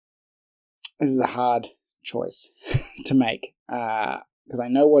 This is a hard choice to make because I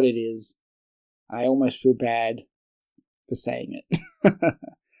know what it is. I almost feel bad for saying it.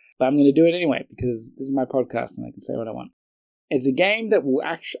 But I'm going to do it anyway because this is my podcast and I can say what I want. It's a game that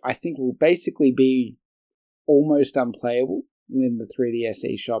I think will basically be almost unplayable when the 3DS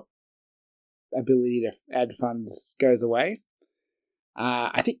eShop ability to add funds goes away.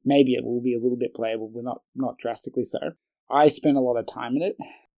 I think maybe it will be a little bit playable, but not drastically so. I spent a lot of time in it.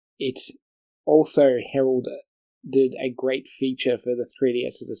 It also heralded a great feature for the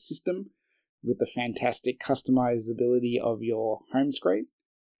 3DS as a system with the fantastic customizability of your home screen,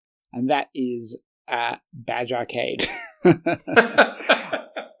 and that is Badge Arcade.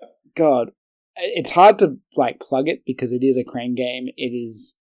 God, it's hard to plug it because it is a crane game. It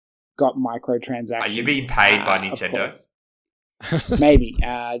is got microtransactions. Are you being paid by Nintendo? Maybe,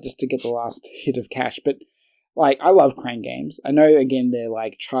 just to get the last hit of cash. But I love crane games. I know, again, they're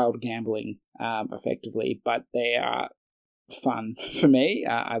like child gambling, effectively, but they are fun for me.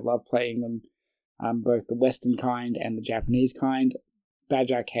 I love playing them, both the Western kind and the Japanese kind.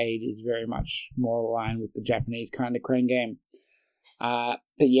 Badge Arcade is very much more aligned with the Japanese kind of crane game. But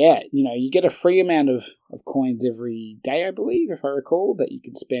yeah, you get a free amount of coins every day, I believe, if I recall, that you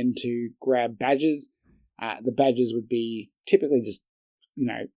can spend to grab badges. The badges would be typically just,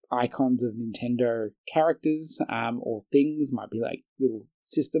 icons of Nintendo characters or things, might be like little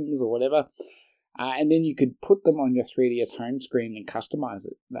systems or whatever. And then you could put them on your 3DS home screen and customize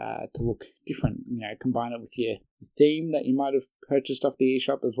it to look different. Combine it with your theme that you might have purchased off the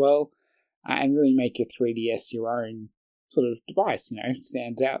eShop as well, and really make your 3DS your own sort of device.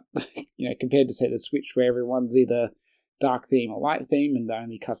 Stands out. Compared to say the Switch, where everyone's either dark theme or light theme, and the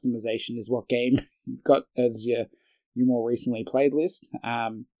only customization is what game you've got as your more recently played list.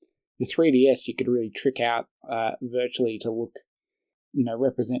 Your 3DS, you could really trick out virtually to look,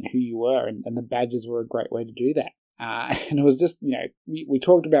 represent who you were, and the badges were a great way to do that. And it was just, we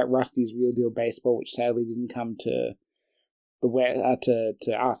talked about Rusty's Real Deal Baseball, which sadly didn't come to the West,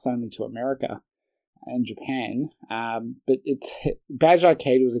 to us, only to America and Japan. But Badge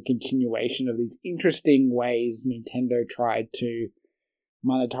Arcade was a continuation of these interesting ways Nintendo tried to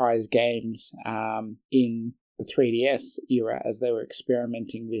monetize games in the 3DS era as they were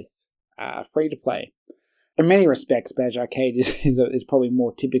experimenting with free-to-play. In many respects, Badge Arcade is probably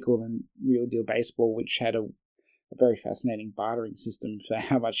more typical than Real Deal Baseball, which had a very fascinating bartering system for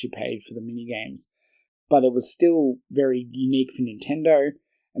how much you paid for the minigames. But it was still very unique for Nintendo,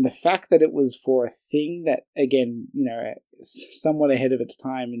 and the fact that it was for a thing that, again, somewhat ahead of its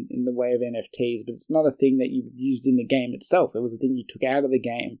time in the way of NFTs, but it's not a thing that you used in the game itself. It was a thing you took out of the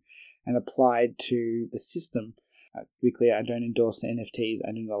game and applied to the system. To be clear, I don't endorse NFTs.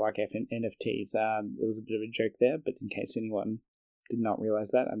 I do not like NFTs. There was a bit of a joke there, but in case anyone did not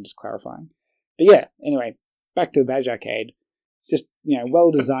realize that, I'm just clarifying. But yeah, anyway, back to the Badge Arcade. Just,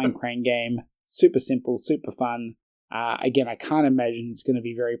 well-designed crane game. Super simple, super fun. Again, I can't imagine it's going to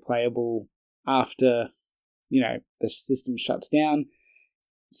be very playable after, the system shuts down.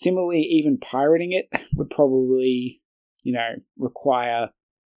 Similarly, even pirating it would probably, require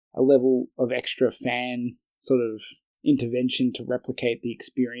a level of extra fan sort of intervention to replicate the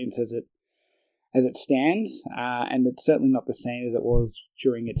experience as it stands, and it's certainly not the same as it was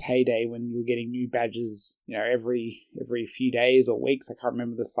during its heyday when you were getting new badges, every few days or weeks. I can't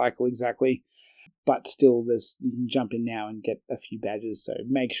remember the cycle exactly, but still, you can jump in now and get a few badges. So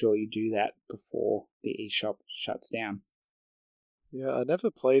make sure you do that before the eShop shuts down. Yeah, I never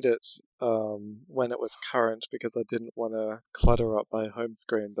played it when it was current because I didn't want to clutter up my home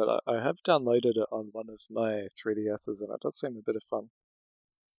screen, but I have downloaded it on one of my 3DSs and it does seem a bit of fun.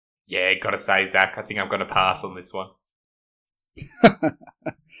 Yeah, gotta say, Zach, I think I'm going to pass on this one.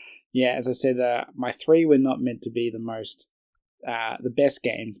 Yeah, as I said, my 3 were not meant to be the best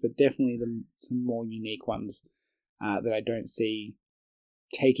games, but definitely some more unique ones that I don't see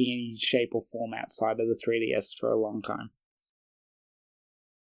taking any shape or form outside of the 3DS for a long time.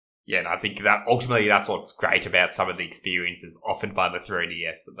 Yeah, and I think that ultimately that's what's great about some of the experiences offered by the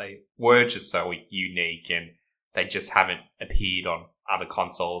 3DS, that they were just so unique and they just haven't appeared on other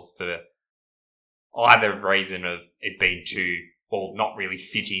consoles for either reason of it being not really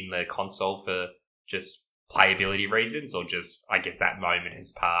fitting the console for just playability reasons, or just, I guess, that moment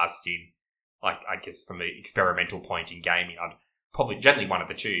has passed in, like, I guess from an experimental point in gaming. I'd probably generally one of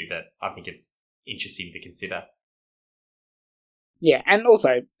the two, but I think it's interesting to consider. Yeah, and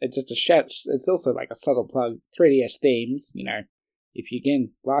also, it's just a shout, it's also like a subtle plug, 3DS themes, if you,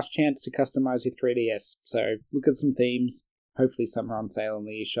 again, last chance to customize your 3DS, so look at some themes, hopefully some are on sale in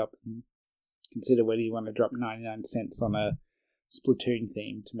the eShop, and consider whether you want to drop 99 cents on a Splatoon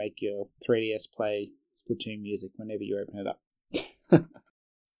theme to make your 3DS play Splatoon music whenever you open it up.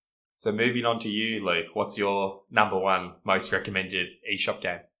 So moving on to you, Luke, what's your number one most recommended eShop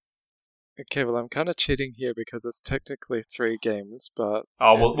game? Okay, well, I'm kind of cheating here because it's technically 3 games, but...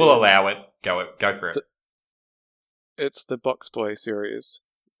 Oh, we'll allow it. Go for it. It's the Box Boy series.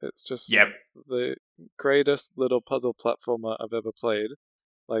 It's just the greatest little puzzle platformer I've ever played.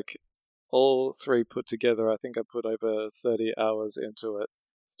 Like, all 3 put together, I think I put over 30 hours into it.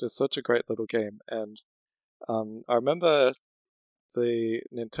 It's just such a great little game, and I remember the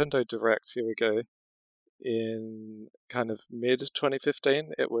Nintendo Direct, here we go, in kind of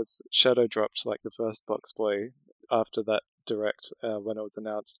mid-2015, it was shadow dropped, like the first Box Boy, after that Direct when it was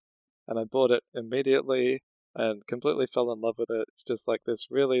announced. And I bought it immediately and completely fell in love with it. It's just like this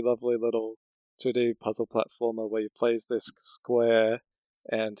really lovely little 2D puzzle platformer where you play as this square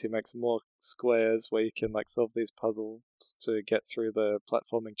and he makes more squares where you can like solve these puzzles to get through the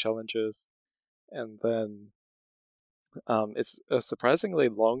platforming challenges. And then it's a surprisingly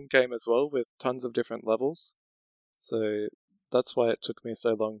long game as well, with tons of different levels. So that's why it took me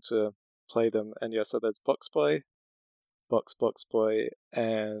so long to play them. And yeah, so there's Box Boy, Box Boy,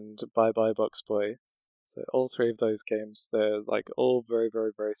 and Bye Bye Box Boy. So all 3 of those games, they're like all very,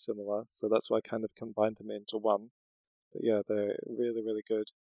 very, very similar. So that's why I kind of combined them into one. But yeah, they're really, really good.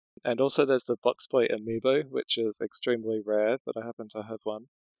 And also there's the Box Boy Amiibo, which is extremely rare, but I happen to have one.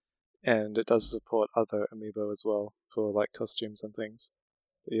 And it does support other amiibo as well for like costumes and things.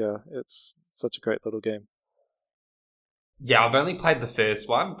 But yeah, it's such a great little game. Yeah, I've only played the first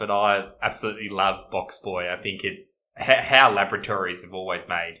one, but I absolutely love Box Boy. I think how Laboratories have always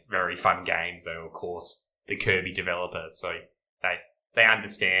made very fun games. They're, of course, the Kirby developer, so they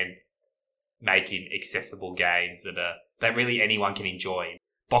understand making accessible games that really anyone can enjoy.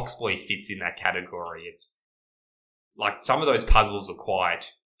 Box Boy fits in that category. It's like some of those puzzles are quite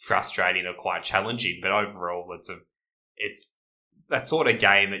frustrating or quite challenging, but overall it's that sort of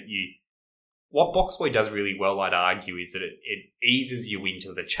game that what Box Boy does really well, I'd argue, is that it eases you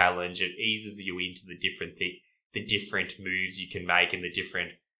into the challenge, it eases you into the different moves you can make and the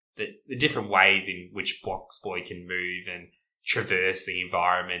different ways in which Box Boy can move and traverse the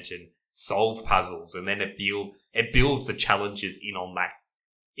environment and solve puzzles, and then it builds the challenges in on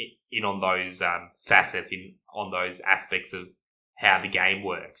those facets, on those aspects of how the game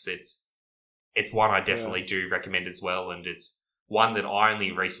works. It's one I definitely do recommend as well, and it's one that I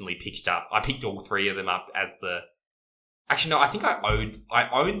only recently picked up. I picked all 3 of them up actually no, I think I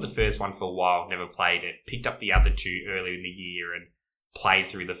owned the first one for a while, never played it. Picked up the other 2 earlier in the year and played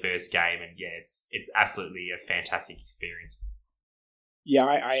through the first game, and yeah, it's absolutely a fantastic experience. Yeah,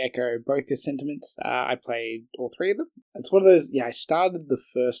 I echo both your sentiments. I played all 3 of them. It's one of those. Yeah, I started the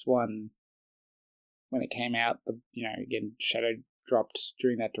first one when it came out. Again, Shadow dropped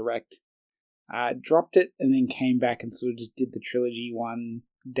during that Direct. Dropped it and then came back and sort of just did the trilogy one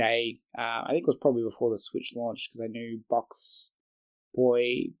day. I think it was probably before the Switch launched because I knew Box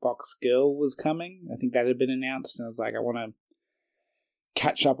Boy, Box Girl was coming. I think that had been announced, and I was like, I want to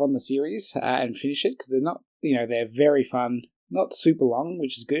catch up on the series and finish it because they're not, they're very fun. Not super long,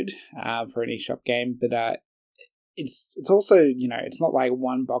 which is good for an eShop game, but it's also, it's not like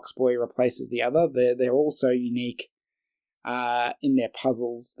one Box Boy replaces the other. They're all so unique in their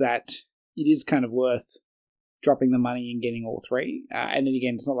puzzles that it is kind of worth dropping the money and getting all 3. And then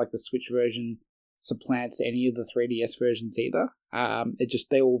again, it's not like the Switch version supplants any of the 3DS versions either.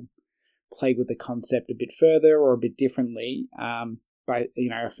 They all play with the concept a bit further or a bit differently. But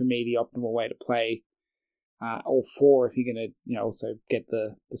for me, the optimal way to play all 4, if you're going to, also get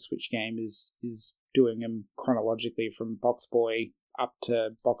the Switch game, is doing them chronologically from Box Boy up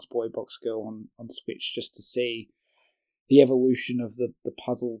to Box Boy, Box Girl on Switch, just to see the evolution of the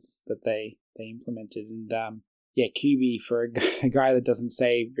puzzles that they implemented. And QB, for a guy that doesn't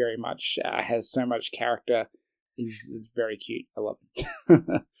say very much, has so much character, is very cute. I love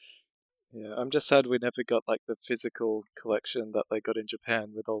it. Yeah, I'm just sad we never got like the physical collection that they got in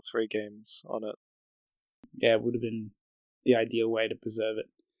Japan with all 3 games on it. Yeah, it would have been the ideal way to preserve it.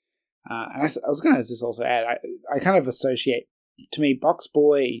 And I was going to just also add, I kind of associate, to me, Box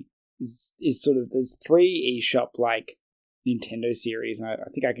Boy is sort of, there's 3 eShop like Nintendo series, and I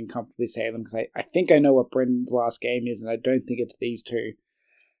think I can comfortably say them because I think I know what Brendan's last game is, and I don't think it's these 2.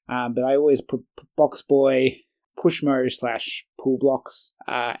 But I always put Box Boy, Pushmo / Pool Blocks,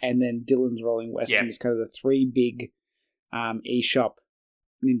 and then Dylan's Rolling Western is kind of the 3 big eShop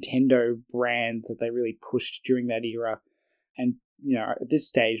Nintendo brands that they really pushed during that era. And, at this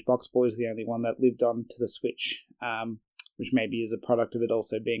stage, Box Boy is the only one that lived on to the Switch, which maybe is a product of it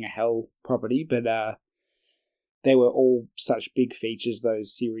also being a Hell property, but they were all such big features,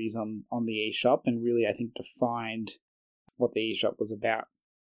 those series on the eShop, and really, I think, defined what the eShop was about.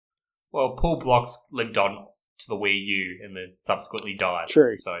 Well, Pool Blocks lived on to the Wii U and then subsequently died.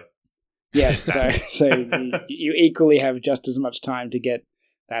 True. So yes, so you equally have just as much time to get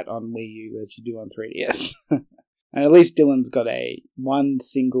that on Wii U as you do on 3DS. And at least Dylan's got one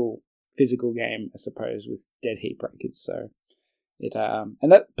single physical game, I suppose, with Dead Heat Breakers. So it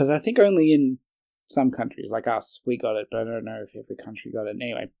but I think only in some countries like us we got it, but I don't know if every country got it.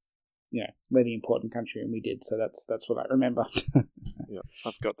 Anyway, we're the important country and we did, so that's what I remember. Yeah,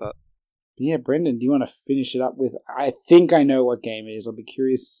 I've got that. Yeah, Brendan, do you want to finish it up with... I think I know what game it is. I'll be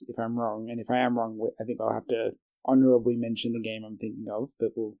curious if I'm wrong. And if I am wrong, I think I'll have to honourably mention the game I'm thinking of,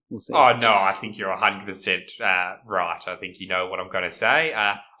 but we'll see. Oh, no, I think you're 100% right. I think you know what I'm going to say.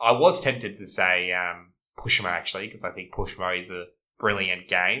 I was tempted to say Pushmo, actually, because I think Pushmo is a brilliant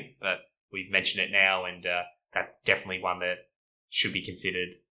game, but we've mentioned it now, and that's definitely one that should be considered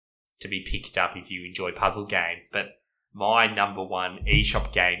to be picked up if you enjoy puzzle games. But my number 1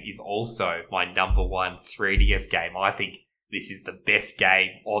 eShop game is also my number 1 3DS game. I think this is the best game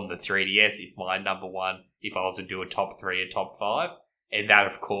on the 3DS. It's my number 1 if I was to do a top 3 or top 5. And that,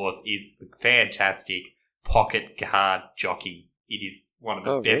 of course, is the fantastic Pocket Card Jockey. It is one of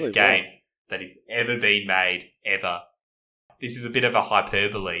the best games that has ever been made, ever. This is a bit of a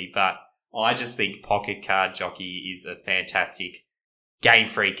hyperbole, but I just think Pocket Card Jockey is a fantastic Game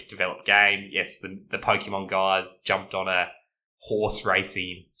Freak developed game. Yes, the Pokemon guys jumped on a horse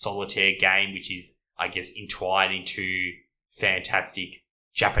racing solitaire game, which is, I guess, entwined into fantastic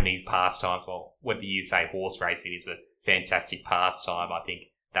Japanese pastimes. Well, whether you say horse racing is a fantastic pastime, I think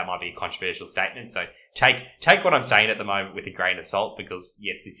that might be a controversial statement. So take what I'm saying at the moment with a grain of salt, because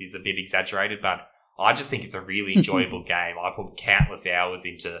yes, this is a bit exaggerated, but I just think it's a really enjoyable game. I put countless hours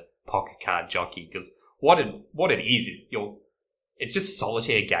into Pocket Card Jockey because what it is it's just a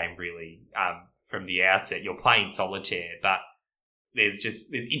solitaire game, really. From the outset, you're playing solitaire, but there's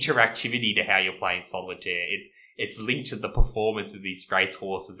interactivity to how you're playing solitaire. It's linked to the performance of these race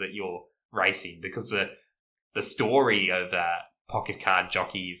horses that you're racing, because the story of Pocket Card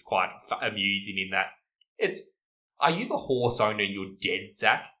Jockey is quite amusing in that are you the horse owner? You're dead,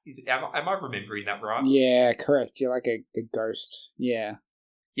 Zach. Am I remembering that right? Yeah, correct. You're like a ghost. Yeah.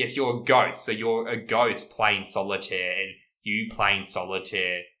 Yes, you're a ghost. So you're a ghost playing solitaire, and you playing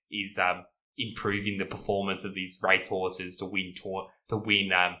solitaire is improving the performance of these racehorses to win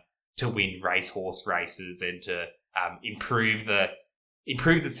racehorse races, and to improve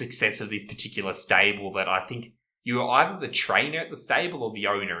the success of this particular stable. That I think you're either the trainer at the stable or the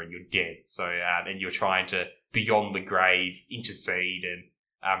owner, and you're dead. So and you're trying to beyond the grave intercede and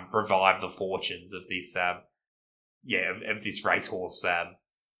revive the fortunes of this of this racehorse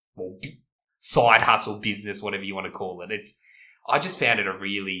side hustle business, whatever you want to call it. I just found it a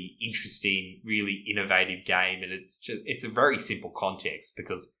really interesting, really innovative game, and it's a very simple context,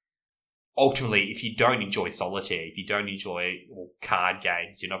 because ultimately, if you don't enjoy solitaire, if you don't enjoy card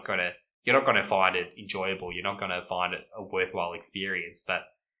games, you're not gonna find it enjoyable. You're not gonna find it a worthwhile experience. But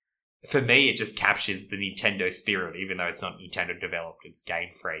for me, it just captures the Nintendo spirit, even though it's not Nintendo developed. It's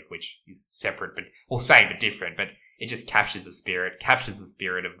Game Freak, which is separate, same but different. But it just captures the spirit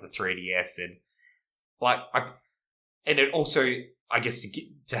of the 3DS, and it also, I guess,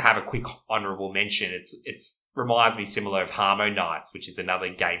 to have a quick honourable mention, it's reminds me similar of Harmo Knights, which is another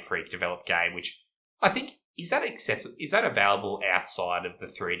Game Freak developed game, which I think is that available outside of the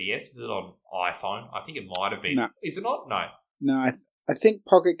 3DS? Is it on iPhone? I think it might have been. No. Is it not? No. No, I think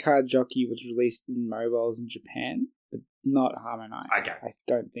Pocket Card Jockey was released in mobiles in Japan, but not Harmo Knight. Okay. I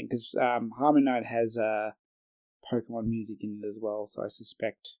don't think, because Harmo Knight has Pokemon music in it as well, so I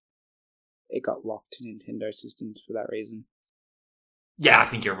suspect it got locked to Nintendo systems for that reason. Yeah, I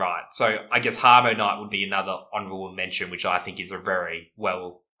think you're right. So I guess Harbour Knight would be another honourable mention, which I think is a very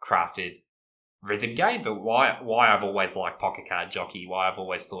well crafted rhythm game. But why I've always liked Pocket Card Jockey, why I've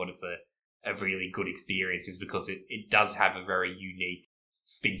always thought it's a really good experience, is because it does have a very unique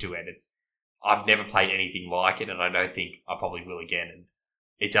spin to it. I've never played anything like it, and I don't think I probably will again. And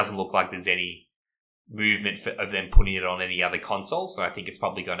it doesn't look like there's any movement of them putting it on any other console, so I think it's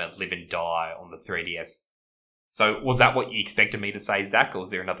probably going to live and die on the 3DS. So was that what you expected me to say, Zach, or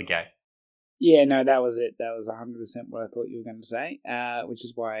was there another game? Yeah, no, that was it. That was 100% what I thought you were going to say, which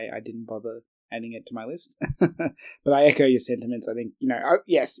is why I didn't bother adding it to my list. But I echo your sentiments. I think,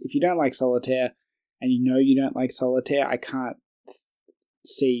 yes, if you don't like Solitaire, and you don't like Solitaire, I can't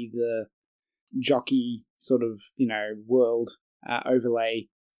see the jockey sort of, world overlay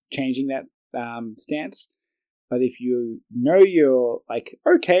changing that stance. But if you're like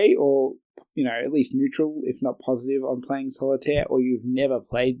okay, or at least neutral, if not positive, on playing Solitaire, or you've never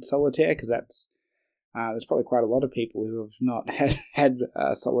played Solitaire, because there's probably quite a lot of people who have not had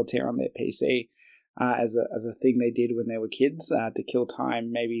Solitaire on their PC as a thing they did when they were kids to kill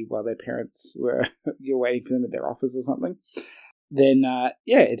time, maybe while their parents were you're waiting for them at their office or something. Then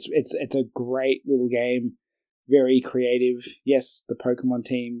it's a great little game. Very creative. Yes, the Pokemon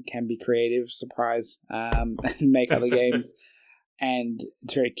team can be creative, surprise, and make other games. And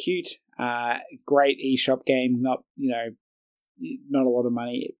it's very cute. Great eShop game. Not a lot of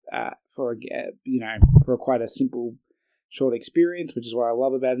money for quite a simple, short experience, which is what I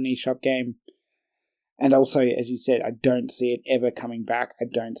love about an eShop game. And also, as you said, I don't see it ever coming back. I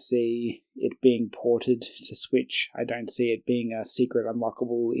don't see it being ported to Switch. I don't see it being a secret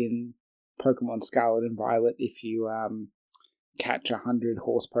unlockable in Pokemon Scarlet and Violet if you catch 100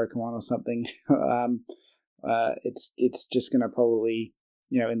 horse Pokemon or something. It's just going to probably,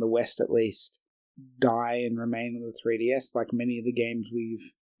 in the West at least, die and remain on the 3DS like many of the games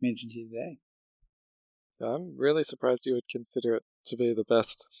we've mentioned here today. I'm really surprised you would consider it to be the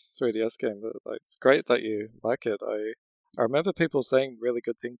best 3DS game, but it's great that you like it. I remember people saying really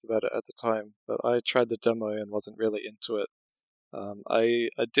good things about it at the time, but I tried the demo and wasn't really into it. I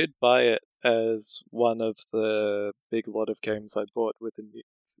did buy it as one of the big lot of games I bought with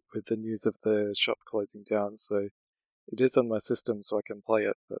the news of the shop closing down, so it is on my system so I can play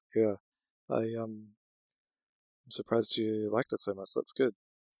it. But yeah, I'm surprised you liked it so much. That's good.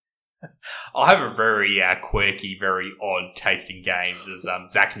 I have a very quirky, very odd taste in games,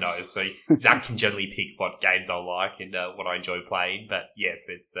 as Zach knows. So Zach can generally pick what games I like and what I enjoy playing. But yes,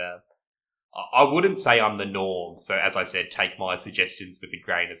 it's I wouldn't say I'm the norm. So as I said, take my suggestions with a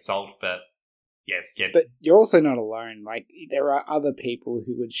grain of salt. But yes, But you're also not alone. Like, there are other people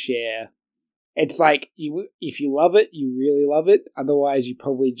who would share. It's like if you love it, you really love it. Otherwise, you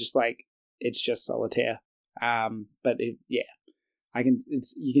probably just like it's just Solitaire. But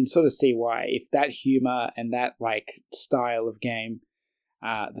you can sort of see why, if that humor and that like style of game,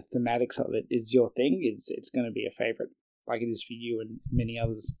 the thematics of it is your thing, it's going to be a favorite, like it is for you and many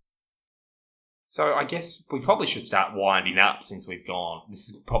others. So I guess we probably should start winding up, since we've gone. This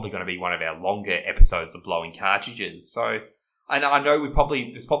is probably going to be one of our longer episodes of Blowing Cartridges. So I know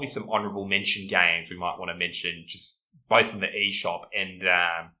there's probably some honourable mention games we might want to mention, just both from the eShop and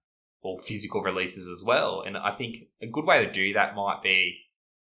or physical releases as well. And I think a good way to do that might be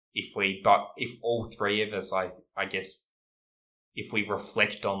if all three of us, I guess, if we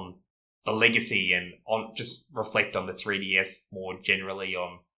reflect on the legacy and just reflect on the 3DS more generally,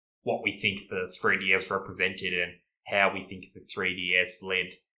 on what we think the 3DS represented and how we think the 3DS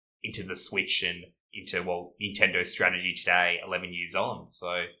led into the Switch and into, Nintendo's strategy today, 11 years on.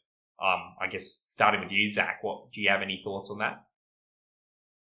 So I guess starting with you, Zach, do you have any thoughts on that?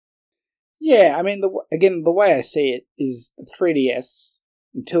 Yeah, I mean, the way I see it is the 3DS,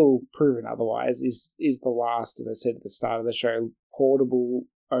 until proven otherwise, is the last, as I said at the start of the show, portable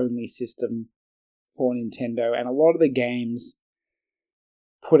only system for Nintendo, and a lot of the games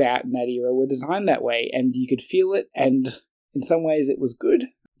put out in that era were designed that way, and you could feel it, and in some ways it was good.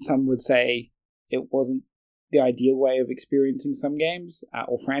 Some would say it wasn't the ideal way of experiencing some games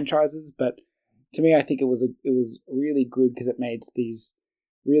or franchises, but to me, I think it was really good because it made these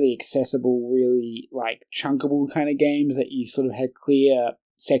really accessible, really like chunkable kind of games that you sort of had clear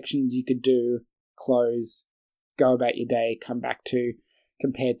sections you could do, close, go about your day, come back to,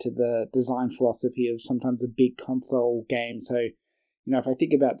 compared to the design philosophy of sometimes a big console game. So, if I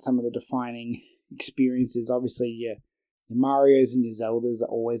think about some of the defining experiences, obviously your Marios and your Zeldas are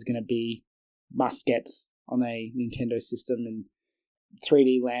always going to be must-gets on a Nintendo system, and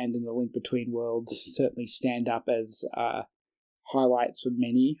 3D Land and The Link Between Worlds certainly stand up as highlights for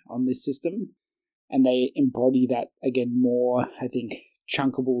many on this system. And they embody that, again, more, I think,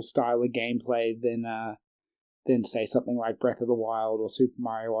 chunkable style of gameplay than say, something like Breath of the Wild or Super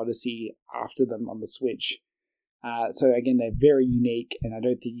Mario Odyssey after them on the Switch. So, again, they're very unique, and I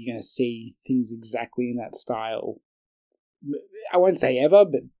don't think you're going to see things exactly in that style. I won't say ever,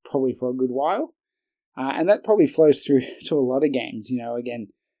 but probably for a good while. And that probably flows through to a lot of games. Again,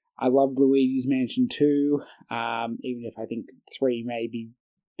 I loved Luigi's Mansion 2, even if I think 3 may be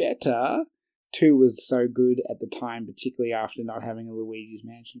better. 2 was so good at the time, particularly after not having a Luigi's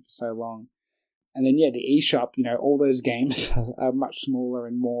Mansion for so long. And then, the eShop, all those games are much smaller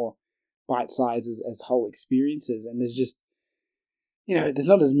and more bite sizes as whole experiences. And there's just, there's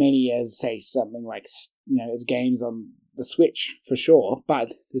not as many as, say, something like, as games on the Switch for sure,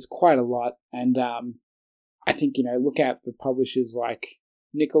 but there's quite a lot. And I think, look out for publishers like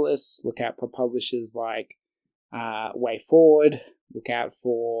Nicholas, look out for publishers like Way Forward, look out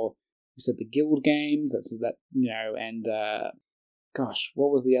for, we said, the Guild games, and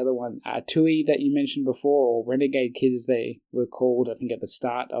what was the other one? Tui that you mentioned before, or Renegade Kid as they were called, I think at the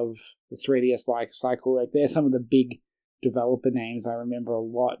start of the 3DS life cycle. Like, they're some of the big developer names I remember a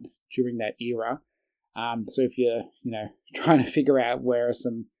lot during that era. So if you're, trying to figure out where are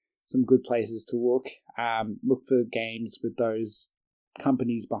some good places to look for games with those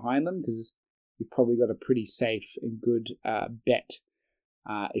companies behind them, because you've probably got a pretty safe and good bet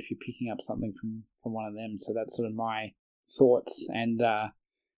if you're picking up something from one of them. So that's sort of my thoughts and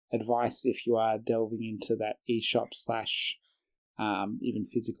advice if you are delving into that eShop / even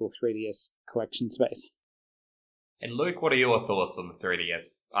physical 3DS collection space. And Luke, what are your thoughts on the 3DS?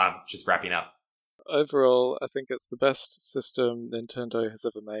 Just wrapping up. Overall, I think it's the best system Nintendo has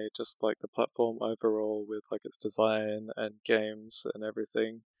ever made, just like the platform overall with like its design and games and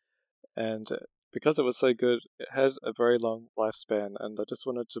everything. And because it was so good, it had a very long lifespan, and I just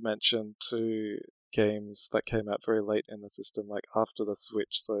wanted to mention 2 games that came out very late in the system, like after the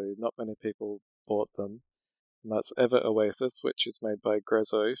Switch, so not many people bought them. And that's Ever Oasis, which is made by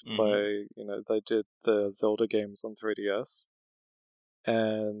Grezzo. They did the Zelda games on 3DS.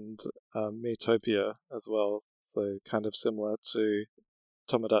 And Miitopia as well, so kind of similar to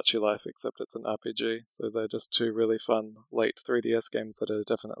Tomodachi Life, except it's an RPG. So they're just 2 really fun late 3DS games that are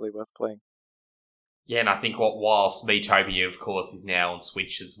definitely worth playing. Yeah, and I think whilst Miitopia, of course, is now on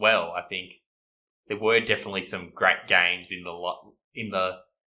Switch as well, I think there were definitely some great games in the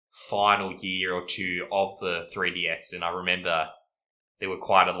final year or 2 of the 3DS, and I remember there were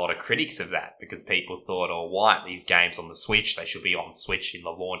quite a lot of critics of that, because people thought, why aren't these games on the Switch? They should be on Switch in the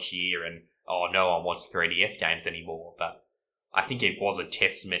launch year, and no one wants 3DS games anymore. But I think it was a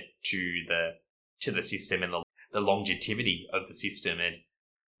testament to the system and the longevity of the system. And,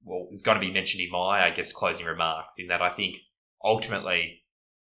 it's got to be mentioned in my, I guess, closing remarks, in that I think ultimately,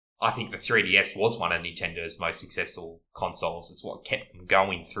 the 3DS was one of Nintendo's most successful consoles. It's what kept them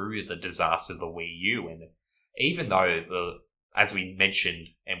going through the disaster of the Wii U. And even though as we mentioned,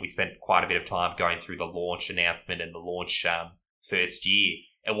 and we spent quite a bit of time going through the launch announcement and the launch first year,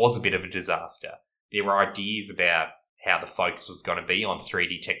 it was a bit of a disaster. There were ideas about how the focus was going to be on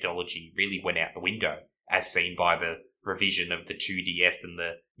 3D technology really went out the window, as seen by the revision of the 2DS and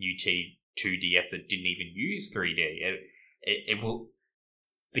the new 2DS that didn't even use 3D.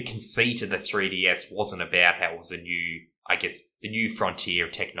 The conceit of the 3DS wasn't about how it was the new frontier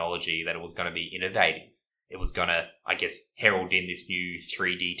of technology, that it was going to be innovative. It was going to, herald in this new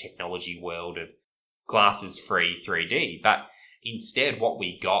 3D technology world of glasses-free 3D. But instead, what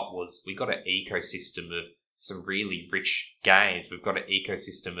we got an ecosystem of some really rich games. We've got an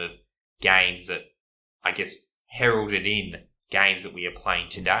ecosystem of games that, heralded in games that we are playing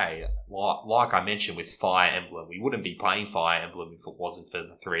today. Like I mentioned with Fire Emblem, we wouldn't be playing Fire Emblem if it wasn't for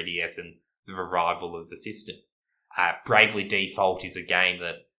the 3DS and the revival of the system. Bravely Default is a game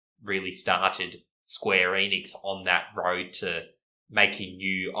that really started Square Enix on that road to making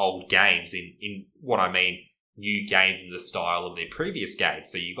new old games in what I mean, new games in the style of their previous games.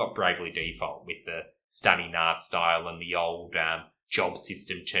 So you got Bravely Default with the stunning art style and the old job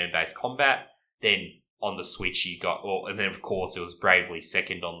system turn-based combat. Then on the Switch you got, and then of course it was Bravely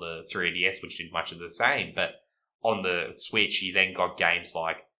Second on the 3DS, which did much of the same. But on the Switch you then got games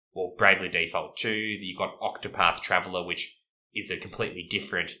like, Bravely Default 2, you got Octopath Traveler, which is a completely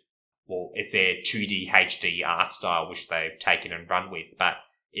different, it's their 2D HD art style, which they've taken and run with, but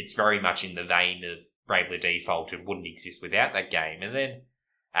it's very much in the vein of Bravely Default and wouldn't exist without that game. And then,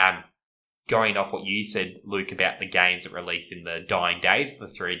 going off what you said, Luke, about the games that released in the dying days of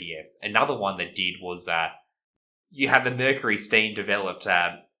the 3DS, another one that did was, you had the Mercury Steam developed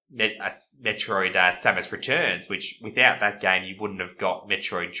Metroid Samus Returns, which without that game you wouldn't have got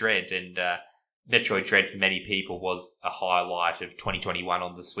Metroid Dread, and Metroid Dread for many people was a highlight of 2021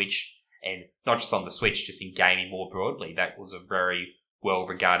 on the Switch, and not just on the Switch, just in gaming more broadly. That was a very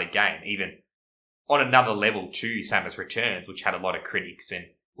well-regarded game. Even on another level too, Samus Returns, which had a lot of critics and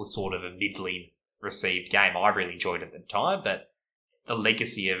was sort of a middling received game. I really enjoyed it at the time, but the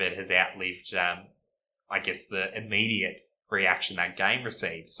legacy of it has outlived, I guess, the immediate reaction that game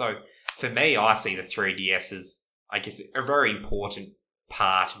received. So for me, I see the 3DS as, I guess, a very important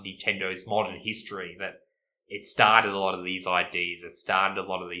part of Nintendo's modern history, that it started a lot of these ideas, it started a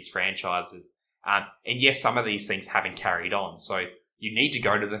lot of these franchises. And yes, some of these things haven't carried on. So you need to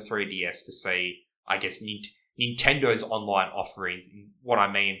go to the 3DS to see, I guess, Nintendo's online offerings. What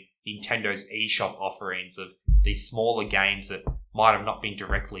I mean, Nintendo's eShop offerings of these smaller games that might have not been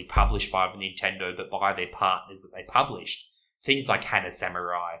directly published by Nintendo, but by their partners that they published. Things like Hana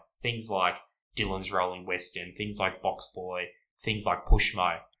Samurai, things like Dylan's Rolling Western, things like Box Boy, things like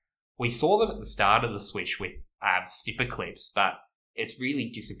Pushmo. We saw them at the start of the Switch with snipper clips, but it's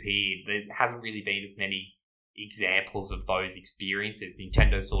really disappeared. There hasn't really been as many examples of those experiences.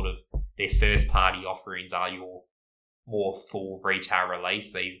 Nintendo sort of, their first party offerings are your more full retail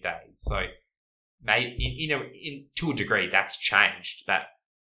release these days. So, to a degree, that's changed. But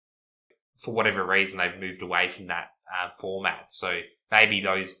for whatever reason, they've moved away from that format. So maybe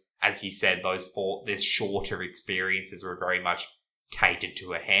those, as you said, those shorter experiences were very much catered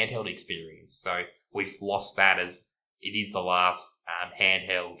to a handheld experience. So we've lost that, as it is the last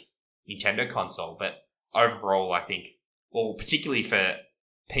handheld Nintendo console. But overall, I think, well, particularly for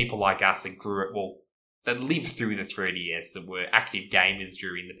people like us that lived through the 3DS, that were active gamers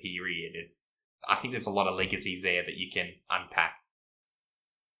during the period, I think there's a lot of legacies there that you can unpack.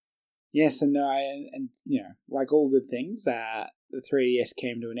 Yes and no, and like all good things, the 3DS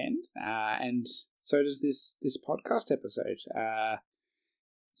came to an end, and so does this podcast episode.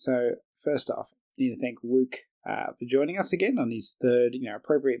 So first off, I need to thank Luke for joining us again on his third,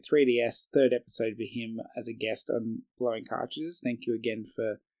 appropriate 3DS third episode for him as a guest on Blowing Cartridges. Thank you again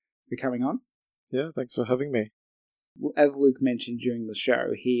for coming on. Yeah, thanks for having me. As Luke mentioned during the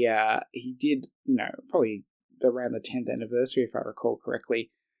show, he did, probably around the 10th anniversary, if I recall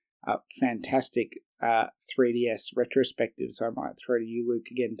correctly, a fantastic 3DS retrospective. So I might throw to you, Luke,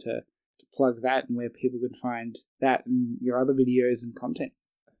 again to plug that and where people can find that and your other videos and content.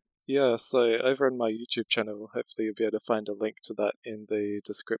 Yeah, so over on my YouTube channel, hopefully you'll be able to find a link to that in the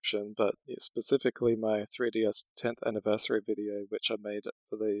description, but specifically my 3DS 10th anniversary video, which I made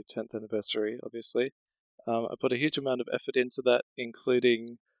for the 10th anniversary, obviously. I put a huge amount of effort into that,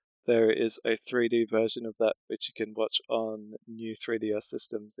 including there is a 3D version of that which you can watch on new 3DS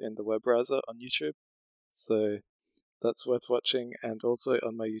systems in the web browser on YouTube. So that's worth watching. And also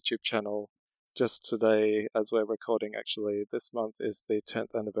on my YouTube channel, just today, as we're recording actually, this month is the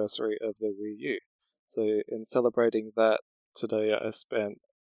 10th anniversary of the Wii U. So in celebrating that, today I spent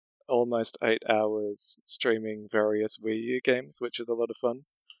almost 8 hours streaming various Wii U games, which is a lot of fun.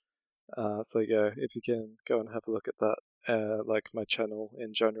 So yeah, if you can go and have a look at that, like my channel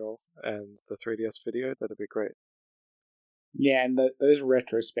in general and the 3DS video, that'd be great. Yeah, and those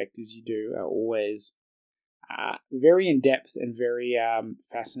retrospectives you do are always very in-depth and very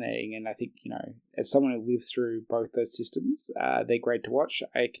fascinating. And I think, as someone who lived through both those systems, they're great to watch.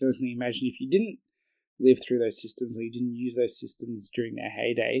 I can only imagine if you didn't live through those systems or you didn't use those systems during their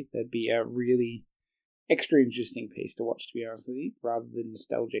heyday, that'd be a really extra interesting piece to watch, to be honest with you, rather than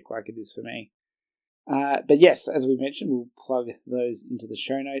nostalgic like it is for me. But yes, as we mentioned, we'll plug those into the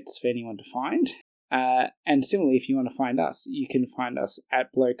show notes for anyone to find. And similarly, if you want to find us, you can find us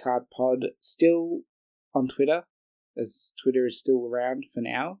at BlowCardPod, still on Twitter, as Twitter is still around for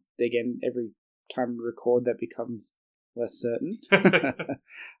now. Again, every time we record, that becomes less certain.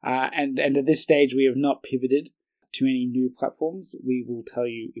 And at this stage, we have not pivoted to any new platforms. We will tell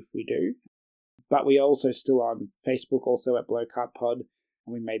you if we do. But we are also still on Facebook, also at BlowCardPod,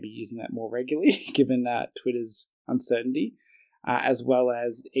 and we may be using that more regularly, given Twitter's uncertainty, as well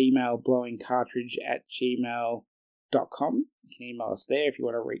as email blowingcartridge@gmail.com. You can email us there if you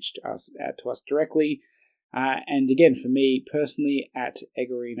want to reach to us directly. And again, for me personally, at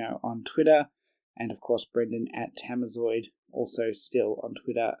Egorino on Twitter, and of course Brendan at Tamazoid, also still on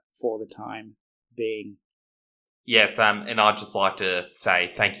Twitter for the time being. Yes, and I'd just like to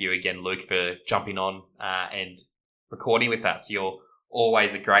say thank you again, Luke, for jumping on and recording with us. You're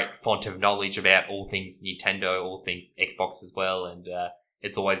always a great font of knowledge about all things Nintendo, all things Xbox as well, and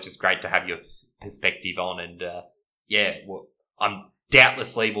it's always just great to have your perspective on. And I'm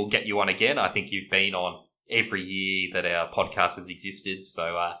doubtlessly will get you on again. I think you've been on every year that our podcast has existed.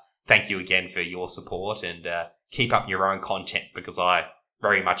 So thank you again for your support, and keep up your own content, because I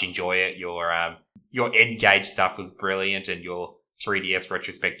very much enjoy it. Your N-Gage stuff was brilliant, and your 3DS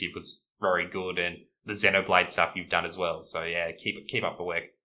retrospective was very good, and the Xenoblade stuff you've done as well. So yeah, keep up the work.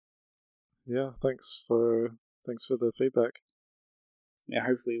 Yeah, thanks for the feedback. Yeah,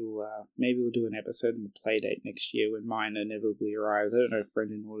 hopefully maybe we'll do an episode in the Playdate next year when mine inevitably arrives. I don't know if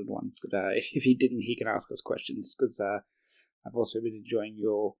Brendan ordered one, but if he didn't, he can ask us questions, because I've also been enjoying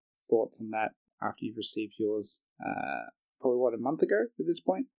your thoughts on that after you've received yours. Probably, a month ago at this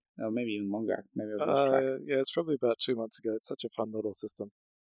point? Or maybe even longer. Maybe I've lost track. Yeah, it's probably about 2 months ago. It's such a fun little system.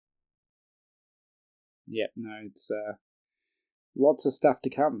 Yeah, no, it's lots of stuff to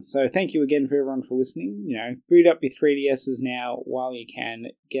come. So thank you again for everyone for listening. Boot up your 3DSs now while you can.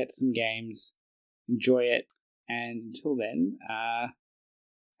 Get some games. Enjoy it. And until then,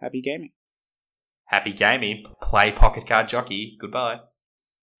 happy gaming. Happy gaming. Play Pocket Card Jockey. Goodbye.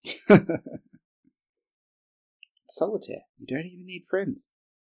 Solitaire. You don't even need friends.